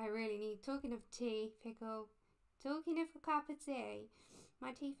 I really need, talking of tea, pickle, talking of a cup of tea,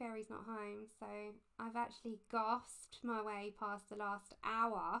 my tea fairy's not home, so I've actually gasped my way past the last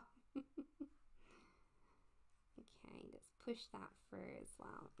hour. Okay, let's push that through as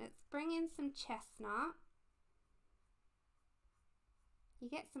well. Let's bring in some chestnut. You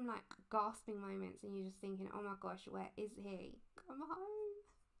get some like gasping moments and you're just thinking, oh my gosh, where is he? Come home.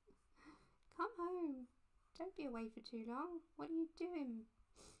 Come home. Don't be away for too long. What are you doing?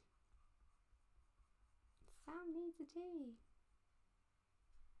 Sam needs a tea.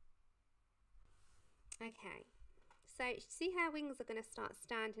 Okay, so see how wings are going to start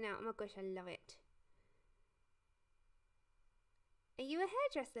standing out? Oh my gosh, I love it. Are you a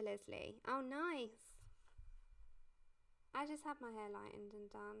hairdresser, Leslie? Oh, nice. I just had my hair lightened and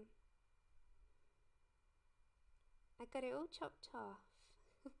done. I got it all chopped off.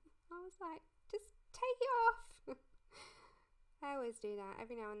 I was like, just take it off. I always do that.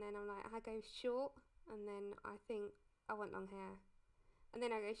 Every now and then I'm like, I go short and then I think I want long hair. And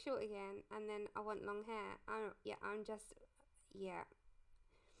then I go short again and then I want long hair. Yeah.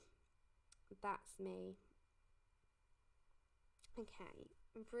 That's me. Okay,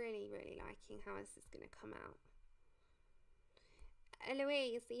 I'm really, really liking how this is going to come out.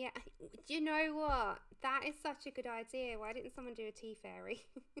 Eloise, yeah, do you know what? That is such a good idea. Why didn't someone do a tea fairy?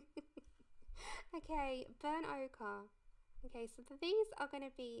 Okay, burnt ochre. Okay, so these are going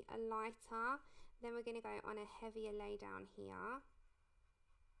to be a lighter. Then we're going to go on a heavier lay down here.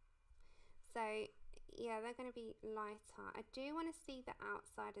 So, yeah, they're going to be lighter. I do want to see the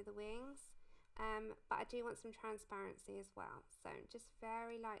outside of the wings. but I do want some transparency as well. So I'm just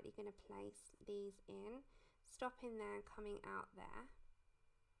very lightly going to place these in, stopping there and coming out there.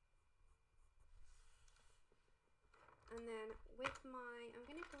 And then with my, I'm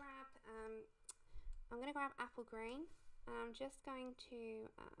going to grab apple green, and I'm just going to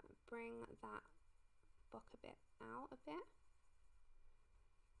bring that book a bit out a bit.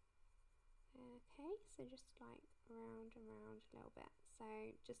 Okay, so just like round and round a little bit. So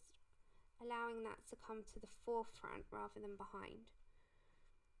just allowing that to come to the forefront rather than behind.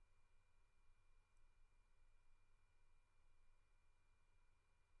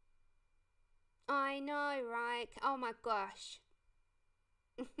 I know, right? Oh my gosh.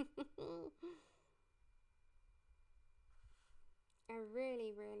 I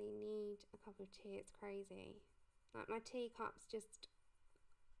really, really need a cup of tea. It's crazy. Like my teacup's just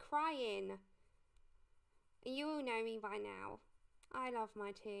crying. You all know me by now. I love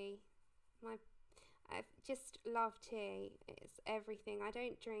my tea. I just love tea. It's everything. I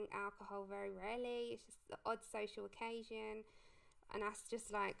don't drink alcohol very rarely. It's just the odd social occasion. And that's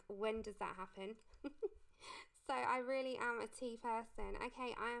just like, when does that happen? So I really am a tea person.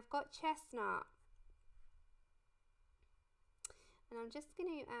 Okay, I have got chestnut. And I'm just going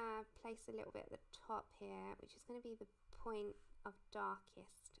to place a little bit at the top here, which is going to be the point of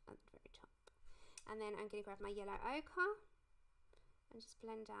darkest at the very top. And then I'm going to grab my yellow ochre and just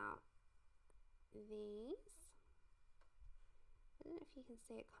blend out these. I don't know if you can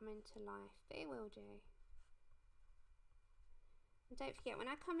see it coming to life, but it will do. And don't forget, when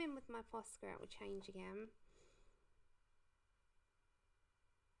I come in with my Posca, it will change again.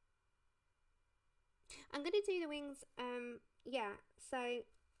 I'm going to do the wings, yeah, so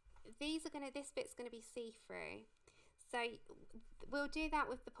these are going to, this bit's going to be see-through. So we'll do that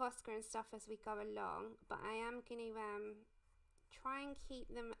with the Posca and stuff as we go along, but I am going to try and keep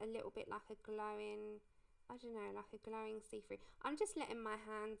them a little bit like a glowing, I don't know, like a glowing see-through. I'm just letting my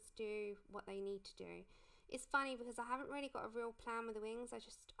hands do what they need to do. It's funny because I haven't really got a real plan with the wings. I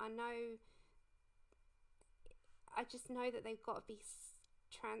just know that they've got to be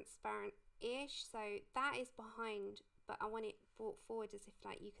transparent-ish. So that is behind, but I want it brought forward as if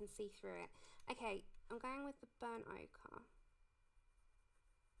like you can see through it. Okay, I'm going with the burnt ochre.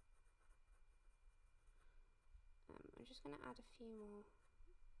 I'm just going to add a few more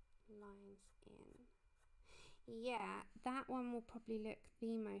lines in. Yeah, that one will probably look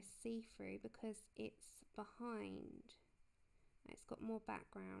the most see-through because it's behind. It's got more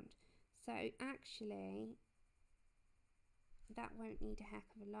background. So actually, that won't need a heck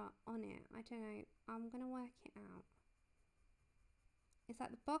of a lot on it. I don't know. I'm going to work it out. It's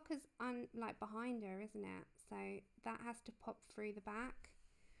like the bokeh's like behind her, isn't it? So that has to pop through the back.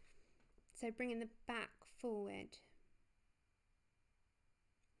 So bringing the back forward.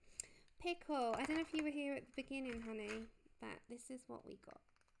 Pickle, I don't know if you were here at the beginning, honey, but this is what we got.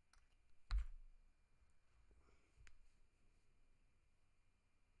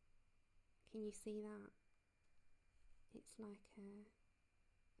 Can you see that? It's like a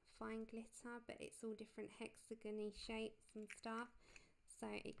fine glitter, but it's all different hexagony shapes and stuff. So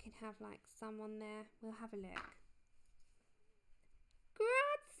it can have like some on there. We'll have a look.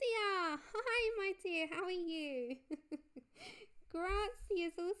 Grazia! Hi, my dear, how are you?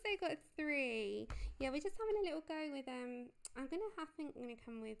 Grazia's also got 3. Yeah, we're just having a little go with I think I'm gonna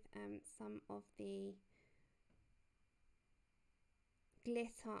come with some of the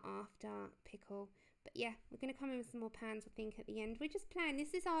glitter after Pickle. But yeah, we're gonna come in with some more pans, I think, at the end. We're just playing.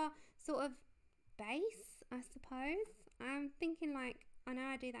 This is our sort of base, I suppose. I'm thinking like, I know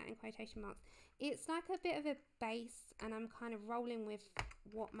I do that in quotation marks. It's like a bit of a base, and I'm kind of rolling with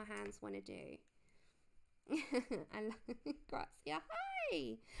what my hands want to do. I love Grazia.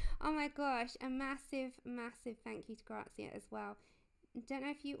 Hi! Oh my gosh, a massive, massive thank you to Grazia as well. Don't know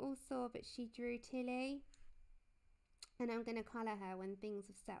if you all saw, but she drew Tilly, and I'm going to colour her when things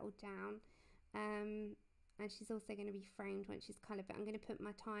have settled down. And she's also going to be framed once she's coloured, but I'm going to put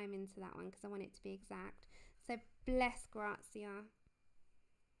my time into that one because I want it to be exact. So bless Grazia.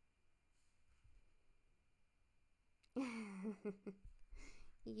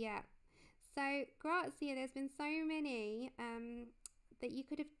 Yeah. So Grazia, there's been so many that you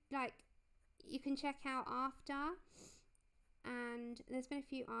could have, like, you can check out after, and there's been a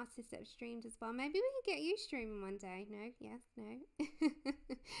few artists that have streamed as well. Maybe we can get you streaming one day. No, yes, no.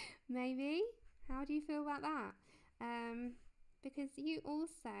 Maybe. How do you feel about that? Because you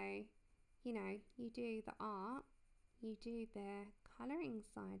also, you know, you do the art, you do the colouring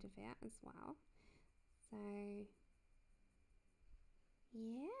side of it as well. So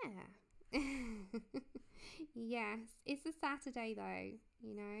yeah. Yes, it's a Saturday though,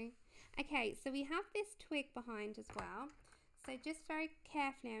 you know. Okay, so we have this twig behind as well. So just very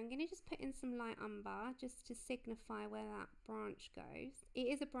carefully, I'm going to just put in some light umber just to signify where that branch goes. It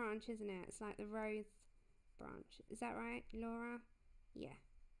is a branch, isn't it? It's like the rose branch. Is that right, Laura? Yeah.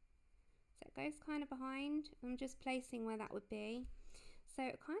 So it goes kind of behind. I'm just placing where that would be. So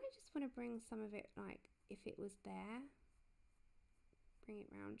I kind of just want to bring some of it, like if it was there, bring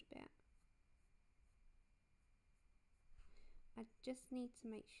it round a bit. I just need to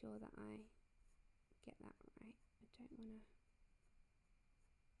make sure that I get that right. I don't want to.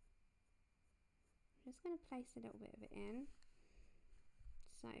 I'm just going to place a little bit of it in.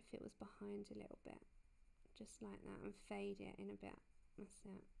 So if it was behind a little bit, just like that, and fade it in a bit. That's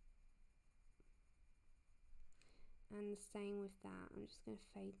it. And the same with that. I'm just going to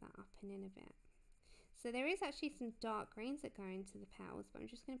fade that up and in a bit. So there is actually some dark greens that go into the petals, but I'm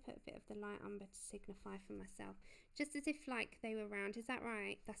just going to put a bit of the light umber to signify for myself, just as if like they were round. Is that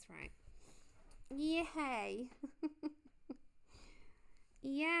right? That's right. Yay!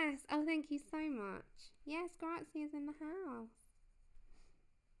 Yes. Oh, thank you so much. Yes, Grazie is in the house.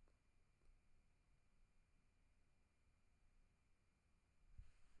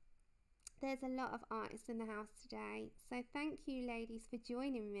 There's a lot of artists in the house today, so thank you ladies for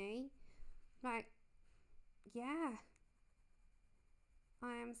joining me. Like, yeah,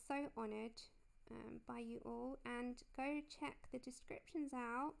 I am so honoured by you all, and go check the descriptions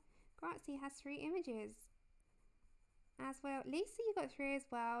out. Grazie has 3 images as well. Lisa, you got 3 as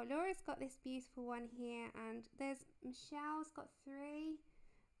well. Laura's got this beautiful one here, and there's Michelle's got 3.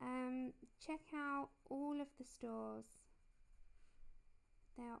 Check out all of the stores.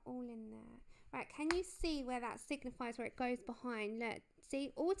 They're all in there. Right, can you see where that signifies where it goes behind? Look,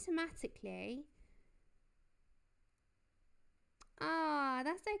 see, automatically. Ah,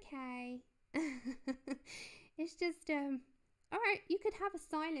 that's okay. It's just, all right, you could have a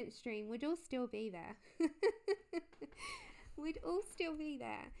silent stream. We'd all still be there. We'd all still be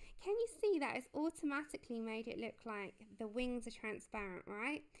there. Can you see that it's automatically made it look like the wings are transparent,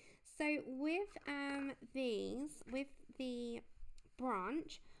 right? So with these, with the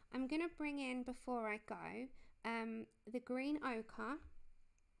branch, I'm going to bring in, before I go, the green ochre.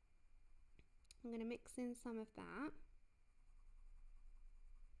 I'm going to mix in some of that.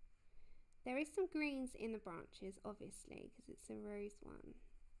 There is some greens in the branches, obviously, because it's a rose one.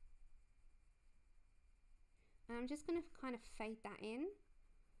 And I'm just going to kind of fade that in.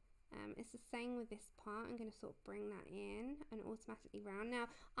 It's the same with this part. I'm going to sort of bring that in and automatically round. Now,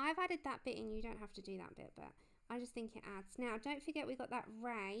 I've added that bit in. You don't have to do that bit, but I just think it adds. Now, don't forget we got that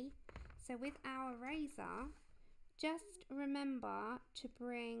ray. So with our razor, just remember to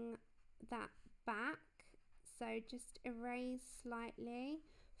bring that back. So just erase slightly.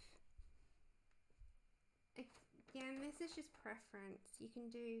 Again, this is just preference. You can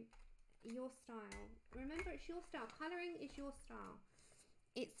do your style. Remember, it's your style. Colouring is your style.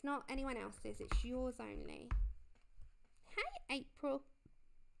 It's not anyone else's. It's yours only. Hey, April.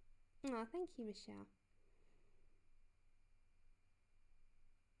 Oh, thank you, Michelle.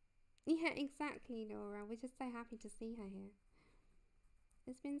 Yeah, exactly, Laura. We're just so happy to see her here.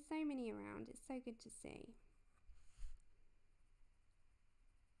 There's been so many around. It's so good to see.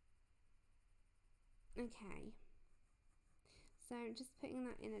 Okay. So I'm just putting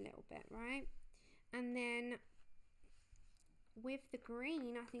that in a little bit, right? And then with the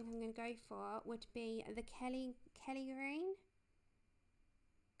green, I think I'm going to go for would be the Kelly green.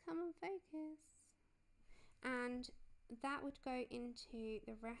 Come on, focus. And that would go into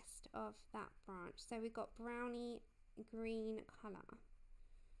the rest of that branch. So we've got brownie green colour.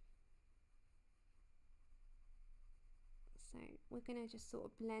 So we're going to just sort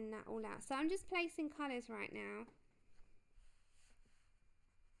of blend that all out. So I'm just placing colours right now.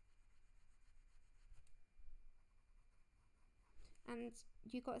 And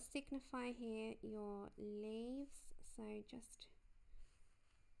you've got to signify here your leaves. So just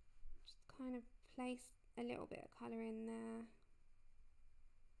kind of place a little bit of colour in there.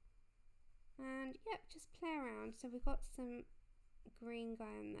 And yep, just play around. So we've got some green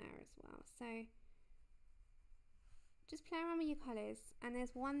going there as well. So just play around with your colours. And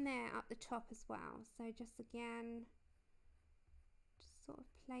there's one there up the top as well. So just again, just sort of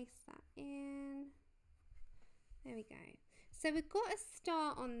place that in. There we go. So we've got a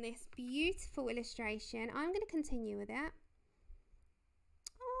start on this beautiful illustration. I'm going to continue with it.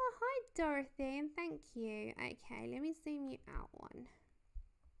 Oh, hi Dorothy, and thank you. Okay, let me zoom you out one.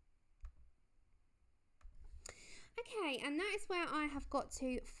 Okay, and that is where I have got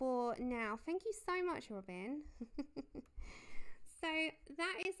to for now. Thank you so much, Robin. So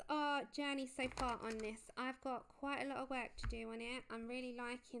that is our journey so far on this. I've got quite a lot of work to do on it. I'm really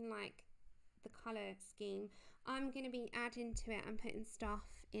liking like the colour scheme. I'm going to be adding to it and putting stuff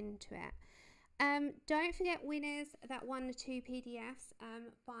into it. Don't forget winners that won the 2 PDFs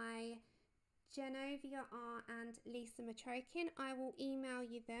by Genovia R and Lisa Matrokin. I will email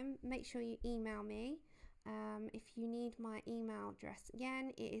you them. Make sure you email me. If you need my email address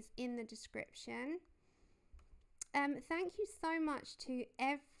again, it is in the description. Thank you so much to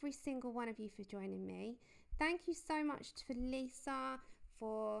every single one of you for joining me. Thank you so much for Lisa,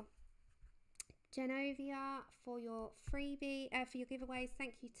 for Genovia, for your freebie, for your giveaways.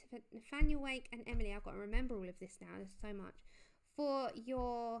 Thank you to Nathaniel, Wake and Emily. I've got to remember all of this now. There's so much. For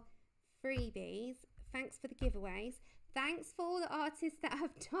your freebies. Thanks for the giveaways. Thanks for all the artists that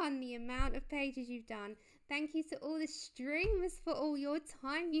have done the amount of pages you've done. Thank you to all the streamers for all your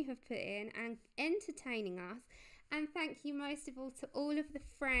time you have put in and entertaining us. And thank you most of all to all of the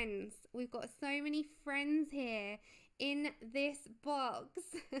friends. We've got so many friends here in this box.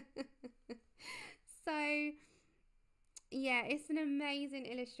 So, yeah, it's an amazing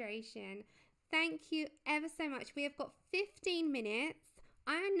illustration. Thank you ever so much. We have got 15 minutes.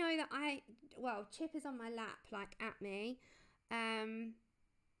 I know that well, Chip is on my lap, like at me.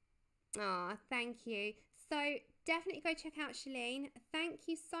 Thank you. So definitely go check out Shalene. Thank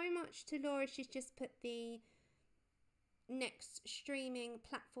you so much to Laura. She's just put the next streaming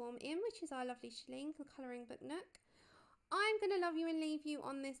platform in, which is our lovely Shalene, the Colouring Book Nook. I'm going to love you and leave you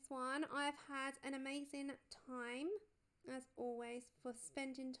on this one. I've had an amazing time, as always, for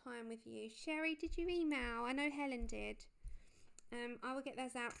spending time with you. Sherry, did you email? I know Helen did. I will get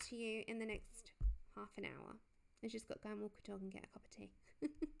those out to you in the next half an hour. I've just got to go and walk a dog and get a cup of tea.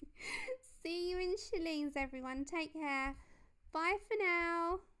 See you in Shalene's, everyone. Take care. Bye for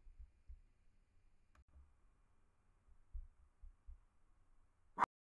now.